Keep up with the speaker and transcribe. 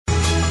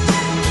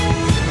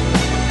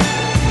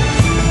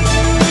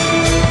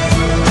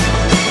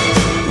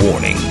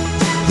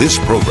This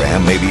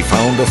program may be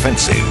found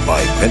offensive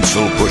by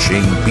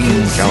pencil-pushing,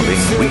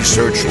 bean-counting,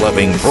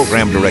 research-loving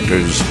program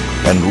directors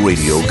and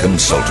radio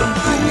consultant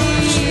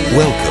gurus.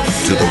 Welcome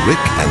to the Rick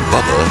and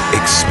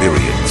Bubba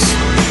Experience.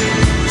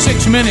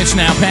 6 minutes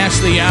now past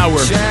the hour.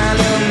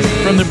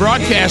 From the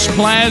Broadcast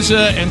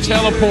Plaza and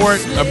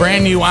Teleport, a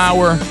brand new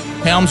hour.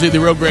 Helmsy, the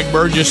real Greg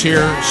Burgess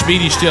here.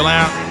 Speedy's still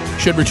out.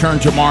 Should return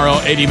tomorrow.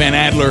 Eddie Van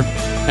Adler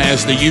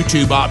has the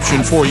YouTube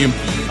option for you.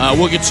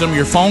 We'll get some of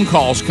your phone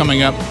calls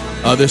coming up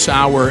this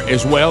hour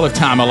as well, if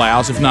time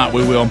allows. If not,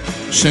 we will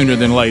sooner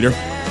than later.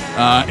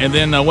 And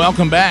then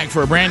welcome back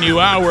for a brand new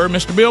hour,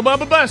 Mr. Bill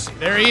Bubba Bussey.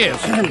 There he is.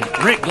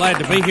 Rick, glad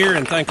to be here,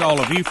 and thank all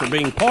of you for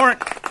being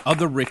part of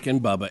the Rick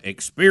and Bubba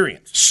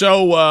Experience.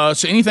 So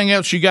anything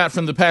else you got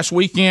from the past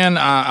weekend?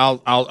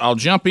 I'll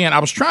jump in. I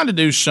was trying to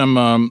do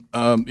some,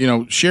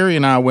 Sherry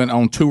and I went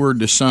on Tour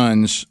de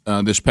Sons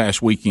this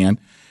past weekend,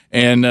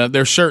 and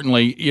there's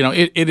certainly,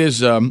 it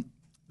is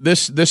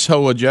this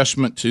whole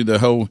adjustment to the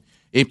whole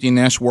empty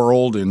nest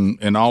world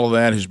and all of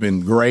that has been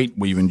great.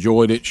 We've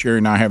enjoyed it. Sherry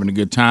and I are having a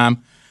good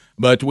time.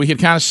 But we had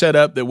kind of set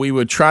up that we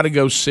would try to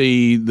go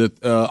see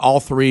all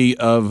three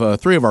of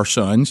our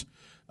sons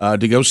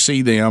to go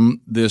see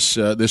them this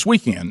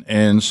weekend.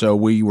 And so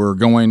we were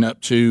going up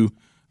to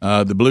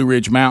the Blue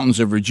Ridge Mountains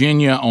of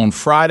Virginia on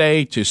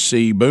Friday to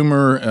see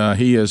Boomer.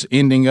 He is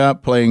ending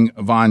up playing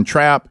Von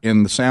Trapp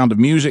in The Sound of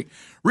Music.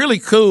 Really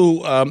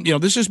cool.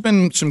 This has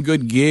been some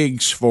good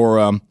gigs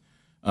for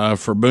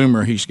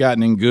Boomer. He's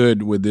gotten in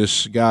good with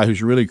this guy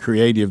who's really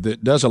creative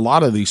that does a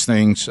lot of these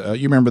things.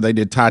 You remember they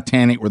did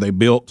Titanic where they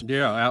built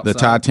the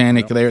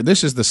Titanic there.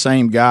 This is the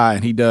same guy,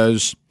 and he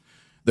does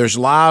 – there's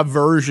live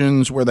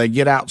versions where they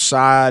get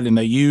outside and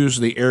they use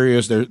the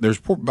areas. There's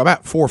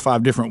about 4 or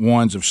 5 different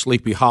ones of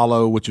Sleepy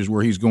Hollow, which is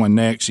where he's going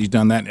next. He's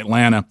done that in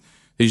Atlanta.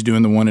 He's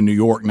doing the one in New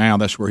York now.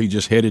 That's where he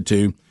just headed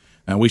to.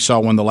 And we saw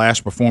one of the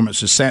last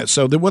performances.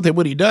 So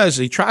what he does is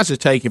he tries to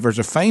take – if there's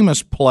a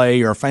famous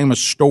play or a famous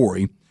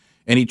story –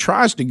 and he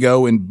tries to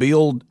go and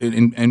build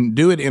and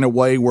do it in a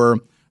way where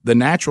the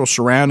natural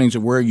surroundings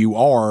of where you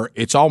are,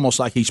 it's almost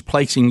like he's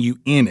placing you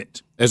in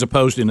it, as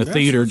opposed to in a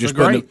theater.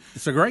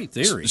 It's a great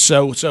theory.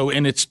 So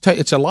and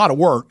it's a lot of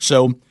work.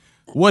 So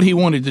what he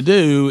wanted to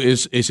do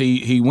is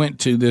he went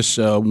to this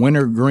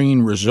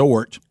Wintergreen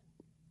Resort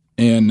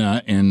in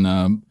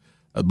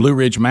Blue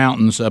Ridge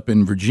Mountains up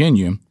in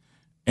Virginia.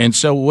 And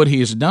so what he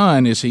has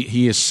done is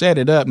he has set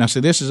it up. Now,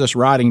 so this is us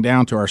riding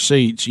down to our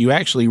seats. You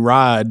actually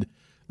ride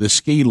the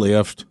ski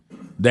lift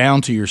down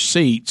to your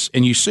seats,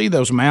 and you see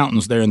those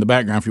mountains there in the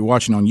background if you're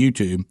watching on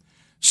YouTube.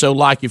 So,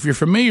 like, if you're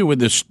familiar with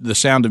The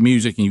Sound of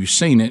Music and you've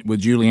seen it with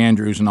Julie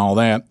Andrews and all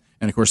that,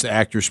 and, of course, the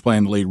actress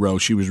playing the lead role,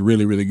 she was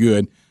really, really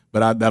good,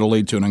 but that'll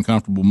lead to an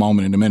uncomfortable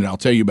moment in a minute I'll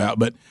tell you about.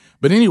 But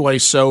anyway,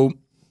 so,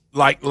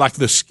 like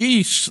the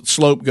ski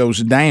slope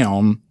goes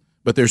down,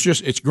 but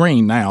it's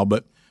green now,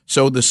 but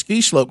so the ski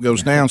slope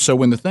goes down, so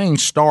when the thing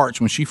starts,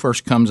 when she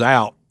first comes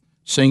out,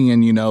 singing,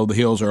 The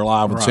Hills Are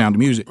Alive with The Sound of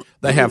Music.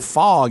 They have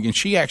fog, and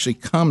she actually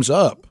comes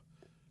up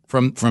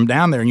from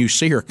down there, and you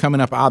see her coming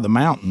up out of the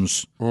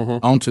mountains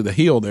onto the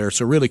hill there.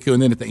 So really cool.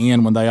 And then at the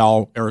end, when they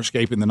all are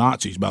escaping the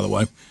Nazis, by the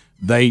way,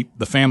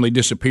 the family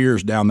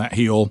disappears down that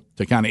hill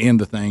to kind of end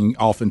the thing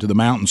off into the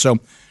mountains. So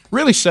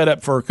really set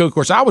up for a cool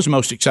course. I was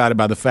most excited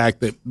by the fact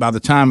that by the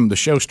time the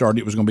show started,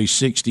 it was going to be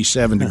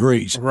 67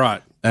 degrees.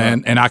 Right.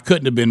 And I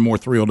couldn't have been more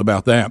thrilled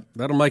about that.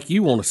 That'll make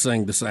you want to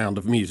sing The Sound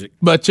of Music.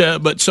 But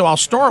so I'll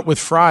start with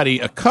Friday.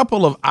 A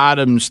couple of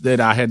items that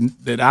I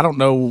don't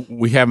know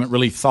we haven't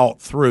really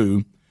thought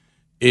through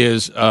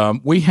is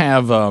we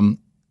have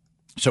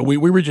so we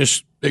were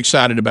just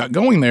excited about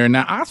going there.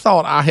 Now I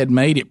thought I had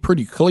made it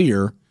pretty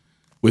clear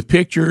with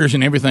pictures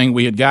and everything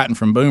we had gotten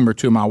from Boomer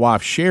to my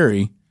wife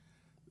Sherry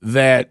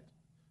that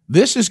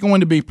this is going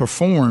to be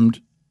performed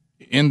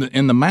in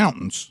the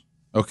mountains.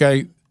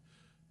 Okay.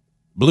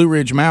 Blue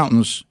Ridge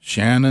Mountains,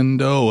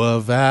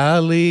 Shenandoah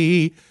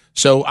Valley.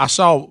 So I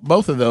saw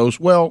both of those.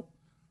 Well,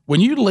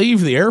 when you leave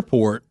the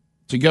airport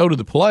to go to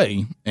the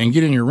play and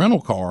get in your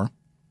rental car,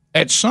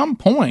 at some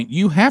point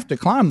you have to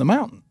climb the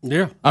mountain.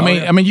 Yeah.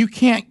 I mean you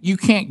can't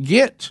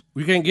get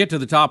to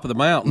the top of the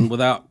mountain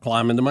without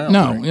climbing the mountain.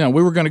 No, right?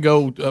 We were going to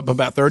go up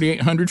about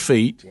 3,800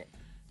 feet.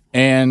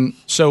 And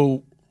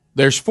so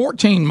there's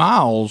 14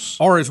 miles.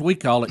 Or as we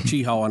call it,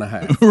 Cheehaw and a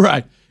half.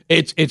 Right.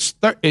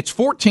 It's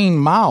 14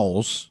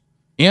 miles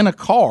in a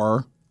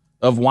car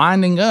of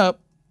winding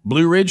up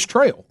Blue Ridge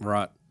Trail.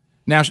 Right.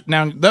 Now,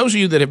 those of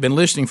you that have been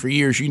listening for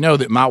years, you know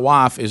that my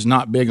wife is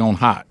not big on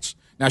heights.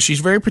 Now, she's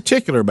very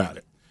particular about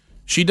it.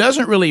 She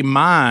doesn't really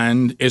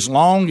mind as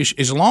long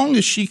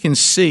as she can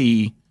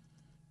see,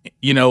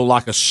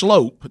 like a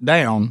slope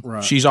down,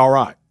 right. She's all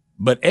right.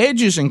 But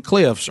edges and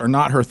cliffs are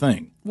not her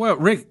thing. Well,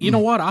 Rick, you know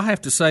what? I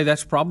have to say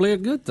that's probably a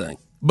good thing.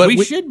 But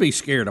we should be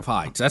scared of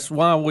heights. That's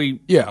why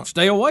we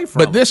stay away from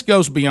them. But this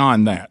goes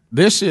beyond that.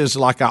 This is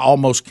like I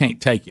almost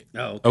can't take it.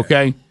 Oh,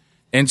 okay?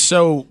 And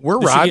so we're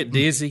Does riding. She get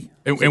dizzy?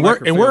 And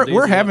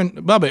we're having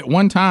Bubba. At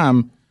one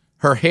time,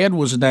 her head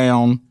was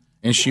down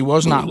and she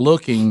was not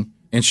looking,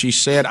 and she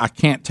said, "I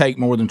can't take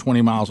more than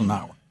 20 miles an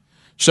hour."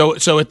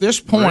 So at this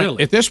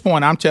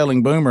point, I'm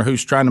telling Boomer,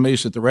 who's trying to meet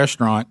us at the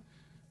restaurant,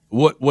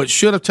 what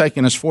should have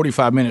taken us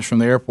 45 minutes from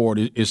the airport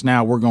is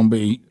now we're going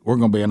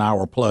to be an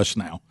hour plus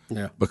now.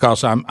 Yeah.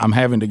 Because I'm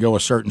having to go a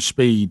certain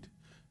speed.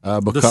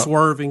 Because the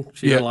swerving,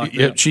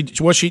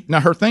 now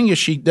her thing is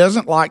she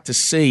doesn't like to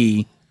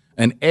see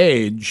an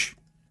edge,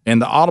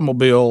 and the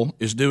automobile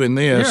is doing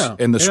this,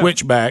 and the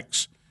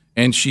switchbacks.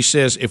 And she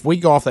says, if we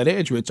go off that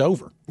edge, it's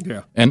over.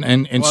 Yeah. And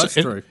that's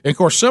true. And of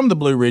course, some of the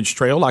Blue Ridge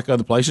Trail, like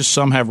other places,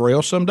 some have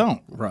rails, some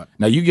don't. Right.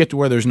 Now, you get to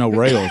where there's no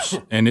rails,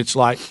 and it's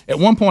like, at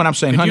one point I'm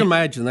saying, Could honey. you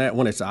imagine that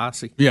when it's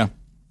icy? Yeah.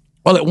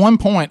 Well, at one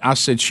point I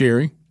said,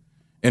 Sherry,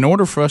 in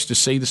order for us to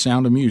see the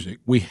Sound of Music,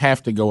 we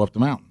have to go up the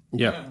mountain.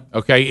 Yeah.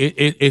 Okay.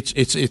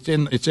 It's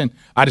in.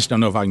 I just don't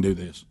know if I can do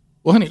this.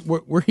 Well, honey,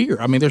 we're here.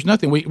 I mean, there's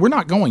nothing. We're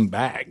not going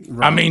back.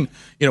 Right. I mean,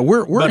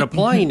 we're. But a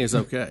plane is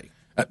okay.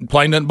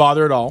 Plane doesn't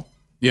bother at all.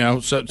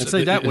 So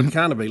see, that would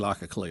kind of be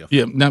like a cliff.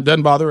 Yeah, no,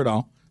 doesn't bother at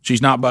all.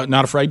 She's not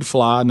afraid to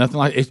fly, nothing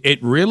like it.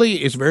 It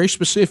really is very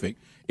specific.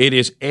 It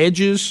is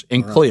edges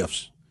and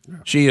cliffs.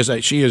 She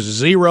is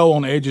zero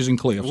on edges and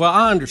cliffs. Well,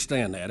 I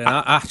understand that, and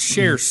I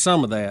share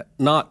some of that,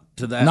 not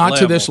to that not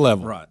level. To this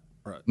level. Right.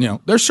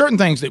 There's certain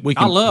things that we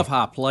can. I love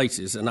high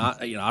places, and I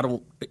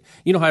don't.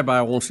 How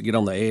everybody wants to get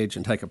on the edge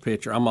and take a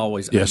picture. I'm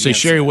always see,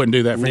 Sherry that. Wouldn't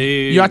do that for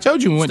you. Yeah, I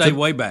told you we went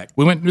way back.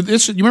 We went to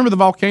this. You remember the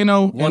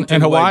volcano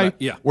in Hawaii?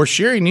 Yeah. Where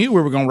Sherry knew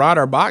we were going to ride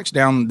our bikes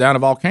down a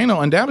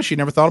volcano, and down she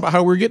never thought about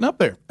how we were getting up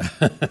there.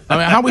 I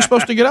mean, how are we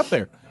supposed to get up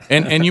there?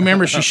 And you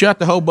remember she shut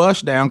the whole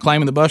bus down,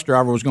 claiming the bus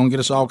driver was going to get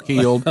us all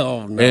killed,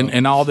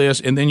 and all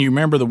this. And then you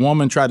remember the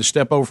woman tried to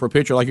step over for a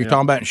picture, like you're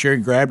talking about, and Sherry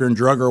grabbed her and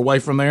drug her away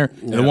from there.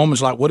 And the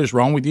woman's like, "What is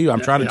wrong with you?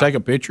 I'm trying to take a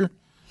picture."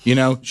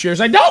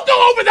 Sherry's like, "Don't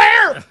go over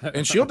there!"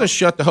 And she'll just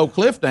shut the whole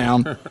cliff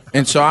down.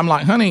 And so I'm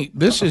like, "Honey,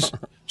 this is."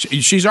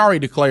 She's already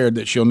declared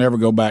that she'll never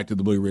go back to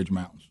the Blue Ridge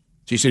Mountains.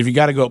 She said, "If you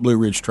got to go up Blue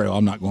Ridge Trail,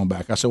 I'm not going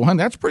back." I said, "Well, honey,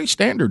 that's pretty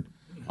standard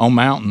on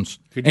mountains."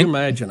 Could you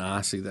imagine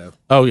icy though?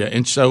 Oh yeah,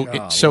 and so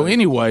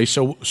anyway,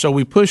 so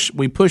we push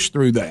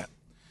through that,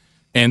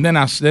 and then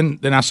I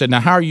said, "Now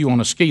how are you on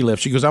a ski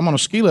lift?" She goes, "I'm on a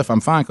ski lift.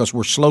 I'm fine because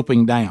we're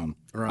sloping down.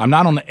 Right. I'm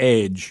not on the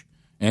edge,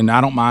 and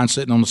I don't mind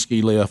sitting on the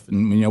ski lift."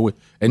 And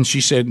and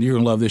she said, "You're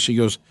gonna love this." She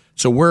goes,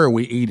 "So where are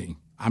we eating?"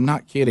 I'm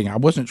not kidding. I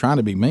wasn't trying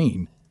to be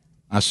mean.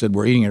 I said,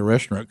 "We're eating at a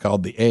restaurant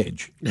called The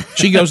Edge."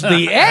 She goes,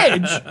 "The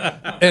Edge?"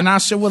 And I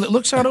said, "Well, it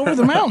looks out over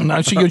the mountain."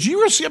 And she goes, "You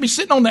going to see me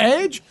sitting on the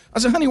edge?" I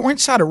said, "Honey, we're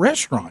inside a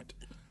restaurant."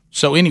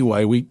 So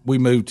anyway, we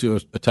moved to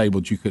a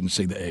table that you couldn't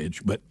see the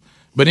edge. But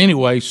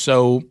anyway,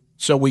 so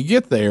we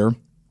get there,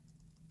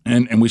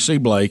 and we see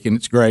Blake, and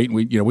it's great.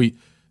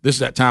 This is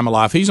that time of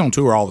life. He's on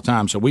tour all the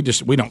time, so we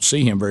don't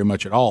see him very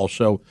much at all.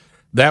 So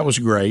that was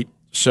great.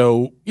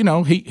 So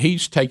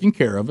he's taking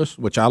care of us,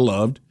 which I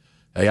loved.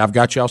 Hey, I've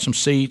got y'all some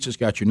seats. It's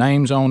got your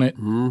names on it.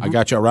 Mm-hmm. I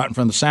got y'all right in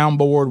front of the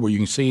soundboard where you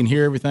can see and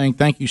hear everything.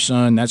 Thank you,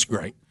 son. That's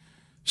great.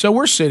 So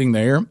we're sitting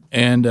there,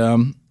 and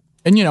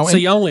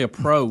see, only a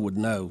pro would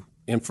know.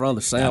 In front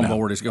of the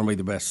soundboard is going to be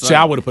the best. See,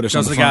 I would have put us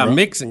on the front row. Because the guy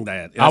mixing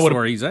that, that's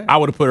where he's at. I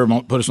would have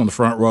put us on the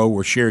front row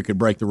where Sherry could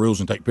break the rules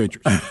and take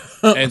pictures.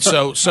 And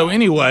so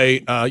anyway,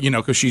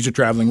 because she's a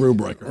traveling rule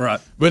breaker. Right.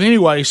 But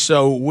anyway,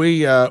 so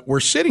we're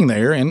sitting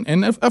there,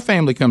 and a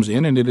family comes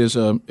in, and it is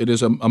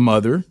a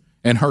mother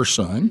and her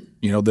son.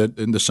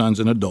 And the son's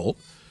an adult,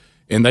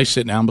 and they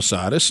sit down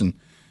beside us, and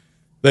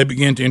they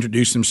begin to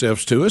introduce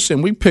themselves to us,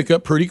 and we pick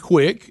up pretty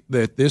quick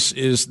that this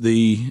is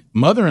the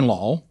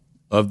mother-in-law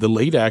of the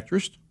lead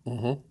actress.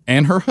 Mm-hmm.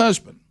 And her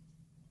husband,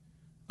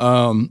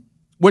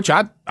 which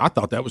I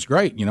thought that was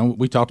great.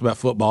 We talked about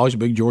football. He's a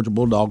big Georgia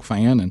Bulldog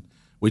fan, and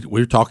we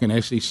were talking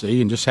SEC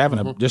and just having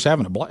a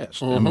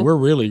blast. Mm-hmm. I mean, we're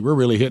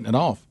really hitting it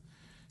off,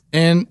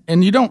 and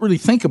you don't really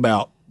think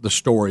about the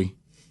story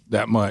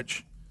that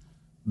much.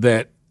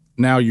 That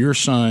now your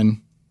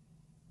son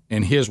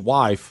and his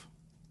wife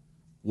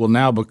will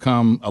now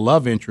become a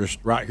love interest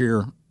right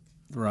here,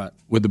 right,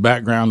 with the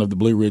background of the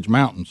Blue Ridge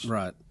Mountains,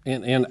 right,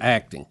 in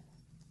acting.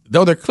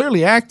 Though they're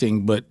clearly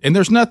acting, and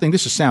there's nothing.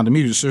 This is Sound of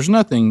Music. So there's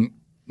nothing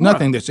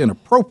that's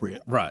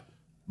inappropriate. Right.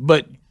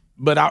 But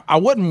I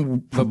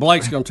wouldn't. But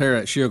Blake's going to tear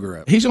that sugar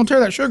up. He's going to tear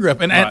that sugar up,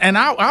 and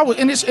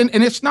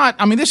it's not.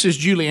 I mean, this is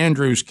Julie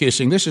Andrews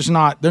kissing. This is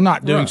not. They're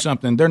not doing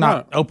something. They're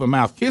not open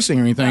mouth kissing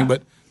or anything.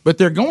 But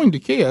they're going to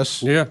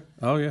kiss. Yeah.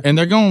 Oh yeah. And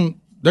they're going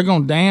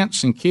to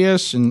dance and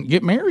kiss and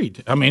get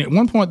married. I mean, at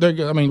one point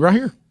right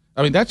here.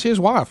 I mean, that's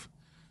his wife.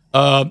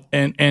 And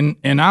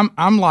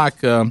I'm like.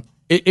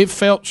 It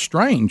felt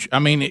strange. I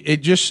mean,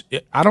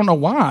 I don't know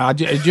why.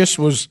 It just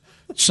was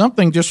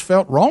something. Just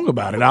felt wrong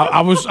about it.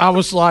 I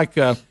was like,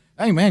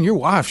 "Hey, man, your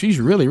wife. She's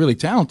really, really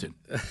talented."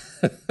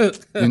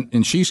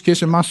 and she's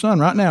kissing my son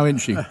right now, isn't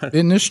she?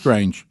 Isn't this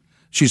strange?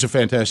 She's a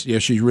fantastic. Yeah,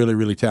 she's really,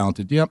 really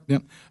talented. Yep.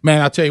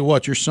 Man, I tell you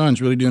what, your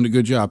son's really doing a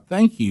good job.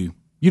 Thank you.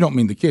 You don't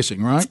mean the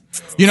kissing, right?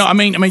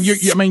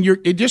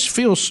 It just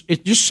feels.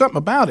 It's just something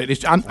about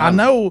it. I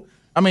know.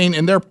 I mean,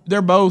 and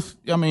they're both.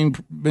 I mean,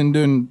 been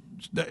doing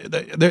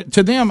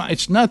to them,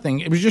 it's nothing.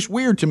 It was just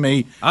weird to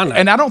me. I know.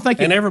 And I don't think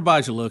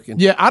everybody's looking.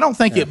 Yeah, I don't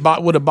think it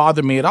would have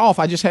bothered me at all if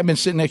I just had been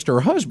sitting next to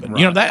her husband.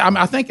 Right.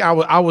 I think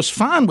I was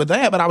fine with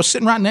that, but I was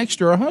sitting right next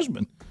to her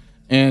husband.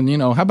 And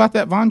how about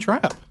that Von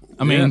Trapp?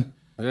 I mean,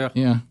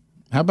 yeah.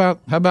 How about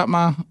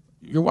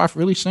your wife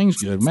really sings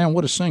good, man?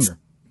 What a singer!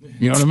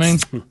 You know what I mean?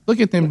 Look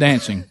at them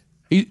dancing.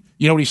 You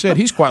know what he said?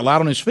 He's quite loud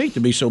on his feet to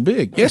be so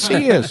big. Yes,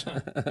 he is.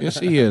 Yes,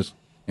 he is.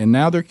 And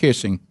now they're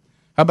kissing.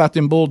 How about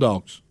them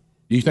Bulldogs?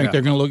 Do you think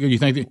they're going to look good? You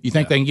think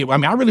they can get? I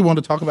mean, I really want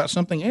to talk about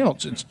something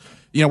else. It's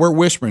we're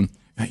whispering,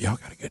 hey, y'all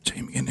got a good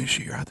team again this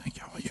year. I think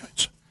y'all.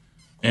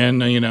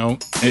 And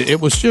it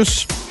was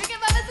just.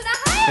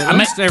 At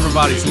least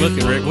everybody's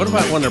looking, Rick. What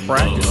about when they're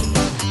practicing?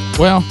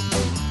 Well,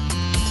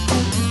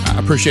 I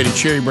appreciated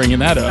Sherry bringing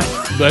that up,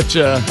 but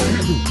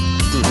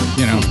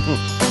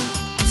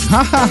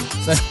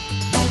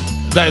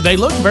they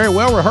looked very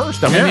well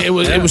rehearsed. I mean, it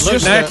was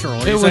just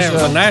natural. It was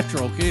a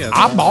natural kiss.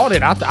 I bought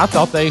it. I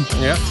thought they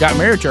got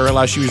married to her. I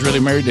realized she was really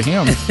married to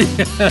him.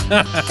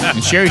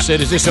 And Sherry said,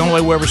 "Is this the only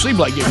way we'll ever see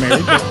Blake get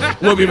married?"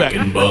 But we'll be back.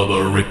 Rick and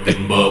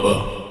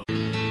Bubba.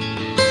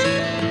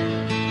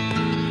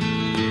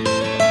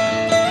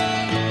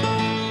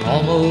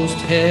 Almost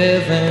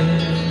heaven,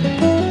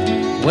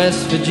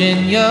 West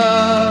Virginia,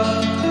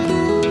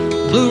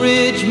 Blue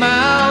Ridge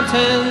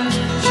Mountains,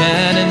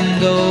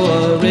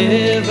 Shenandoah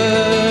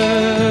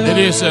River. It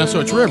is, so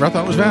it's river. I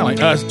thought it was valley.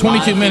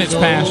 22 minutes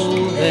past,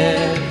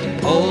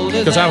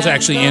 because I was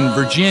actually in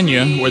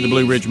Virginia where the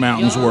Blue Ridge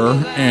Mountains were,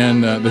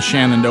 and the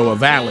Shenandoah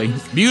Valley.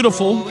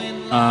 Beautiful,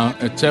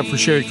 except for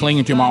Sherry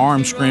clinging to my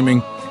arm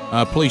screaming,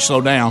 please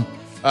slow down.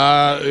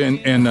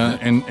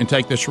 And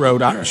take this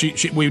road.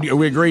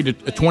 We agreed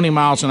that 20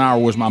 miles an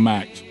hour was my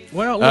max.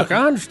 Well, look,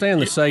 I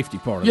understand the safety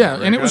part of it. Yeah,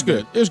 and it was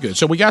good. It was good.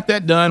 So we got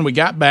that done. We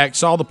got back,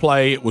 saw the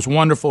play. It was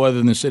wonderful,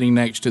 other than sitting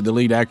next to the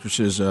lead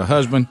actress's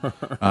husband,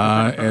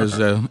 as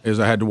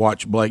I had to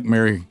watch Blake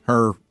marry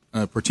her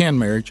pretend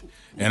marriage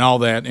and all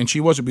that. And she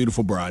was a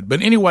beautiful bride.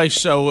 But anyway,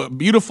 so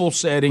beautiful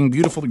setting,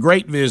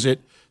 great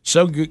visit.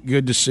 So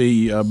good to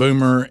see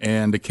Boomer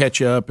and to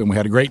catch up. And we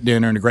had a great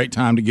dinner and a great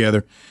time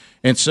together.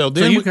 And so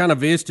then you kind of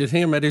visited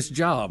him at his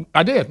job.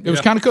 I did. It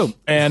was kind of cool,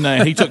 and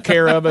he took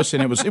care of us,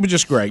 and it was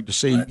just great to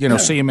see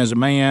him as a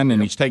man,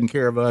 and he's taking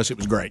care of us. It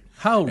was great.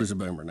 How old is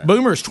Boomer now?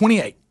 Boomer is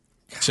 28.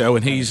 So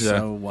and he's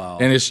so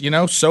wild. And it's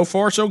so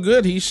far so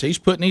good. He's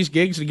putting these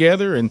gigs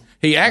together, and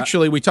he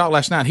actually we talked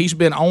last night. He's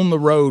been on the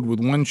road with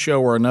one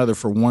show or another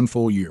for one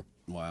full year.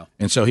 Wow.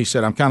 And so he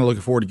said, I'm kind of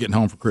looking forward to getting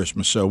home for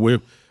Christmas. So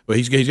But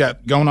he's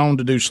got going on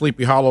to do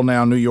Sleepy Hollow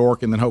now in New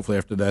York, and then hopefully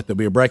after that there'll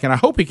be a break. And I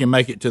hope he can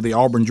make it to the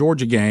Auburn,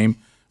 Georgia game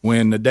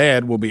when the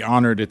dad will be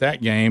honored at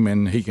that game,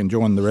 and he can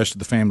join the rest of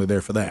the family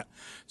there for that.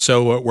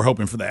 So we're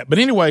hoping for that. But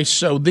anyway,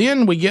 so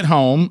then we get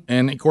home,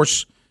 and, of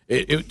course,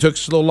 it took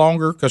us a little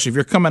longer because if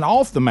you're coming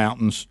off the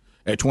mountains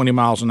at 20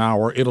 miles an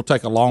hour, it'll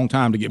take a long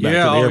time to get back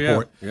to the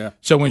airport. Yeah.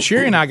 So when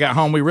Sherry and I got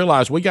home, we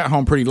realized we got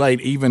home pretty late,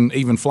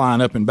 even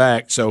flying up and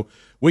back. So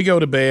we go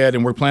to bed,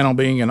 and we're planning on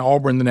being in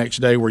Auburn the next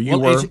day where you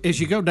were. As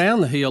you go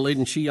down the hill,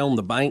 isn't she on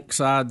the bank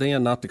side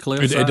then, not the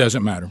cliff side? It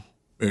doesn't matter.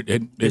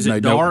 Is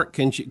it dark?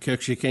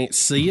 Because you can't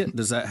see it?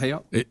 Does that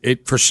help?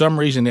 It for some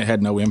reason it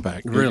had no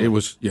impact. Really? It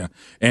was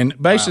And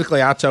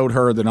basically, I told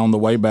her that on the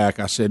way back,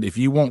 I said, if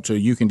you want to,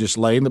 you can just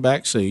lay in the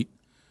back seat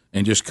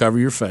and just cover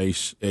your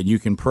face, and you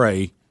can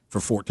pray for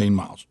 14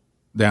 miles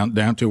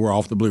down to we're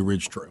off the Blue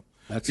Ridge Trail.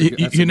 That's a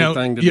good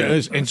thing to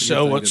do. And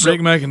so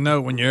Rick, make a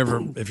note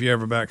if you're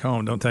ever back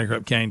home, don't take her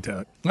up Cane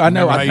Tuck. I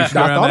know. I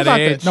thought about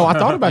that. No, I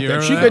thought about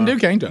that. She couldn't do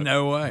Cane Tuck.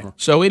 No way.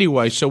 So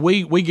anyway,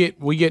 we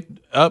get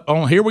up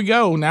on. Here we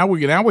go. Now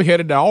we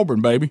headed to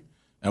Auburn, baby.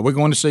 We're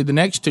going to see the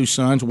next two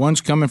sons.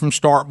 One's coming from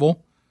Starkville.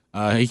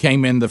 He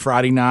came in the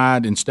Friday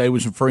night and stayed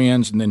with some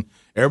friends, and then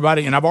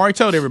everybody. And I've already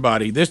told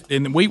everybody this,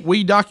 and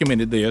we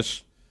documented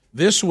this.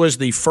 This was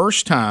the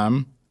first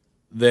time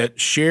that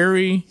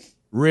Sherry,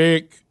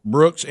 Rick,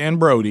 Brooks, and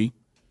Brody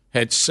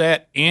had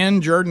sat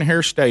in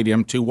Jordan-Hare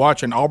Stadium to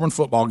watch an Auburn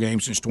football game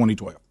since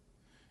 2012.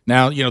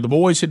 Now, the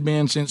boys had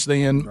been since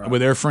then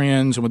with their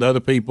friends and with other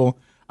people.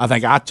 I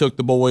think I took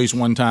the boys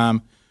one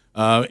time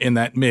in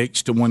that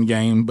mix to one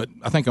game, but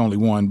I think only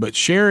one. But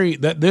Sherry,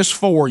 this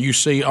four you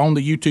see on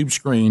the YouTube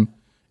screen,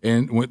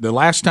 and the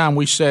last time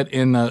we sat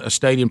in a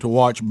stadium to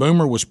watch,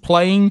 Boomer was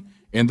playing,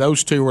 and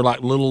those two were like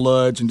little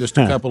luds and just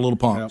a couple little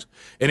punks.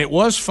 Yep. And it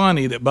was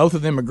funny that both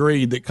of them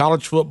agreed that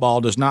college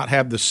football does not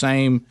have the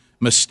same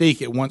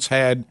mystique it once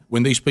had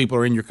when these people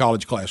are in your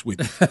college class with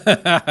you.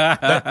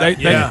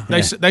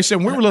 They said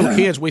when we were little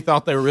kids, we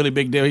thought they were a really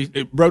big deal.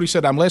 Brody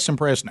said, I'm less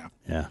impressed now.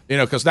 Yeah.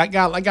 Because that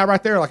guy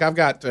right there, like I've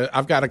got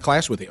a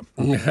class with him.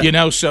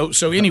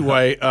 So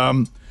anyway,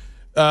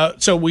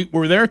 so we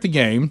were there at the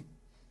game,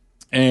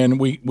 and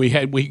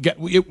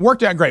it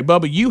worked out great.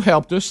 Bubba, you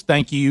helped us.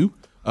 Thank you.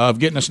 Of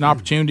getting us an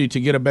opportunity to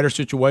get a better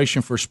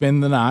situation for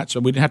spending the night, so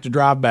we didn't have to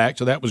drive back,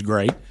 so that was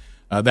great.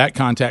 That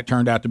contact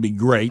turned out to be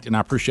great, and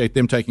I appreciate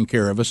them taking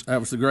care of us. That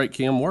was the great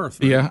Kim Worth.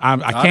 Right? Yeah, I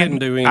can't didn't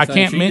do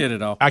anything. She did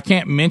it all. I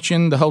can't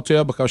mention the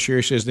hotel because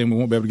Sherry says then we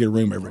won't be able to get a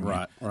room every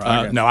night.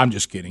 Right. No, I'm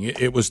just kidding.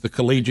 It was the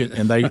Collegiate,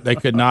 and they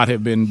could not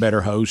have been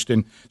better host.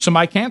 And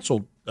somebody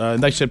canceled.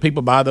 And they said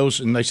people buy those,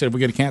 and they said if we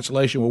get a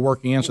cancellation, we'll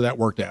work in. So that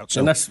worked out.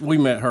 So and we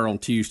met her on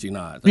Tuesday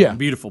night. Yeah,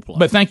 beautiful place.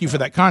 But thank you for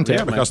that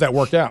contact because that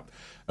worked out.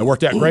 It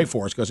worked out great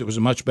for us because it was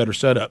a much better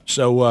setup.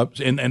 So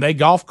and they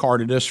golf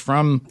carted us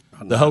from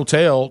the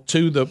hotel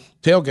to the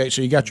tailgate,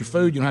 so you got your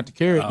food. You don't have to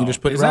carry it. You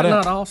just put it right in.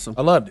 Is that not awesome?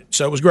 I loved it.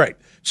 So it was great.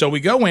 So we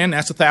go in.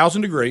 That's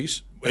 1,000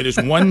 degrees. It is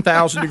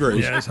 1,000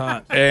 degrees. Yeah, it's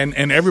hot. And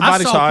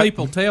everybody's hot. I saw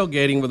people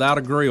tailgating without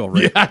a grill,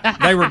 Rick. Yeah.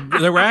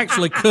 They were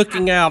actually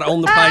cooking out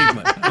on the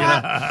pavement. You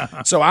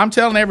know? So I'm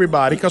telling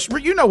everybody, because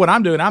you know what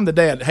I'm doing. I'm the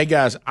dad. Hey,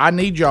 guys, I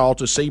need y'all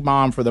to see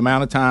Mom for the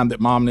amount of time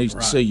that Mom needs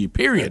to see you,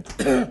 period.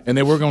 And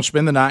then we're going to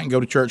spend the night and go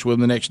to church with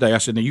them the next day. I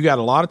said, now, you got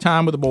a lot of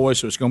time with the boys,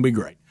 so it's going to be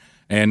great.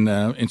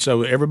 And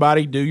so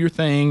everybody do your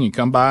thing and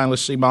come by and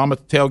let's see Mom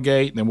at the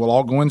tailgate, and then we'll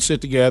all go in and sit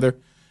together.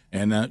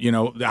 And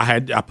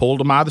I pulled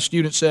them out of the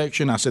student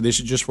section. I said, this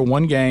is just for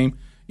one game.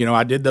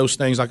 I did those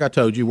things like I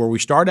told you, where we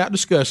started out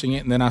discussing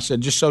it, and then I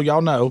said, just so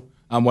y'all know,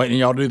 I'm waiting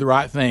y'all to do the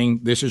right thing.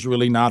 This is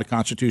really not a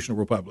constitutional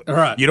republic.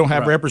 Right. You don't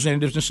have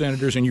representatives and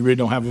senators, and you really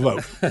don't have a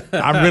vote.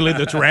 I'm really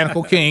the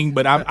tyrannical king,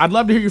 but I'd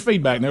love to hear your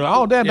feedback. And they're like,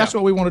 oh, Dad, that's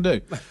what we want to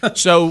do.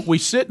 So we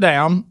sit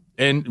down,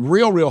 and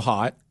real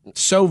hot,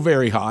 so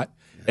very hot.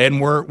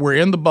 And we're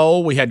in the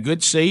bowl. We had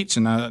good seats,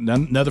 and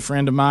another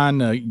friend of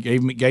mine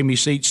gave me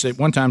seats. At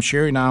one time,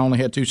 Sherry and I only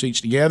had 2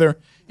 seats together.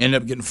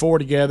 Ended up getting 4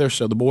 together,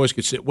 so the boys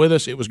could sit with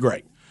us. It was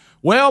great.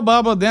 Well,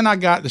 Bubba, then I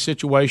got the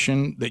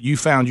situation that you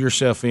found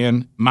yourself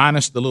in,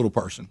 minus the little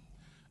person.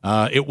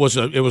 It was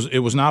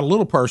not a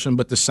little person,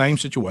 but the same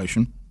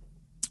situation.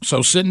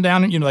 So sitting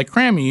down, and they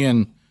cram you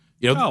in.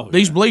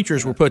 These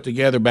bleachers were put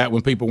together back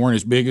when people weren't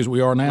as big as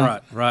we are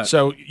now. Right.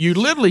 So you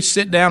literally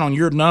sit down on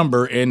your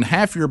number, and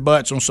half your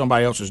butt's on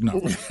somebody else's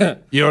number.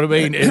 You know what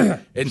I mean?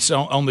 And so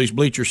on these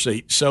bleacher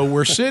seats. So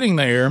we're sitting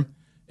there,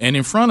 and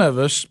in front of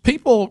us,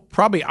 people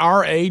probably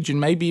our age and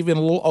maybe even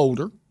a little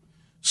older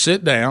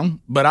sit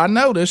down. But I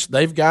noticed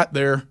they've got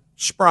their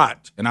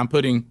Sprite, and I'm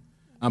putting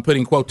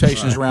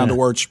quotations around the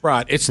word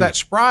Sprite. It's that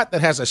Sprite that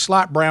has a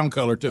slight brown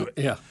color to it.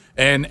 Yeah.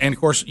 And of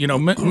course,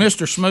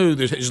 Mr. Smooth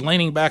is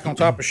leaning back on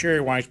top of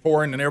Sherry while he's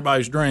pouring in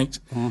everybody's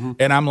drinks. Mm-hmm.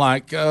 And I'm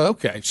like,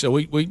 okay, so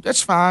we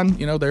that's fine.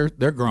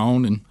 They're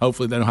grown, and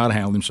hopefully they know how to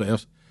handle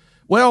themselves.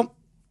 Well,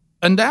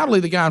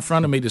 undoubtedly, the guy in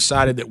front of me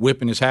decided that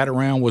whipping his hat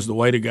around was the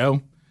way to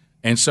go.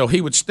 And so he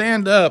would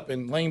stand up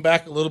and lean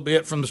back a little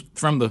bit from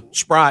the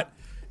Sprite,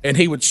 and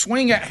he would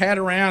swing that hat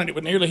around, and it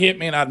would nearly hit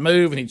me, and I'd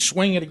move, and he'd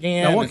swing it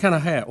again. Now, what kind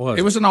of hat was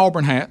it? It was an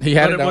Auburn hat. He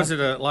had it on. Was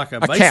it like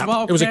a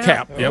baseball cap? It was a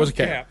cap. Yeah, it was a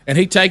cap. And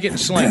he'd take it and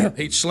sling it.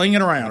 He'd sling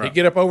it around. He'd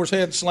get up over his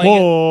head and sling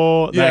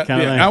it. That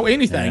kind of thing. Oh,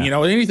 anything.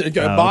 Anything.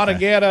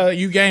 Bada,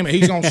 you game it.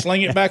 He's going to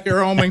sling it back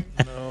there on me.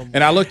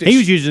 And I looked at he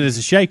was using it as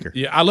a shaker.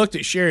 Yeah, I looked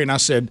at Sherry, and I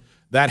said,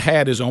 that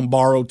hat is on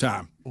borrowed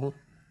time.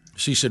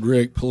 She said,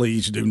 Rick,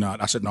 please do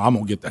not. I said, no, I'm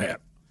going to get the hat.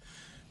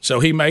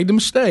 So he made the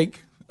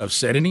mistake of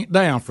setting it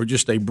down for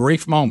just a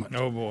brief moment.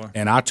 Oh, boy.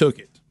 And I took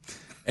it.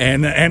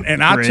 And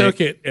I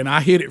took it, and I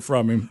hid it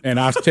from him. And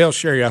I tell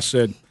Sherry, I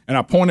said, and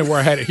I pointed where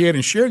I had it hid,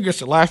 and Sherry gets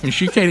to laughing.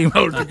 She can't even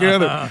hold it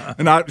together.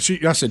 And I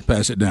said,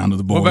 pass it down to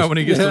the boys. What about when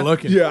he gets to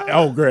looking? Yeah.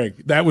 Oh,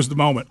 Greg, that was the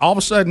moment. All of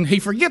a sudden, he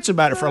forgets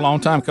about it for a long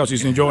time because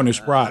he's enjoying his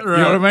Sprite. You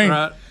know what I mean?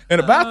 Right. And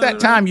about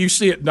that time, you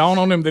see it dawn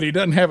on him that he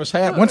doesn't have his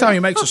hat. One time he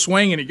makes a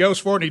swing, and he goes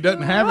for it, and he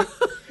doesn't have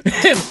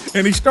it.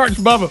 And he starts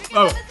Bubba.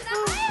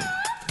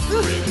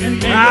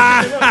 And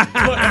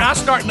I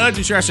start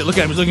nudging Sherry. I said, look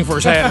at him. He's looking for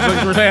his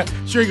hat.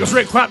 Sherry goes,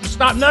 Rick,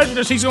 stop nudging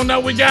us. He's going to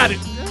know we got it.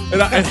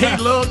 And he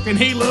looked, and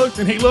he looked,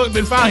 and he looked.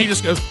 Then finally he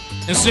just goes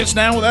and sits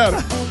down without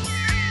it.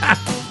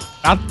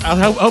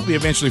 I hope he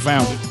eventually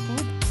found it.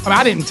 I mean,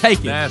 I didn't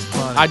take it. That's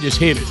funny. I just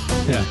hid it.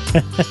 Yeah.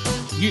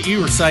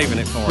 You were saving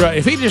it for him. Right.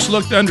 If he just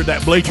looked under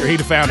that bleacher, he'd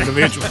have found it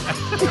eventually.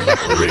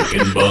 Rick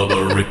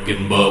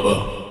and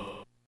Bubba.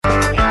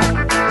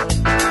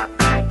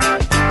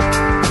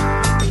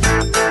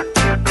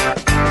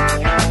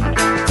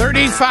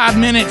 35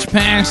 minutes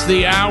past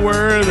the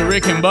hour. The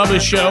Rick and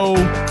Bubba Show.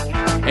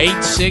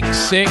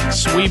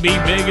 866 We Be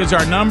Big is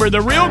our number.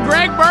 The real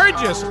Greg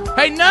Burgess.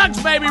 Hey,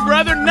 Nugs, baby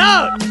brother,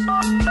 Nugs.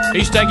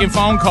 He's taking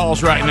phone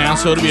calls right now,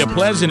 so it'll be a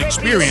pleasant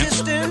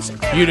experience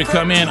for you to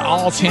come in.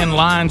 All 10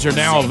 lines are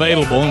now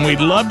available, and we'd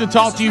love to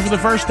talk to you for the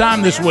first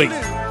time this week.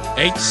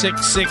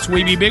 866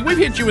 We Be Big. We've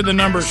hit you with a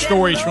number of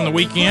stories from the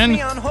weekend.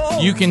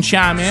 You can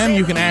chime in.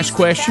 You can ask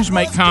questions,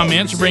 make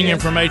comments, bring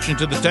information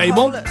to the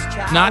table.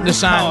 Not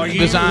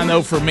designed,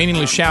 though, for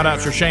meaningless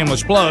shout-outs or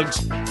shameless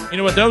plugs. You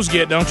know what those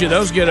get, don't you?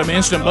 Those get an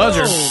instant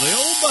buzzer. Oh, the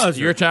old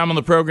buzzer. Your time on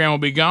the program will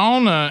be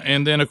gone.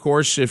 And then, of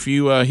course, if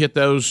you hit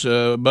those,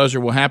 buzzer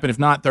will happen. If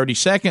not, 30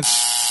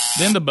 seconds.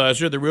 Then the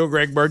buzzer. The real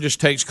Greg Burgess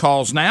takes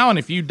calls now. And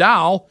if you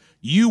dial,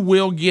 you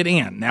will get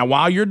in. Now,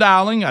 while you're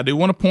dialing, I do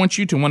want to point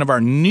you to one of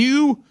our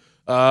new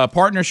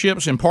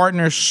partnerships and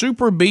partners,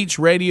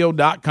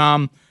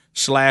 superbeatsradio.com.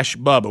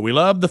 SuperBeets.com/Bubba. We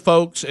love the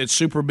folks at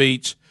Super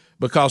Beets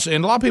because,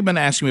 and a lot of people have been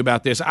asking me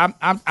about this.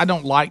 I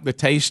don't like the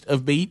taste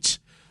of beets.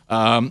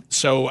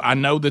 So I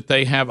know that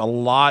they have a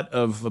lot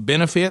of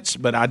benefits,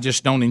 but I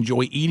just don't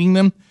enjoy eating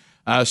them.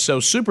 So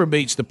Super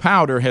Beets, the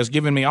powder, has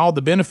given me all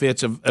the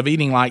benefits of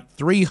eating like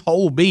 3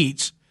 whole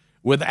beets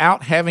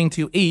without having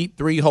to eat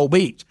 3 whole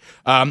beets.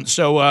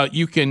 So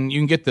you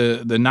can get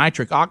the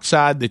nitric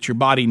oxide that your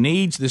body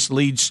needs. This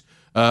leads,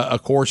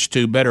 of course,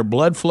 to better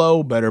blood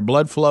flow. Better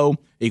blood flow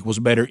equals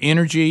better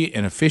energy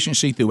and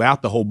efficiency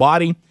throughout the whole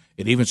body.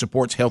 It even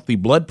supports healthy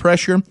blood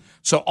pressure.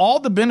 So all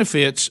the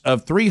benefits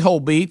of 3 whole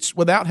beets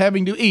without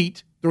having to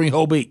eat 3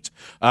 whole beets.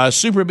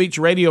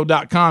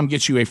 SuperBeetsRadio.com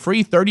gets you a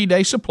free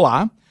 30-day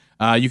supply.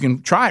 You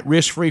can try it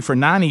risk-free for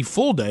 90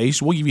 full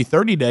days. We'll give you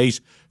 30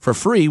 days for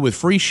free with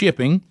free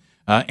shipping.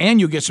 And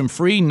you'll get some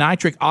free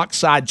nitric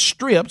oxide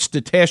strips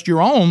to test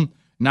your own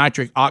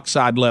nitric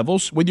oxide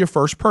levels with your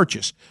first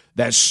purchase.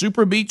 That's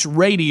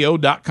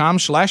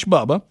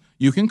SuperBeetsRadio.com/Bubba.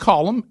 You can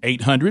call them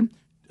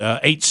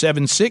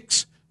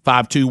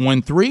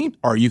 800-876-5213,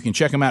 or you can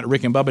check them out at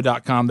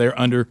rickandbubba.com there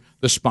under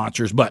the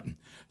sponsors button.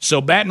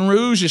 So Baton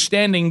Rouge is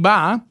standing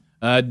by.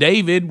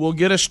 David will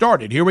get us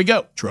started. Here we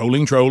go.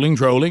 Trolling.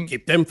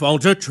 Keep them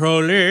phones a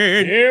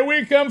trolling. Here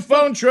we come,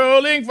 phone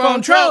trolling.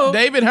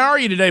 David, how are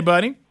you today,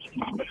 buddy?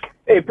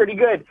 Hey, pretty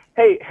good.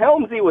 Hey,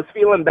 Helmsy was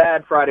feeling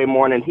bad Friday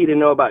morning. He didn't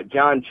know about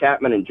John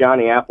Chapman and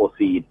Johnny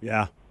Appleseed.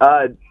 Yeah.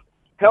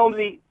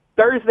 Helmsy,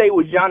 Thursday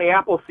was Johnny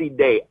Appleseed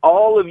Day.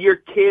 All of your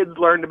kids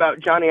learned about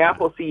Johnny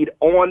Appleseed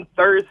on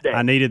Thursday.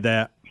 I needed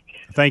that.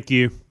 Thank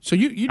you. So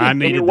you didn't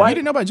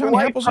know about Johnny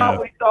Appleseed? I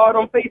probably saw it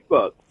on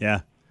Facebook.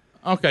 Yeah.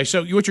 Okay,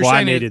 so what you're saying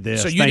I needed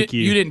is, this. So Thank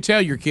you. You didn't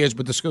tell your kids,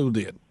 but the school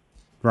did.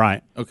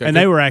 Right. Okay. And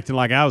they were acting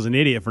like I was an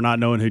idiot for not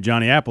knowing who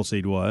Johnny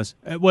Appleseed was.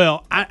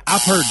 Well,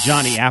 I've heard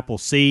Johnny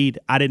Appleseed.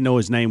 I didn't know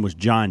his name was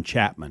John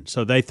Chapman.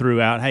 So they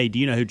threw out, hey, do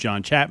you know who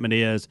John Chapman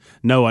is?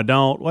 No, I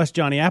don't. Well, that's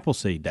Johnny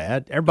Appleseed,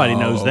 Dad. Everybody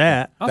knows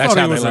that. I thought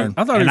he was a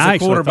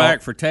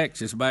quarterback for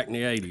Texas back in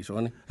the 80s,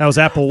 wasn't he? That was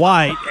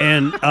Applewhite.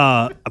 And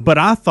but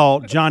I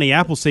thought Johnny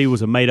Appleseed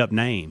was a made-up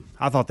name.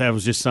 I thought that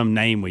was just some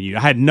name we used.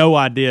 I had no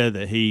idea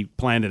that he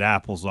planted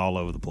apples all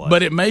over the place.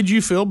 But it made you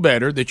feel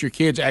better that your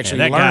kids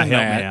actually learned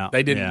helped me out.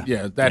 They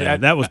didn't.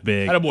 That was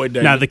big.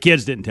 Now the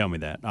kids didn't tell me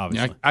that.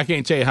 Obviously, I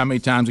can't tell you how many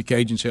times the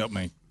Cajuns helped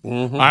me.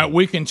 Mm-hmm. All right,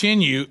 we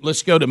continue.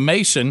 Let's go to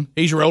Mason.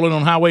 He's rolling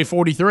on Highway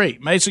 43.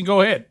 Mason,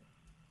 go ahead.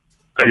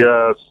 Hey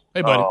guys.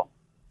 Hey buddy.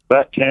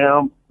 That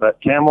camel.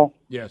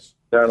 Yes.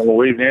 Down in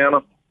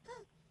Louisiana,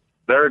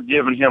 they're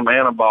giving him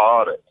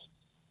antibiotics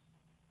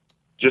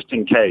just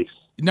in case.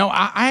 No,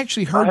 I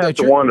actually heard that. I have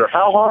to wonder,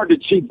 how hard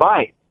did she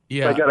bite?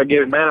 Yeah. They got to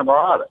give him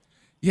antibiotics.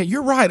 Yeah,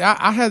 you're right.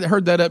 I had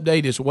heard that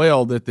update as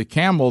well, that the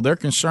camel, they're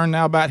concerned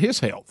now about his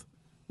health.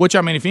 Which,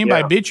 I mean, if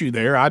anybody bit you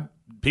there,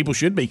 people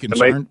should be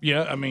concerned.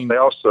 They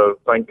also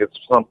think it's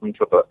something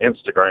for the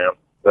Instagram.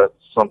 That's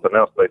something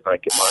else they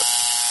think it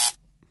might.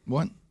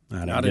 What?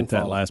 I didn't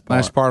that last part.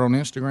 Last part on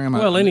Instagram?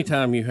 Well,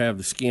 anytime you have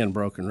the skin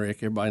broken, Rick,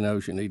 everybody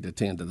knows you need to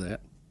attend to that.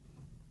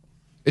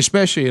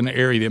 Especially in an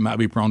area that might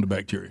be prone to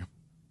bacteria.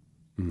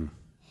 Mm.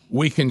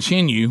 We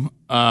continue.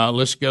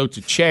 Let's go to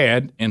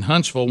Chad in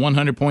Huntsville,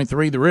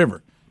 100.3 The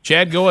River.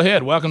 Chad, go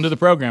ahead. Welcome to the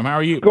program. How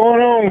are you? What's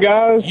going on,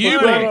 guys?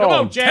 Come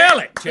on, Chad. Tell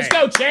it. Let's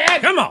go,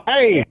 Chad. Come on.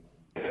 Hey,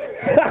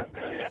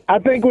 I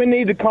think we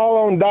need to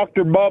call on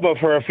Dr. Bubba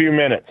for a few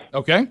minutes.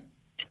 Okay.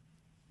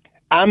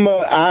 I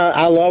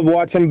love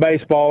watching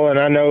baseball, and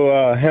I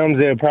know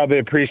Helmsley will probably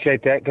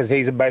appreciate that because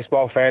he's a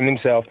baseball fan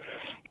himself.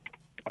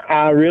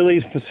 I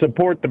really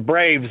support the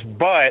Braves,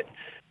 but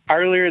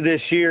earlier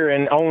this year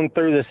and on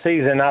through the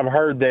season, I've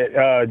heard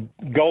that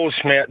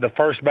Goldschmidt, the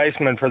first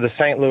baseman for the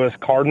St. Louis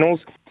Cardinals,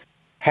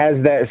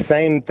 has that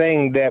same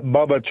thing that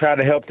Bubba tried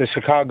to help the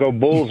Chicago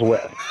Bulls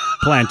with.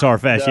 Plantar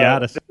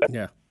fasciitis.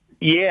 Yeah.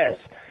 Yes.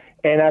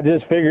 And I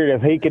just figured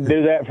if he could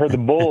do that for the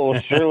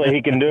Bulls, surely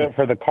he can do it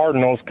for the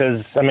Cardinals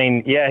because, I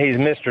mean, yeah, he's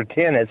Mr.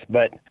 Tennis,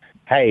 but,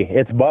 hey,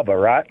 it's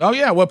Bubba, right? Oh,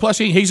 yeah. Well, plus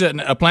he's a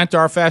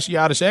plantar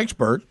fasciitis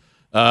expert.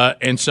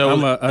 And so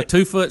I'm a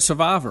 2-foot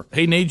survivor.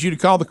 He needs you to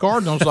call the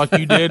Cardinals like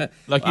you did,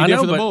 for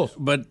the Bulls.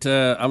 But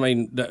I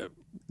mean,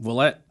 will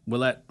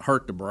that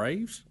hurt the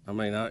Braves? I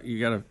mean, you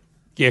got to.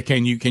 Yeah,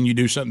 can you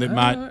do something that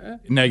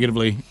might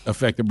negatively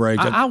affect the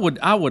Braves? I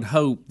would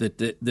hope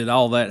that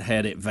all that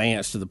had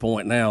advanced to the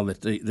point now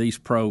that these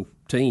pro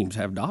teams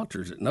have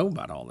doctors that know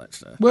about all that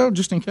stuff. Well,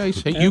 just in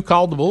case. Hey, you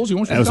called the Bulls.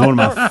 That was one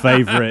of my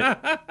favorite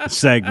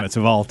segments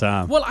of all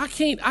time. Well, I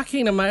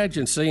can't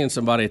imagine seeing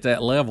somebody at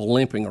that level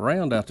limping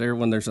around out there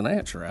when there's an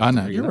answer out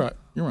there. You're right.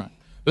 You're right.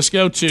 Let's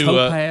go to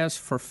Topaz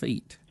for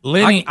feet.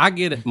 Lenny, I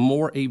get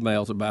more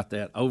emails about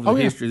that over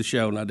the history of the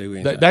show than I do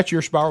anything. That's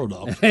your spiral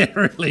dog. It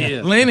really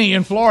is. Lenny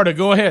in Florida,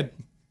 go ahead.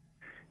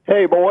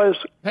 Hey, boys.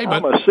 Hey,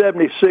 bud. I'm a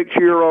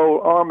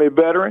 76-year-old Army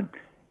veteran.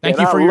 Thank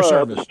you for your service. I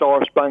love the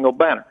Star-Spangled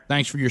Banner.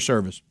 Thanks for your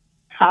service.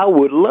 I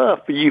would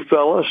love for you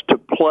fellas to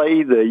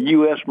play the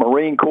U.S.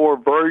 Marine Corps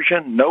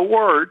version, no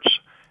words,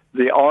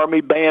 the Army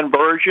band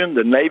version,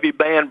 the Navy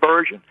band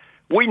version.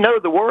 We know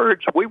the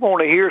words. We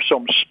want to hear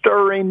some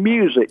stirring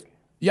music.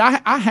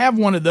 Yeah, I have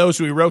one of those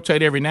we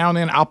rotate every now and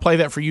then. I'll play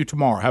that for you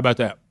tomorrow. How about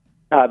that?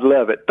 I'd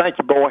love it. Thank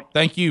you, boy.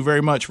 Thank you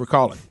very much for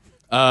calling.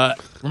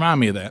 Remind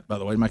me of that, by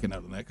the way. Make a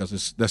note of that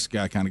because that's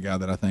the kind of guy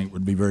that I think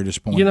would be very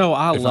disappointed. You know,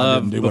 I if love I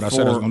didn't do what I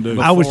said I was going to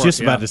do. I was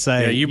just about to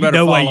say, you better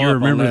no way follow you up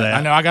remember on that.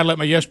 I know. I got to let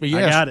my yes be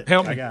yes. I got it.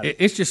 Help I me. got it.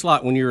 It's just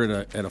like when you're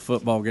at a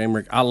football game,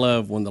 Rick. I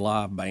love when the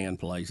live band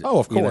plays it. Oh,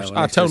 of course. and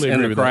I it's totally just-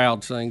 agree and with the that.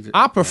 crowd sings it.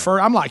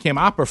 I'm like him.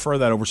 I prefer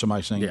that over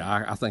somebody singing.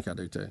 Yeah, I think I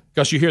do too.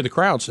 Because you hear the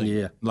crowd sing.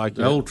 Yeah, Like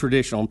the old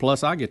traditional. And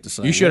plus, I get to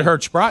sing. You should have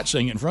heard Sprite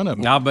sing in front of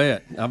him. I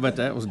bet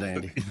that was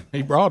dandy.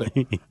 He brought it.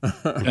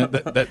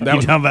 that You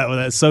was, talking about with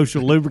that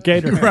social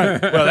lubricator?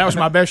 right. Well, that was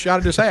my best shot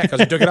at his hat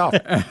because he took it off.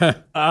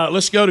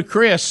 Let's go to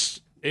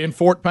Chris in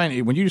Fort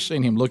Payne. When you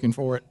seen him looking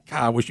for it,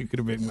 God, I wish you could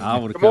have been with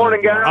me. Good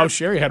morning, guys. Oh,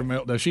 Sherry had a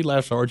meltdown. She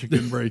laughed so hard she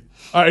couldn't breathe.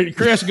 All right,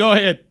 Chris, go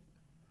ahead.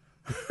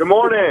 Good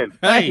morning.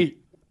 Hey.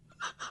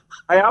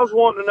 Hey, I was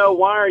wanting to know,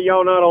 why are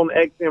y'all not on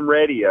XM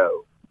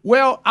radio?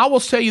 Well, I will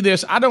tell you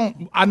this.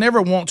 I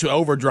never want to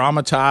over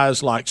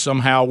dramatize like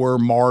somehow we're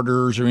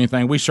martyrs or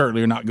anything. We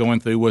certainly are not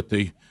going through what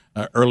the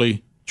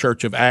early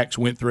Church of Acts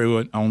went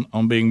through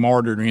on being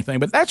martyred or anything.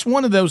 But that's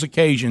one of those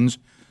occasions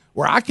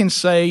where I can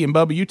say, and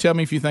Bubba, you tell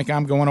me if you think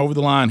I'm going over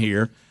the line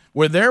here,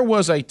 where there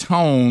was a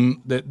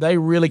tone that they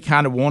really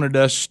kind of wanted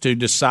us to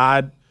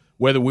decide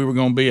whether we were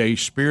going to be a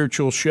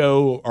spiritual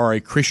show or a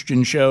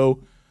Christian show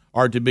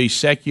or to be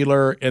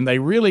secular, and they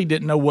really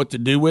didn't know what to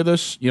do with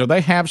us. You know,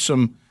 they have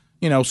some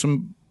channels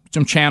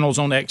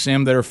on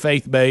XM that are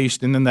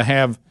faith-based, and then they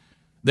have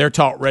their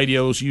talk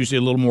radios usually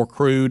a little more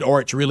crude, or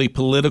it's really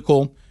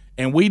political.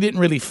 And we didn't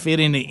really fit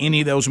into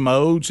any of those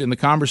modes. And the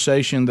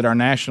conversation that our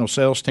national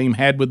sales team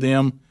had with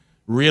them,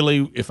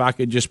 really, if I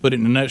could just put it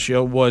in a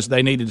nutshell, was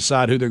they need to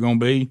decide who they're going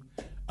to be.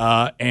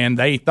 And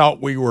they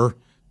thought we were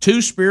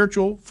too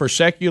spiritual for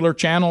secular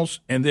channels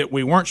and that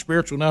we weren't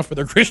spiritual enough for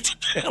their Christian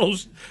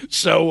channels.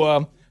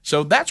 So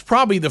that's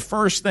probably the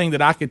first thing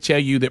that I could tell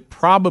you, that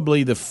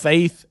probably the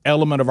faith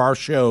element of our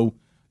show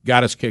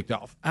got us kicked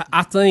off.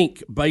 I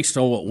think, based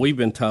on what we've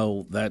been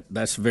told,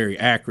 that's very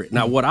accurate.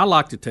 Now, what I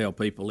like to tell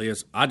people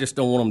is, I just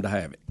don't want them to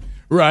have it.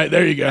 Right,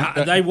 there you go.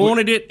 They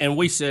wanted it, and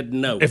we said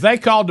no. If they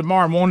called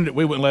tomorrow and wanted it,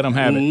 we wouldn't let them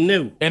have it.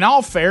 No. In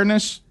all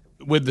fairness,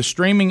 with the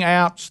streaming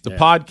apps, the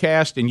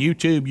podcast, and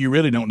YouTube, you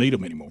really don't need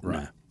them anymore.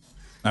 Right.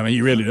 I mean,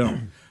 you really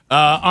don't.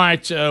 All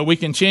right, we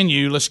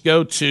continue. Let's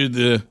go to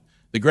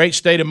the great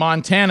state of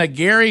Montana.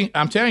 Gary,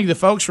 I'm telling you, the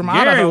folks from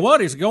Idaho. Gary, what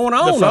is going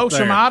on? The folks up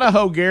there? from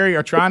Idaho, Gary,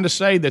 are trying to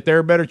say that they're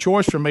a better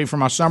choice for me for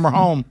my summer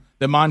home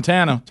than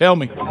Montana. Tell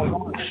me.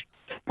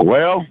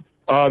 Well,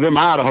 them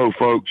Idaho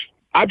folks,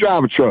 I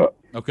drive a truck.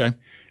 Okay.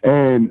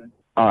 And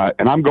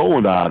I'm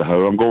going to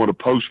Idaho. I'm going to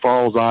Post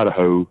Falls,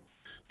 Idaho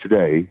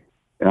today,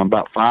 and I'm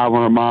about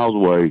 500 miles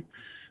away.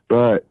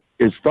 But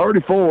it's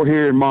 34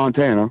 here in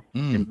Montana,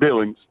 in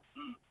Billings,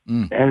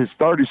 and it's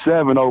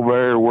 37 over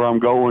there where I'm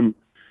going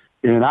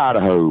in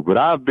Idaho. But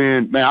I'm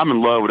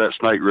in love with that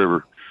Snake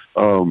River.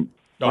 Like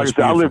I said,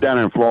 I live down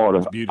there in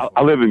Florida.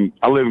 I live in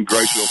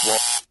Graceville,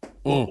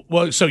 Florida.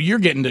 Well, so you're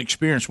getting to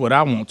experience what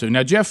I want to.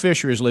 Now, Jeff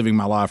Fisher is living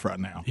my life right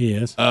now.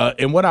 Yes.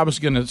 And what I was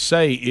going to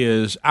say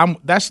is,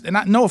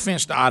 no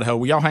offense to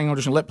Idaho. Y'all hang on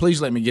just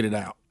please let me get it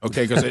out,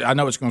 okay? Because I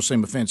know it's going to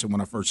seem offensive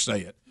when I first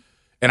say it.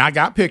 And I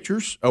got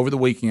pictures over the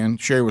weekend.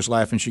 Sherry was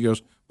laughing. She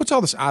goes, "What's all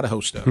this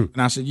Idaho stuff?"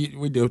 And I said,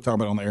 "We do talk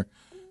about it on there."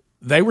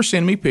 They were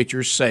sending me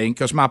pictures saying,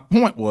 because my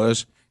point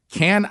was,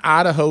 can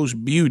Idaho's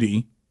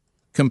beauty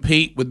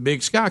compete with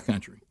Big Sky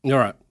Country? All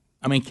right.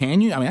 I mean,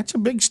 can you? I mean, that's a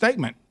big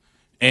statement.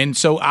 And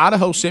so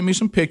Idaho sent me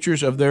some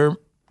pictures of their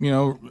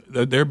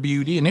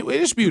beauty, and it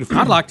is beautiful.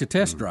 I'd like to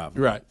test drive it.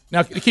 Right.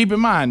 Now, keep in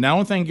mind, the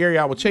only thing, Gary,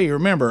 I will tell you,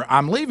 remember,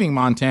 I'm leaving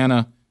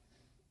Montana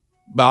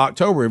by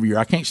October every year.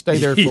 I can't stay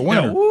there for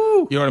winter.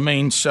 You know what I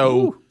mean?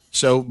 So,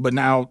 but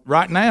now,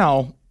 right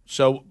now,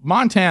 so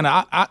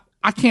Montana,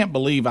 I can't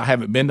believe I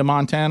haven't been to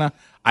Montana.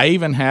 I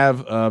even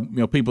have,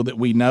 people that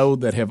we know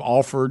that have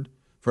offered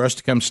for us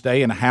to come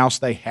stay in a house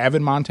they have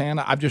in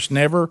Montana. I've just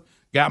never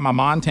got my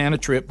Montana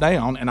trip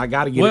down, and I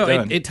got to get it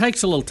done. It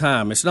takes a little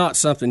time. It's not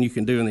something you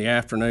can do in the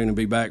afternoon and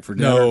be back for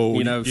dinner. No,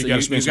 you got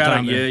to spend some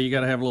time there. Yeah, you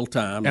got to have a little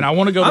time. And I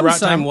want to go I'm the right the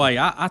same time. way.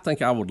 I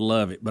think I would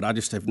love it, but I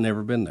just have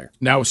never been there.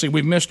 Now, see,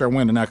 we've missed our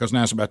winter now because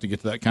now it's about to get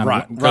to that kind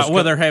Right. of Right.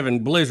 Well, they're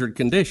having blizzard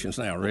conditions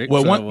now, Rick.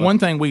 Well, so, one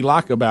thing we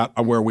like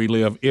about where we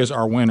live is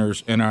our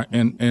winters and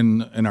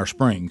our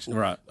springs.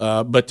 Right.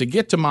 But to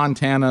get to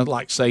Montana,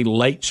 like say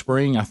late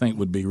spring, I think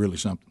would be really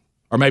something,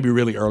 or maybe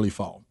really early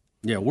fall.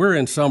 Yeah, we're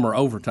in summer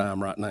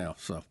overtime right now.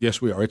 So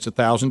yes, we are. It's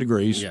 1,000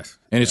 degrees. Yes,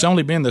 and it's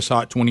only been this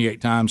hot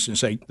 28 times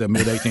since the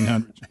mid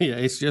 1800s. Yeah,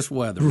 it's just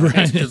weather. Right?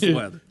 It's just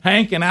weather.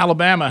 Hank in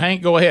Alabama.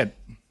 Hank, go ahead.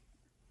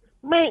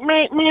 Hey,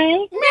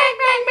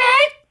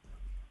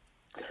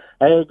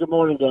 good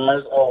morning,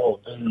 guys. Oh,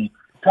 the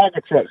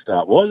Packer truck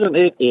stop, wasn't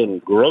it in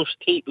Grosse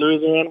Tete,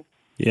 Louisiana?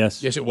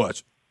 Yes. Yes, it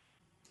was.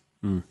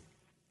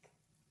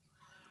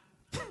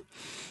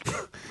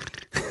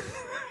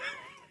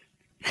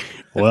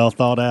 Well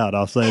thought out,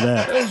 I'll say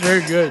that. That was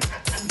very good.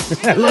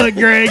 Look,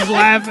 Greg's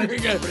laughing.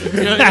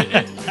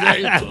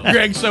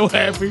 Greg's so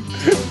happy.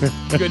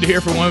 Good to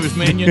hear from one of his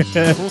minions.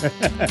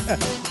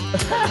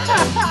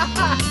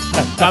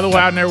 By the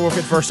way, I never will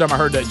forget the first time I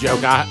heard that joke.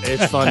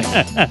 It's funny.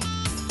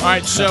 All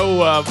right,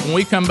 so when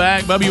we come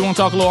back, Bubba, you want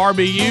to talk a little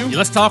RBU?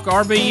 Let's talk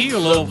RBU, a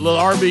little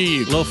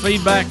RBU. A little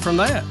feedback from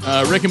that.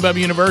 Rick and Bubba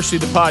University,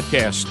 the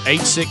podcast,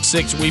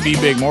 866 We Be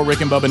Big. More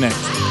Rick and Bubba next.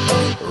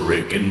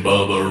 Rick and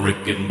Bubba,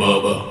 Rick and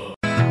Bubba.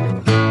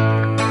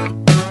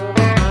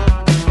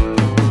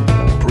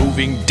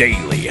 Proving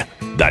daily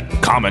that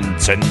common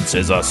sense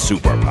is a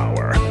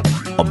superpower.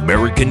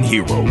 American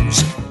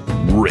heroes,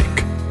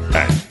 Rick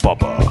and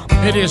Bubba.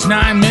 It is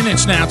 9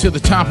 minutes now to the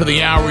top of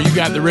the hour. You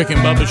got the Rick and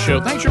Bubba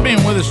Show. Thanks for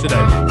being with us today.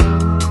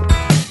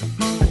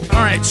 All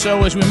right,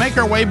 so as we make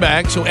our way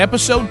back, so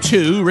episode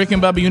 2, Rick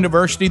and Bubba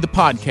University, the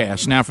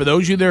podcast. Now, for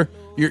those of you that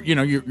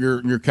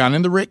you're kind of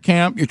in the Rick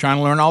camp, you're trying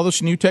to learn all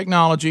this new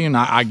technology, and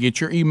I get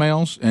your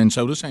emails, and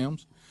so does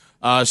Helms.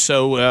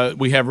 So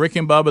we have Rick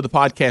and Bubba, the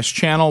podcast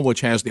channel,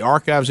 which has the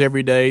archives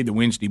every day. The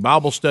Wednesday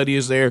Bible study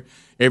is there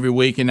every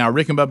week, and now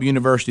Rick and Bubba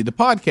University, the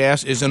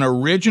podcast, is an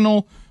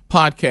original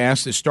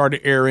podcast that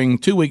started airing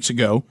 2 weeks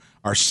ago.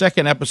 Our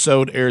second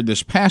episode aired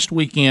this past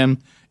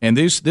weekend, and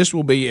this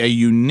will be a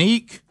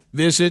unique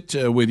visit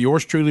with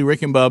yours truly,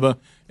 Rick and Bubba,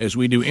 as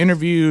we do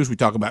interviews. We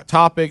talk about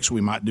topics. We're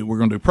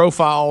going to do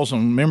profiles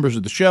on members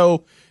of the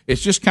show.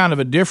 It's just kind of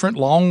a different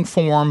long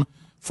form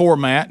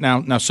format.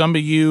 Now some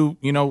of you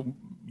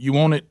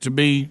want it to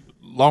be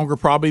longer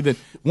probably than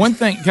one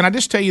thing. Can I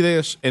just tell you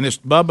this? And it's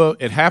Bubba.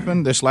 It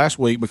happened this last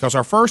week because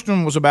our first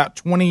one was about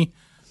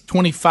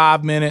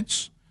 25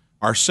 minutes.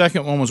 Our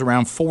second one was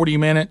around 40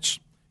 minutes,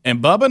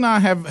 and Bubba and I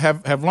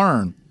have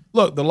learned.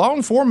 Look, the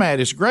long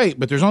format is great,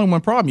 but there's only one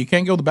problem: you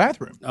can't go to the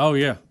bathroom. Oh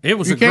yeah, it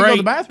was you can't go to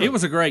the bathroom. It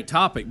was a great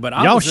topic, but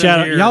y'all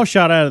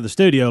shot out of the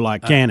studio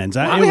like cannons.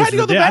 I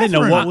didn't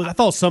know what. I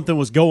thought something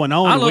was going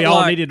on, and we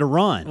all needed to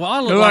run. Well, I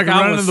looked like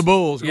running to the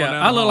Bulls. Yeah,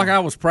 I looked like I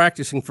was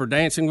practicing for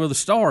Dancing with the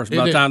Stars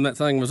by the time that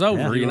thing was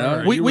over.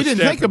 Yeah, we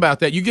didn't think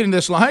about that. You get in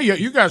this line, hey,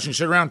 you guys can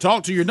sit around and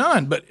talk till you're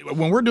done. But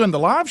when we're doing the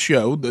live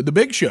show, the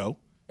big show,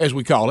 as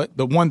we call it,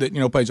 the one that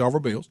pays all our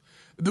bills.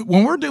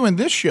 When we're doing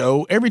this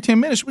show, every 10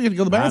 minutes we have to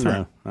go to the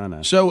bathroom. I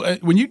know. So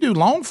when you do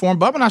long form,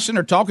 Bubba and I sitting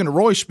there talking to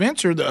Roy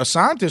Spencer, a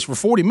scientist, for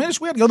 40 minutes,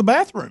 we had to go to the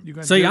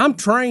bathroom. See, I'm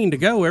trained to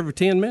go every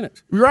 10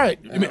 minutes. Right.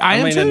 I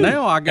am too. And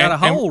now I got a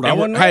hold.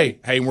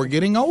 Hey, we're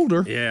getting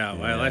older. Yeah,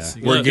 well,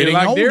 we're getting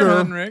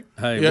older. Rick.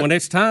 Hey, when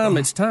it's time,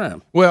 it's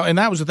time. Well, and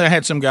that was the thing. I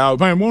had some guy,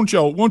 man, won't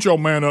y'all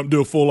man up and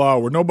do a full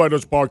hour? Nobody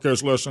does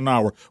podcast less than an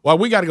hour. Well,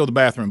 we got to go to the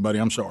bathroom, buddy.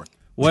 I'm sorry.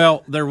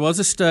 Well, there was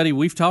a study.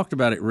 We've talked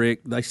about it,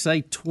 Rick. They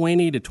say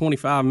 20 to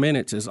 25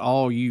 minutes is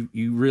all you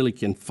really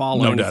can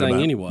follow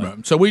anything anyway.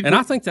 Right. So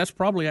I think that's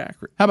probably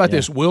accurate. How about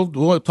this?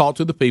 We'll talk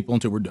to the people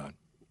until we're done.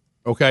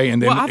 Okay,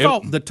 and then I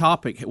thought the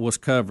topic was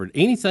covered.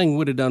 Anything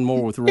would have done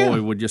more with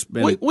Roy would just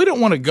been. We don't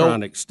want to go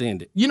trying to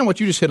extend it. You know what?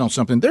 You just hit on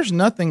something. There's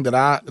nothing that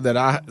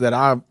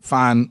I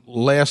find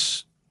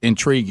less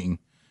intriguing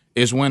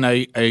is when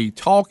a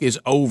talk is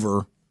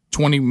over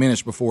 20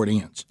 minutes before it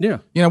ends. Yeah.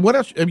 What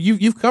else?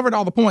 You've covered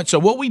all the points. So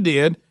what we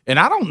did, and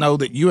I don't know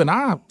that you and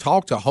I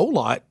talked a whole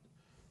lot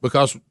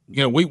because,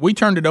 we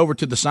turned it over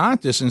to the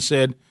scientists and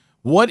said,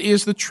 what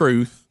is the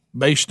truth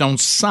based on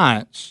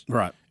science?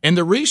 Right. And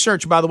the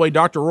research, by the way,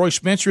 Dr. Roy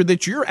Spencer,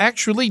 that you're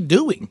actually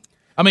doing.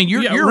 I mean,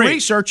 you're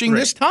researching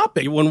this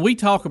topic. When we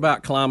talk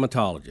about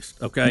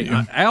climatologists, okay,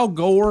 Al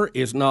Gore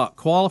is not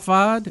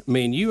qualified. I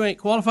mean, you ain't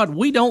qualified.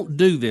 We don't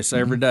do this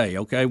every day,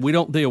 okay? We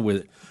don't deal with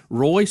it.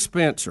 Roy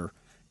Spencer,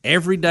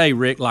 every day,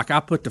 Rick, like I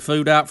put the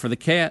food out for the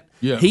cat,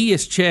 he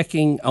is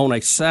checking on a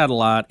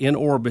satellite in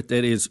orbit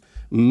that is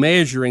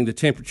measuring the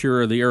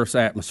temperature of the Earth's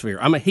atmosphere.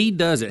 I mean, he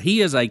does it. He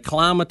is a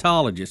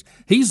climatologist.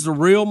 He's the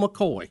real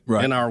McCoy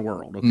in our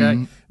world, okay?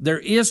 Mm-hmm. There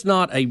is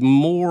not a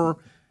more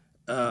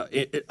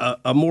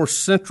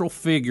central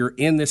figure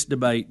in this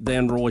debate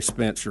than Roy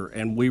Spencer,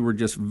 and we were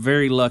just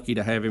very lucky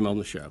to have him on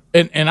the show.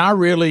 And I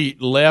really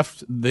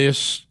left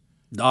this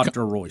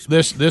Dr. Roy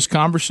Spencer. this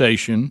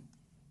conversation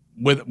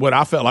with what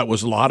I felt like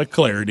was a lot of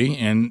clarity,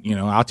 and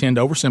I tend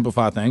to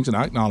oversimplify things, and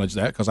I acknowledge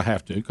that because I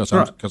have to,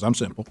 because I'm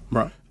simple.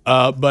 Right.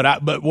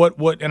 But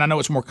what, and I know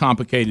it's more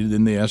complicated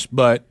than this,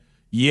 but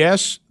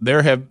yes,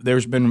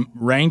 there's been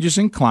ranges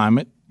in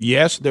climate.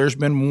 Yes, there's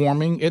been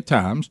warming at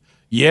times.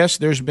 Yes,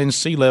 there's been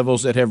sea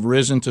levels that have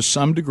risen to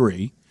some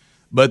degree.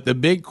 But the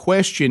big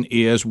question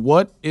is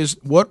what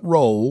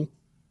role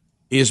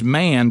is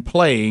man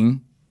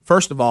playing,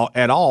 first of all,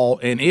 at all,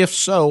 and if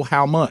so,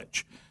 how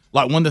much?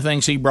 Like one of the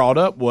things he brought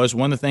up was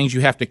one of the things you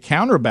have to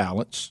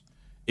counterbalance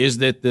is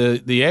that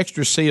the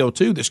extra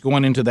CO2 that's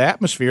going into the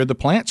atmosphere, the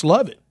plants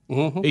love it.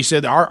 Mm-hmm. He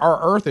said our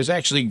Earth is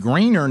actually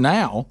greener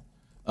now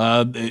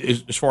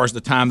as far as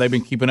the time they've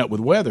been keeping up with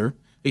weather.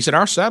 He said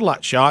our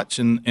satellite shots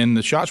and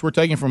the shots we're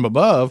taking from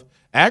above,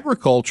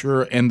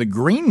 agriculture and the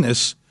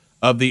greenness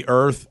of the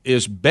Earth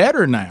is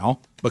better now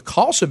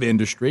because of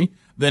industry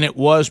than it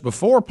was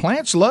before.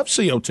 Plants love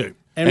CO2.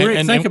 And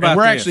Rick, think about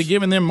we're this. actually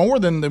giving them more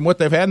than what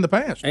they've had in the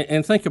past.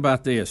 And think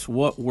about this.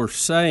 What we're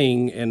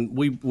saying, and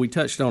we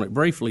touched on it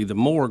briefly, the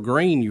more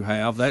green you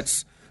have,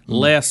 that's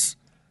less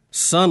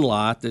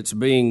sunlight that's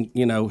being,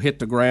 hit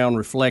the ground,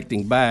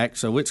 reflecting back,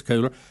 so it's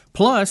cooler.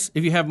 Plus,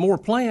 if you have more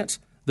plants,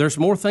 there's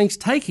more things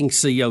taking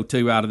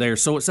CO2 out of there,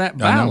 so it's that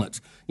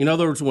balance. In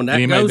other words, when that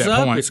goes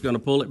up, it's going to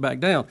pull it back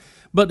down.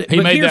 But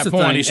he made here's that the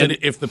point. thing, He said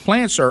if the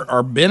plants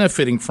are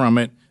benefiting from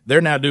it,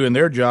 they're now doing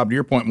their job, to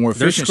your point, more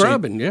efficiently. They're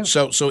scrubbing, yeah.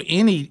 So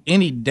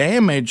any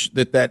damage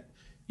that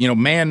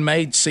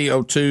man-made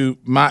CO2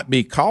 might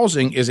be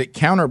causing, is it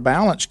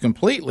counterbalanced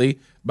completely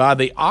by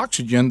the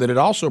oxygen that it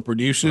also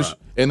produces,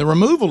 and the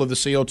removal of the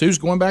CO2 is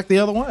going back the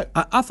other way.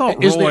 I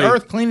thought is Roy, the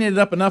Earth cleaning it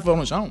up enough on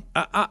its own?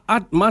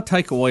 My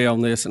takeaway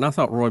on this, and I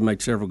thought Roy made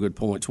several good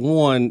points.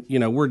 One,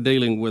 we're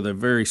dealing with a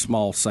very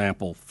small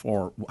sample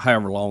for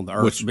however long the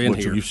Earth's been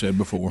which here. You said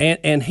before,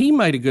 and he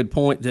made a good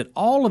point that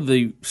all of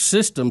the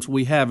systems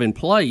we have in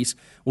place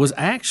was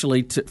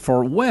actually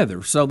for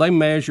weather. So they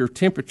measure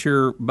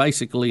temperature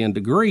basically in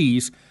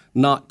degrees,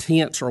 not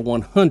tenths or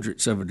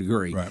 1/100ths of a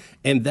degree. Right.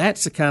 And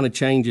that's the kind of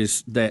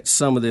changes that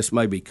some of this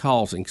may be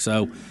causing.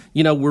 So,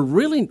 we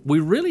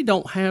really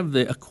don't have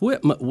the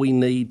equipment we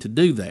need to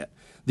do that.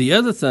 The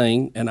other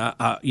thing, and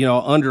I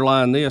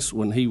underlined this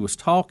when he was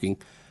talking,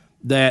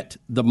 that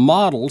the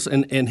models,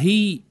 and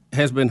he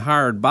has been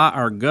hired by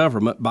our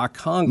government, by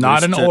Congress,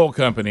 not an oil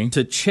company,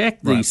 to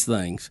check these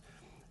things,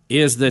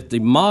 is that the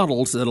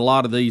models that a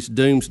lot of these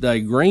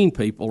doomsday green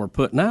people are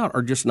putting out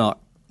are just not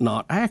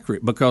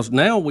accurate, because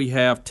now we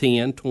have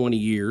 10, 20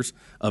 years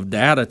of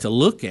data to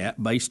look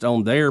at based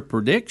on their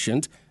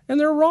predictions, and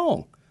they're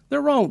wrong.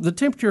 They're wrong. The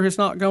temperature has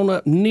not gone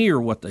up near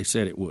what they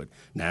said it would.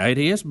 Now, it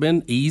has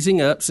been easing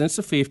up since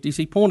the 50s,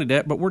 he pointed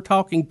at, but we're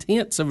talking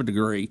tenths of a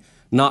degree,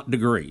 not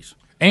degrees.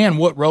 And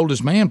what role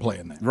does man play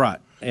in that? Right.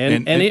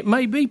 And it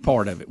may be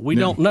part of it. We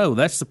don't know.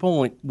 That's the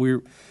point.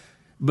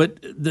 But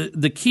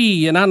the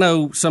key, and I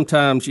know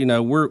sometimes,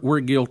 we're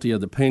guilty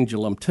of the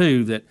pendulum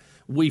too, that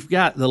we've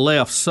got the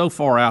left so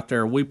far out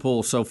there, we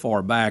pull so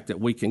far back that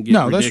we can get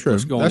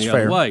ridiculous going the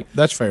other way.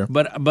 That's fair.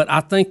 But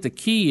I think the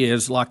key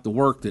is like the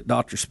work that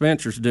Dr.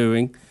 Spencer's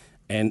doing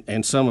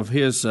and some of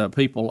his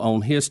people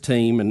on his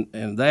team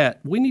and that,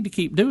 we need to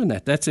keep doing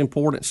that. That's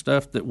important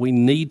stuff that we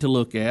need to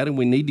look at, and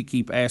we need to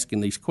keep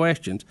asking these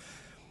questions.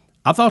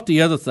 I thought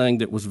the other thing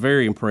that was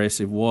very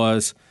impressive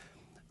was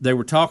they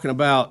were talking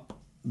about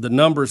the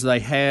numbers they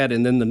had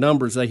and then the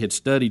numbers they had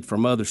studied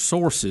from other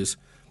sources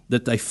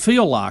that they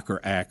feel like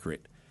are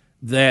accurate,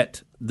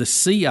 that the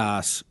sea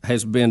ice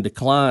has been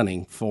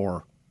declining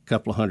for a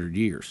couple of 100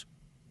 years.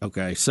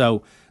 Okay,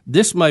 so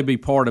this may be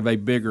part of a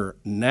bigger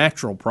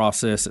natural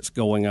process that's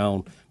going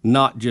on,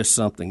 not just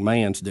something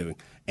man's doing.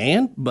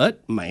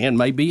 But man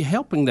may be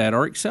helping that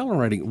or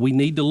accelerating it. We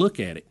need to look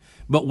at it.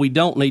 But we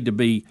don't need to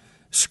be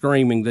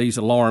screaming these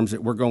alarms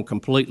that we're going to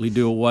completely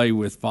do away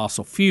with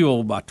fossil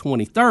fuel by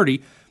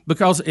 2030,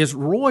 because as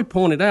Roy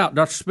pointed out,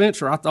 Dr.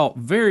 Spencer, I thought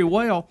very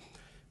well,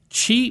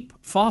 cheap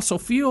fossil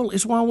fuel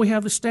is why we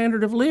have the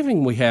standard of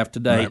living we have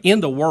today in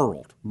the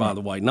world, by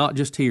the way, not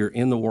just here,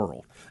 in the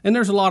world. And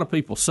there's a lot of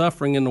people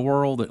suffering in the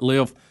world that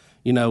live,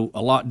 a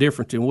lot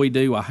different than we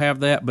do. I have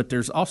that, but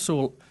there's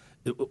also,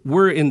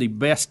 we're in the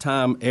best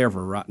time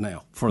ever right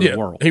now for the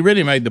world. He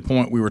really made the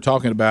point we were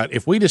talking about.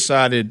 If we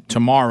decided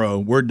tomorrow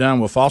we're done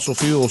with fossil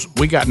fuels,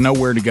 we got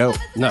nowhere to go.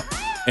 No.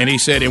 And he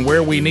said, and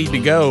where we need to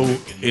go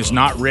is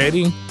not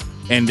ready.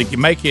 And to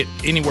make it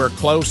anywhere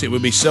close, it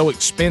would be so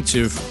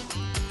expensive.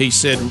 He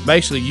said,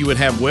 basically, you would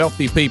have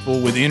wealthy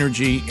people with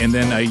energy and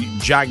then a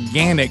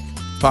gigantic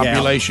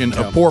population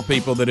of poor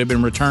people that have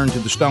been returned to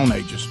the Stone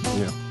Ages.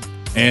 Yeah.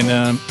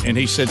 And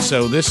he said,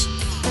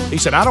 he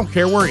said, I don't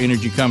care where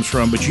energy comes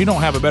from, but you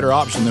don't have a better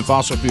option than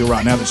fossil fuel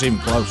right now that's even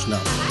close. No.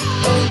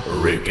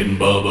 Rick and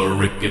Bubba,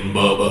 Rick and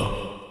Bubba.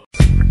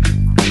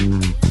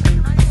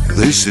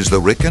 This is the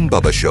Rick and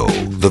Bubba Show.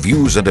 The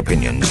views and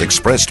opinions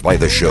expressed by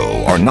the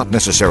show are not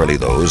necessarily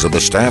those of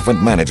the staff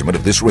and management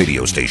of this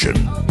radio station,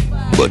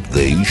 but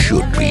they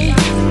should be.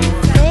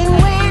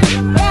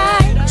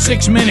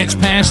 6 minutes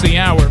past the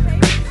hour.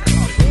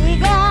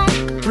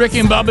 Rick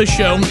and Bubba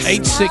Show,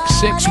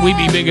 866 We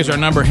Be Big is our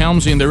number.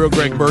 Helmsy and the real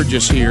Greg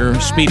Burgess here.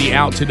 Speedy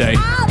out today.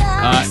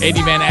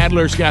 Eddie Van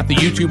Adler's got the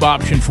YouTube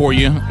option for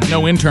you.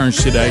 No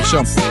interns today,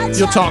 so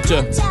you'll talk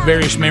to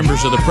various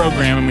members of the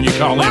program when you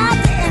call in.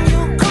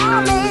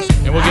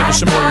 And we'll get to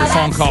some more of your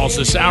phone calls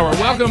this hour.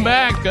 Welcome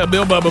back,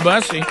 Bill Bubba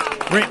Bussey.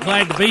 Rick,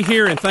 glad to be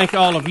here, and thank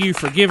all of you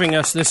for giving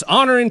us this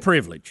honor and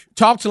privilege.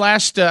 Talked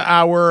last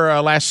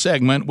last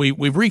segment. We've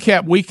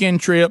recapped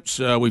weekend trips.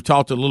 We've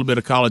talked a little bit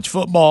of college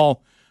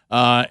football,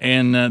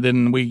 and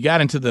then we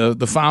got into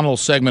the final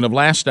segment of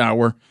last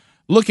hour,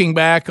 looking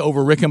back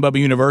over Rick and Bubba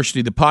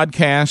University, the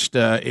podcast.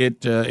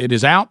 It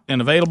is out and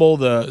available,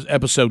 the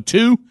episode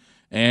 2,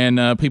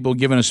 and people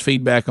giving us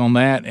feedback on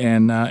that.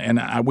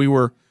 And we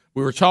were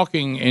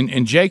talking,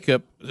 and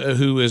Jacob,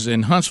 who is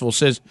in Huntsville,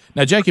 says,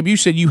 "Now, Jacob, you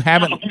said you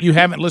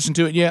haven't listened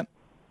to it yet."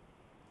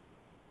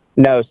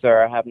 No,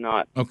 sir, I have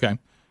not. Okay.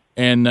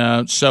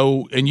 And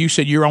so you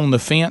said you're on the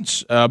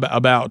fence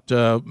about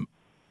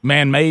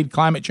man-made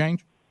climate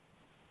change?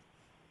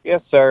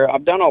 Yes, sir.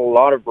 I've done a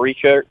lot of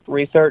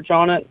research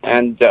on it,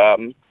 and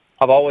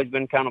I've always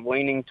been kind of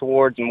leaning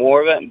towards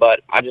more of it,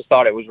 but I just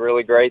thought it was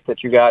really great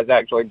that you guys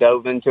actually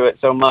dove into it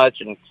so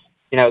much. And,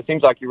 it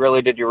seems like you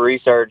really did your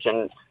research,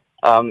 and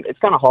it's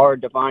kind of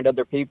hard to find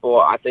other people,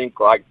 I think,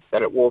 like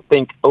that it will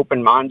think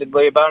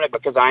open-mindedly about it,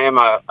 because I am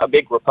a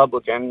big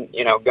Republican,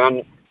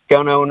 gun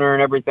owner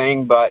and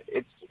everything, but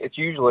it's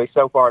usually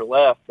so far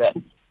left that,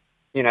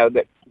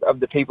 that of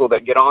the people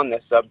that get on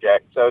this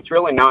subject. So it's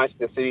really nice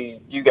to see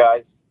you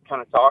guys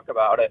kind of talk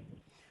about it.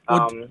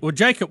 Well,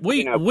 Jacob,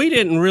 we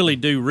didn't really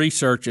do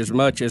research as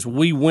much as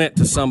we went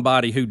to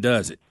somebody who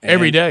does it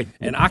every day.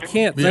 And I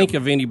can't think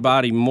of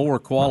anybody more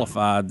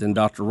qualified than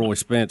Dr. Roy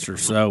Spencer.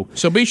 So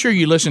be sure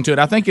you listen to it.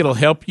 I think it'll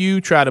help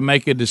you try to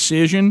make a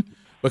decision,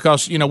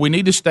 because we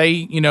need to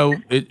stay.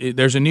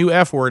 There's a new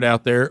F word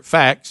out there,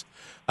 facts.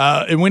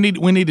 And we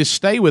need to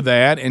stay with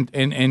that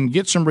and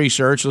get some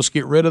research. Let's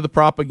get rid of the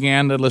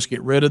propaganda. Let's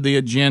get rid of the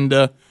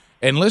agenda.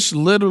 And let's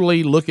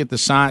literally look at the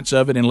science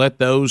of it and let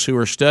those who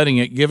are studying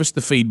it give us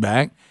the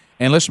feedback.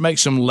 And let's make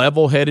some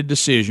level-headed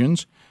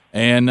decisions.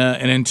 And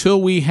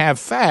until we have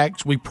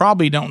facts, we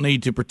probably don't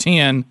need to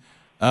pretend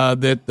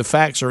that the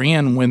facts are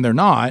in when they're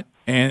not.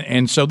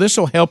 And so this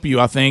will help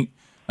you, I think,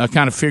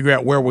 kind of figure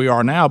out where we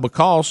are now,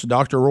 because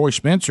Dr. Roy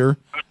Spencer,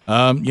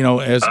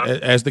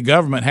 as the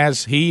government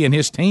has he and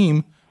his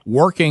team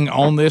working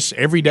on this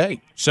every day.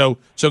 So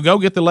go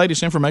get the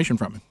latest information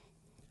from him.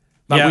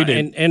 Like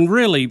and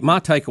really, my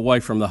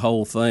takeaway from the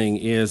whole thing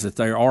is that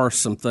there are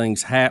some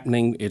things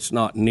happening. It's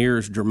not near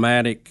as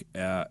dramatic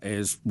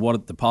as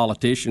what the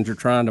politicians are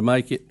trying to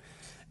make it,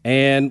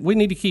 and we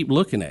need to keep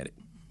looking at it.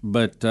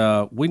 But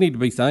we need to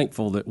be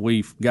thankful that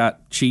we've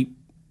got cheap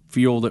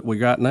fuel that we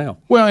got now.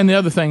 Well, and the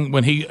other thing,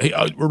 when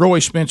Roy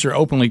Spencer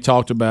openly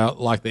talked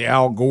about like the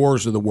Al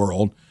Gores of the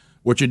world,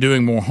 which are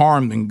doing more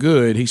harm than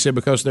good, he said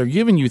because they're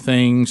giving you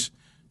things.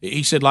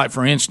 He said, like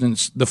for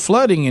instance, the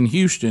flooding in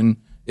Houston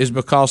is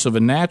because of a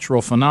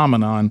natural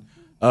phenomenon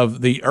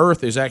of the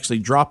earth is actually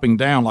dropping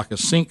down like a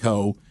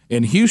sinkhole,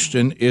 and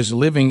Houston is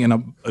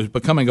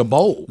becoming a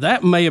bowl.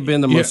 That may have been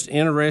the most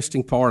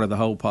interesting part of the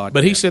whole podcast.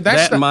 But he said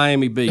that's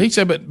Miami Beach. He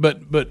said,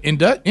 but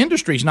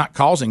industry's not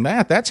causing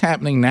that. That's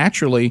happening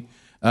naturally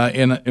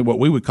in what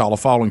we would call a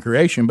fallen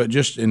creation. But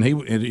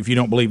if you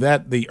don't believe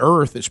that, the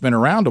earth that's been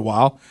around a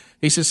while.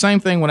 He says same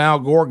thing when Al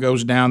Gore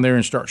goes down there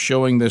and starts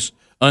showing this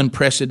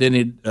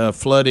unprecedented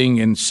flooding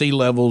and sea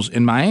levels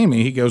in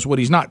Miami. He goes, what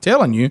he's not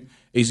telling you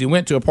is he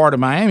went to a part of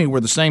Miami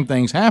where the same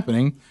thing's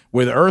happening,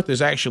 where the earth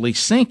is actually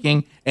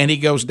sinking, and he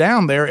goes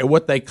down there at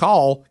what they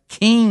call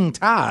king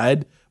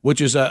tide, which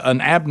is an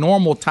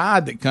abnormal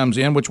tide that comes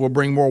in, which will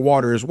bring more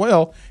water as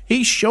well.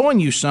 He's showing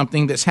you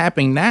something that's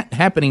happening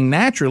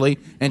naturally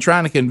and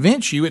trying to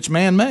convince you it's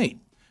man-made.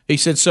 He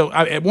said, so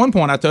at one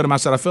point I told him, I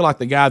said, I feel like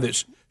the guy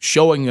that's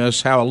showing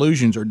us how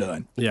illusions are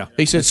done. Yeah.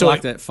 He said, it's so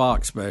like that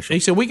Fox special. He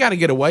said, we got to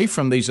get away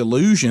from these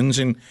illusions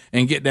and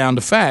get down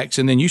to facts.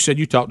 And then you said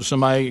you talked to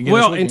somebody again.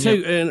 Well,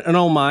 and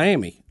on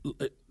Miami,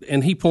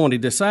 and he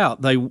pointed this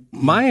out,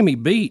 Miami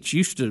Beach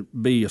used to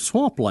be a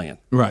swampland.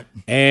 Right.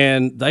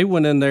 And they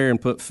went in there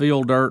and put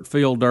field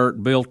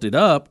dirt, built it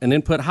up, and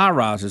then put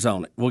high-rises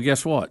on it. Well,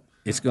 guess what?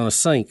 It's going to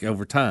sink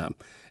over time.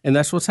 And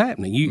that's what's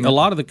happening. A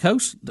lot of the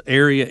coast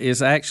area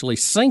is actually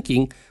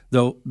sinking.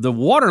 The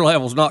water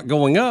level's not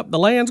going up; the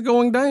land's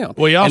going down.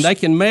 Well, and they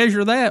can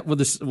measure that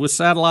with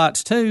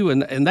satellites too.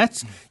 And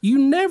that's you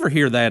never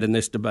hear that in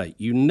this debate.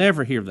 You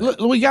never hear that.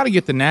 We got to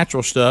get the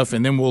natural stuff,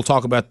 and then we'll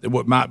talk about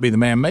what might be the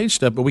man-made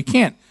stuff. But we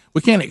can't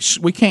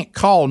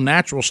call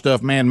natural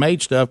stuff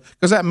man-made stuff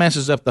because that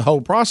messes up the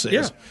whole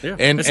process. Yeah.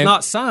 And it's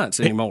not science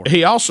anymore.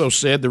 He also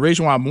said the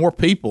reason why more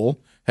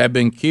people have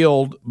been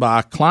killed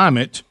by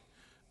climate.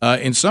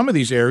 In some of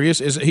these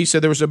areas, is he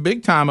said there was a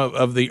big time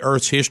of the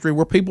Earth's history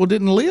where people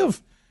didn't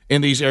live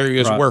in these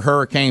areas where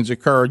hurricanes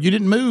occurred. You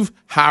didn't move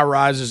high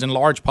rises and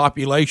large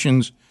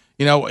populations.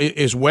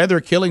 Is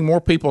weather killing more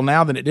people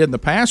now than it did in the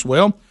past?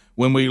 Well,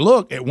 when we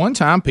look at one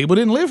time, people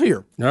didn't live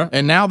here,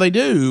 and now they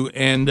do.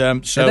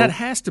 And so that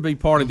has to be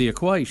part of the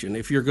equation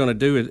if you're going to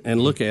do it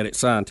and look at it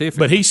scientifically.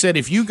 But he said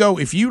if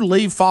you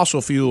leave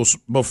fossil fuels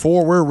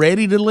before we're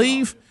ready to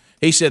leave.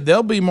 He said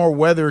there'll be more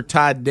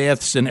weather-tied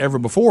deaths than ever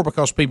before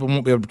because people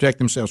won't be able to protect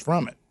themselves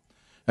from it.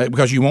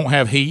 Because you won't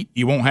have heat,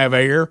 you won't have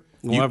air.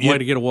 You won't have a way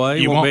to get away.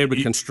 You won't be able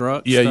to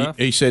construct stuff.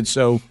 He said,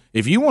 so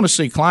if you want to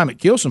see climate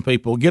kill some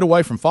people, get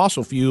away from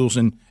fossil fuels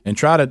and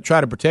try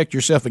to protect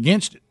yourself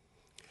against it.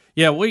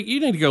 Yeah,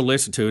 you need to go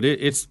listen to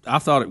it. I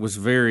thought it was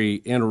very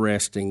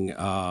interesting.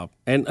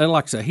 And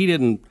like I said, he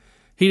didn't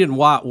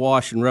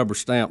whitewash and rubber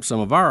stamp some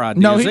of our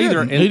ideas either.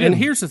 And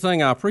here's the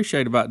thing I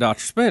appreciate about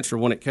Dr. Spencer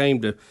when it came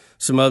to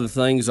some other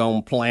things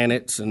on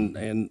planets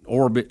and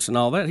orbits and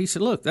all that. He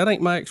said, look, that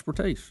ain't my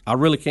expertise. I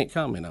really can't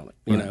comment on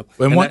it.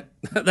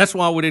 That's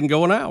why we didn't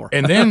go an hour.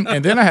 And then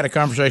I had a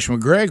conversation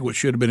with Greg, which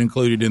should have been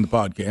included in the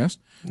podcast,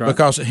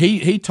 because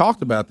he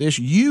talked about this.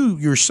 You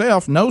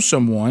yourself know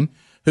someone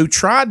who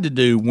tried to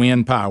do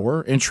wind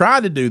power and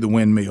tried to do the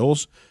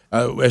windmills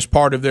as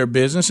part of their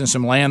business and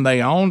some land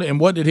they owned. And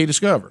what did he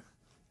discover?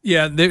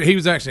 Yeah, he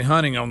was actually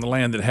hunting on the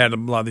land that had a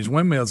lot of these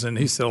windmills, and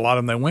he said a lot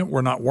of them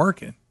were not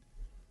working.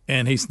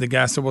 And the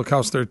guy said, well,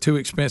 because they're too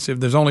expensive.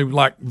 There's only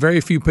like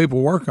very few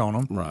people work on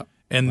them. Right.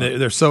 And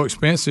they're so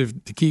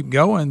expensive to keep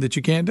going that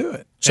you can't do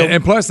it. So,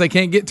 and plus, they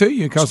can't get to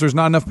you because there's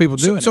not enough people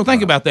doing it. So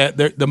think about that.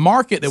 The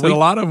market that a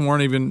lot of them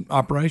weren't even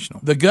operational.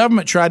 The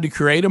government tried to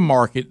create a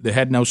market that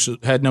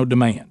had no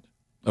demand.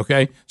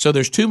 Okay, so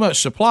there's too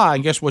much supply,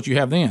 and guess what you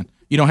have then?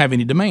 You don't have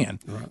any demand.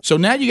 Right. So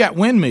now you got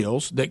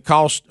windmills that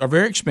are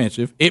very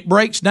expensive. It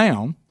breaks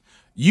down.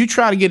 You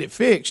try to get it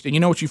fixed, and you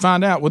know what you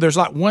find out? Well, there's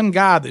like one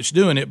guy that's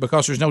doing it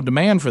because there's no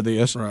demand for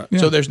this. Right.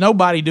 So there's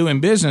nobody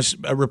doing business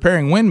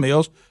repairing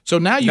windmills. So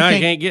now you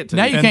can't get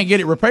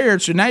it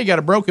repaired. So now you got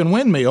a broken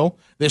windmill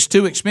that's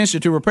too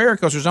expensive to repair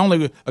because there's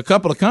only a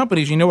couple of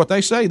companies. You know what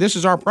they say? This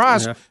is our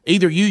price. Yeah.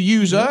 Either you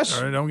use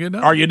us,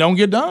 or you don't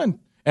get done.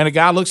 And a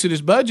guy looks at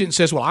his budget and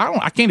says, "Well,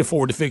 I can't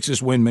afford to fix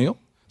this windmill."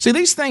 See,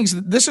 these things,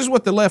 this is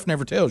what the left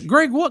never tells you.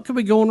 Greg, what could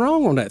be going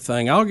wrong on that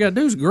thing? All you got to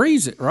do is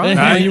grease it,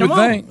 right? You would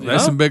think.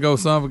 That's some big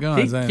old son of a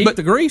guns. Keep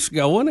the grease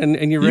going,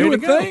 and you're ready to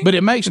go. Think. But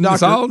it makes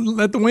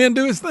let the wind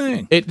do its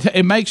thing.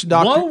 It makes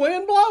blow,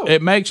 wind, blow.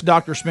 It makes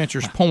Dr.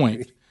 Spencer's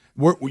point.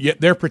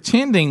 They're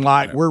pretending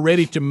like we're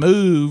ready to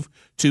move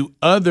to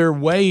other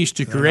ways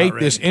to create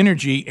this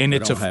energy, and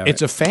it's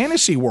a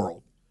fantasy world.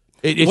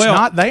 It's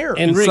not there.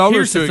 And Rick,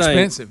 solar's too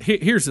expensive.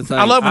 Here's the thing.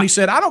 I love when he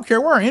said, I don't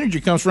care where our energy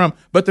comes from,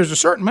 but there's a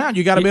certain amount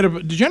you got to be able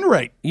to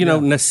generate.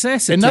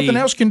 Necessity. And nothing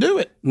else can do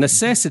it.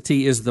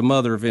 Necessity is the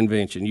mother of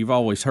invention. You've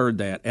always heard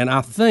that. And I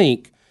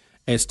think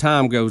as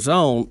time goes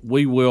on,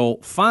 we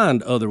will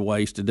find other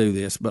ways to do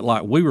this. But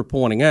like we were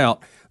pointing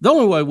out, the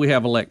only way we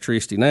have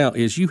electricity now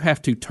is you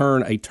have to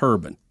turn a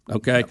turbine,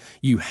 okay? Yep.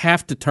 You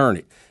have to turn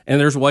it. And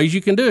there's ways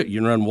you can do it. You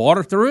can run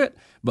water through it,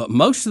 but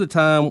most of the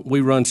time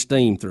we run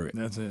steam through it.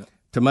 That's it.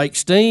 To make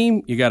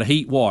steam, you got to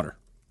heat water,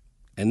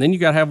 and then you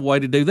got to have a way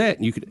to do that.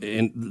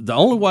 And the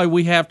only way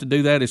we have to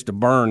do that is to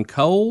burn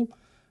coal,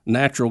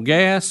 natural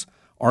gas,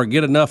 or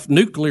get enough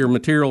nuclear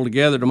material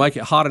together to make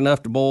it hot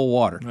enough to boil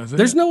water.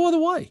 There's no other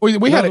way.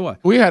 We had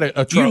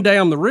a you can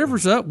dam the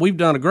rivers up. We've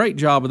done a great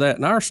job of that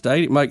in our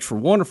state. It makes for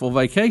wonderful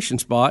vacation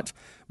spots,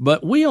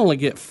 but we only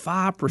get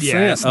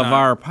 5% of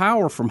our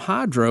power from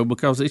hydro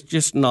because it's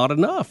just not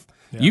enough.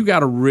 Yeah. You got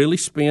to really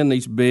spin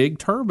these big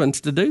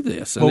turbines to do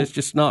this, and it's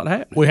just not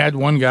happening. We had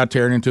one guy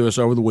tearing into us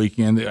over the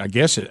weekend. I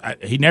guess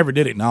he never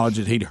did acknowledge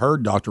that he'd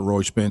heard Dr.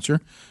 Roy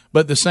Spencer,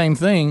 but the same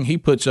thing, he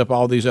puts up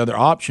all these other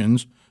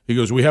options. He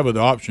goes, we have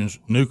other options,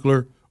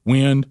 nuclear,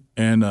 wind,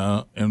 and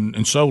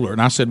solar.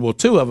 And I said, well,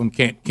 two of them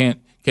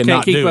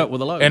cannot keep do up with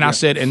the load. And I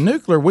said, and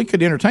nuclear, we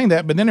could entertain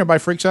that, but then everybody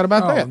freaks out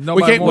about that.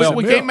 We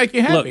can't make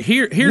you happy.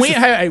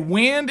 Look,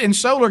 wind and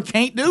solar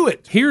can't do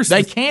it.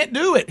 They can't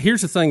do it.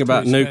 Here's the thing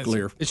about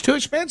nuclear. It's too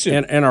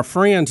expensive. And our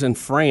friends in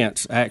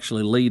France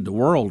actually lead the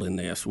world in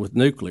this with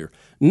nuclear.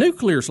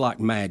 Nuclear's like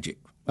magic.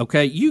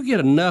 Okay, you get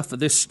enough of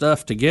this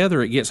stuff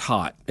together, it gets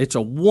hot. It's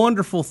a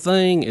wonderful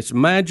thing. It's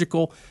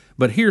magical.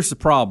 But here's the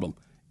problem.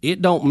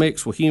 It don't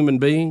mix with human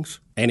beings,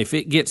 and if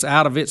it gets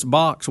out of its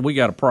box, we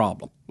got a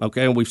problem,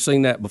 okay? And we've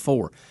seen that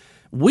before.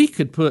 We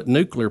could put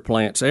nuclear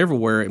plants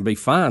everywhere and be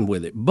fine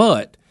with it,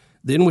 but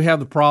then we have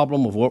the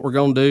problem of what we're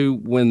going to do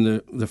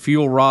when the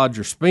fuel rods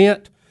are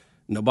spent.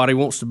 Nobody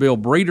wants to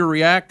build breeder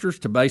reactors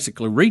to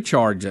basically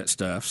recharge that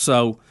stuff.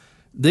 So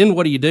then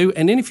what do you do?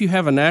 And then if you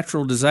have a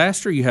natural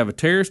disaster, you have a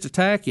terrorist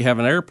attack, you have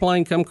an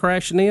airplane come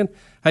crashing in,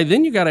 hey,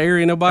 then you got an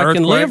area nobody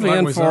can live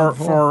in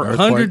for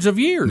hundreds of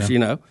years, you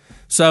know.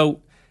 So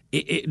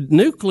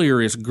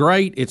nuclear is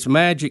great, it's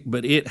magic,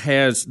 but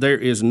there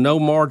is no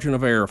margin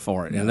of error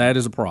for it, and that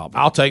is a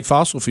problem. I'll take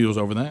fossil fuels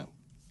over that.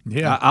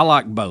 Yeah, I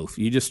like both.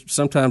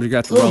 Sometimes you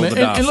got to roll the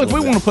dice. And look, we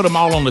want to put them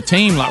all on the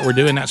team like we're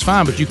doing. That's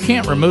fine, but you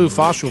can't remove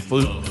fossil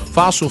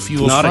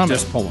fuels Not from at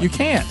this point. You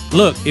can't.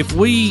 Look, if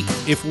we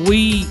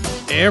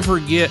ever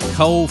get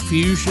cold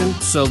fusion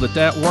so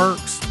that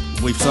works,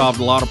 we've solved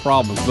a lot of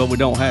problems, but we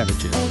don't have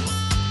it yet.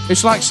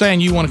 It's like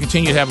saying you want to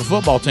continue to have a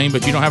football team,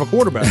 but you don't have a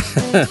quarterback.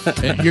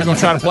 You're going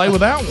to try to play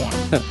without one.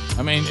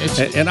 I mean, it's.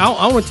 And I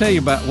want to tell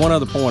you about one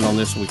other point on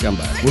this when we come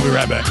back. We'll be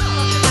right back.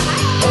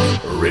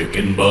 Rick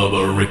and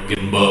Bubba, Rick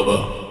and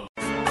Bubba.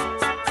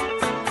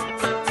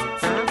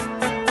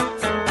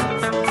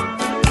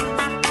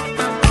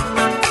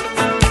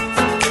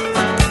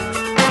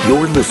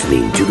 You're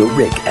listening to The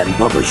Rick and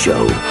Bubba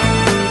Show.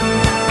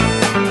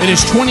 It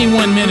is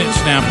 21 minutes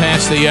now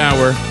past the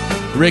hour.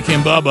 Rick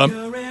and Bubba.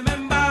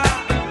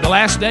 The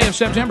last day of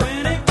September. All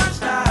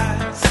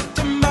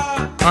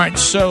right,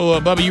 so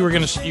Bubba, you were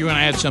going to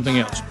add something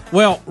else.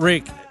 Well,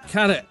 Rick,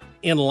 kind of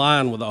in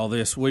line with all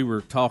this, we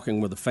were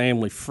talking with a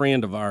family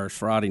friend of ours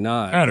Friday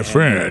night. I had a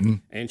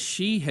friend. And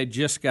she had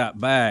just got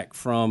back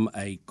from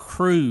a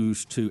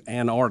cruise to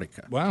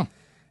Antarctica. Wow.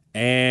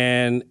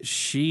 And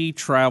she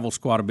travels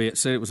quite a bit,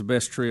 said it was the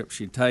best trip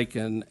she'd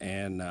taken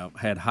and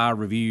had high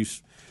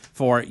reviews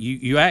for it.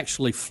 You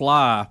actually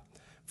fly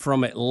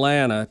from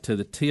Atlanta to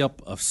the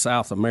tip of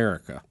South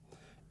America,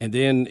 and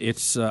then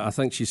it's I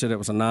think she said it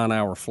was a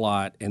 9-hour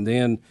flight, and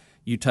then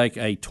you take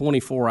a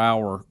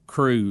 24-hour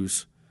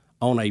cruise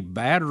on a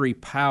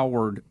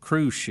battery-powered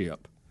cruise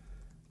ship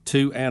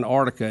to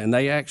Antarctica, and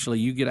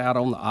you get out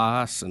on the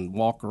ice and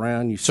walk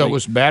around. So it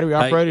was battery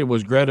operated.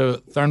 Was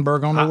Greta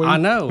Thunberg on the wheel? I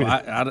know.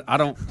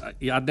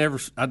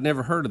 I'd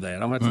never heard of that. I'm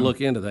gonna have to look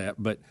into that.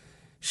 But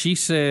she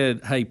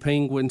said, "Hey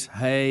penguins,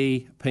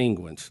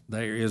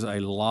 there is a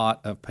lot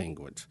of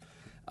penguins."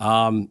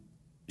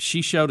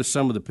 She showed us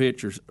some of the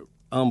pictures.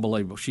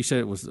 Unbelievable. She said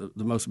it was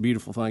the most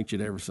beautiful thing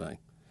she'd ever seen.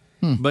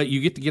 But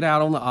you get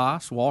out on the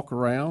ice, walk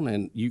around,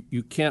 and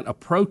you can't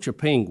approach a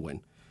penguin,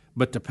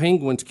 but the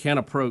penguins can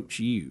approach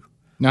you.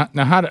 Now,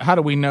 how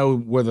do we know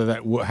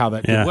how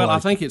that? Yeah. Well, I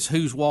think it's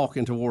who's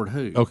walking toward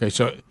who. Okay,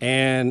 so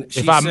and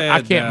she if said,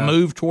 I can't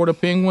move toward a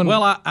penguin.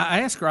 Well, I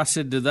asked her. I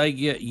said, do they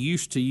get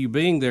used to you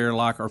being there?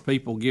 Like, are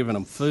people giving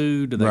them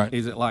food? Right.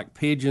 Is it like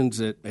pigeons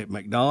at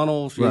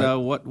McDonald's? You Right. know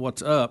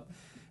what's up?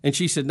 And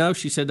she said, no.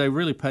 She said they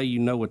really pay you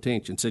no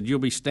attention. Said you'll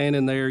be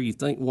standing there. You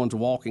think one's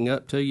walking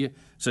up to you.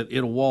 Said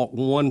it'll walk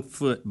 1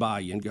 foot by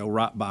you and go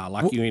right by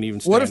like you ain't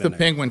even standing What if the there.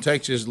 penguin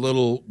takes his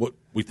little, what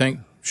we think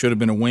should have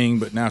been a wing,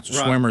 but now it's a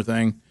Right. swimmer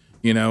thing,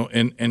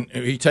 and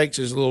he takes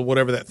his little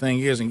whatever that thing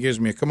is and gives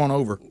me a come on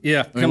over.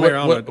 Yeah, I mean,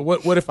 come here.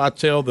 What if I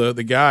tell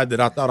the guide that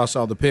I thought I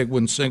saw the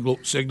penguin signal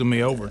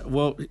me over?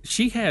 Well,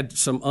 she had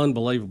some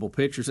unbelievable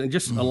pictures, and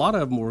just a lot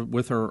of them were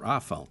with her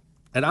iPhone.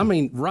 And I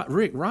mean,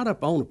 Rick, right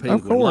up on a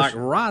penguin, Of course. like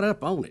right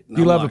up on it. And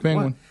You I'm love like, a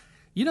penguin?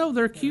 what?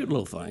 They're cute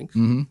little things.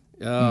 Mm-hmm.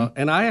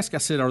 And I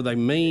said, are they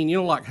mean?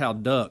 Like how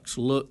ducks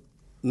look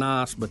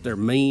nice, but they're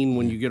mean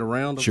when you get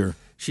around them? Sure.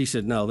 She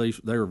said, no,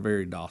 they're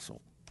very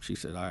docile. She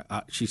said,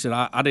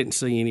 I didn't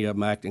see any of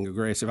them acting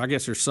aggressive. I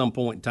guess there's some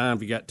point in time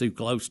if you got too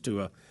close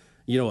to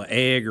an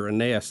egg or a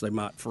nest, they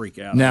might freak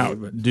out. Now,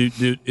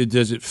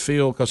 does it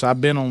feel? Because I've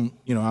been on,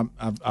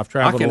 I've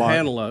traveled a lot. I can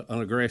handle an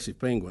aggressive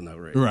penguin, though,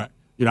 Rick. Right.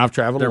 I've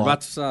traveled They're a lot.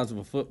 about the size of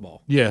a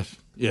football. Yes.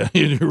 Yeah,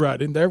 you're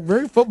right. And they're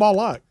very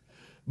football-like.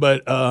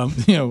 But, how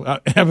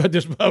about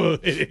this?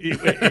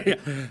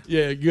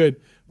 Yeah, good.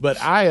 But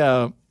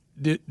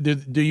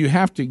do you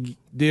have to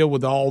deal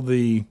with all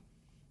the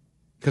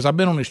 – because I've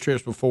been on these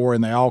trips before,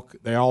 and they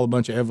all a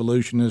bunch of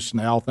evolutionists, and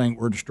they all think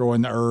we're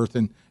destroying the earth,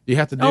 and do you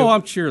have to deal? Oh,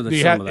 I'm sure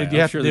there's some of that. Do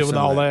you have to deal with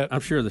all that?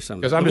 I'm sure there's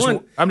some of that.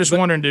 Because I'm just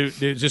wondering, is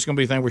this going to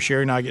be a thing where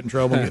Sherry and I get in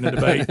trouble and get in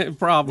a debate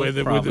probably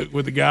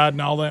with the guide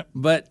and all that?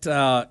 But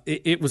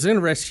it was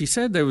interesting. She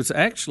said there was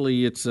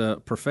it's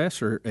a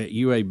professor at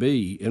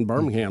UAB in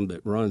Birmingham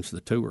that runs the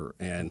tour,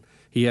 and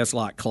he has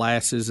like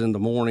classes in the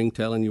morning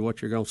telling you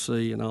what you're going to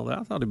see and all that.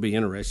 I thought it'd be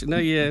interesting. No,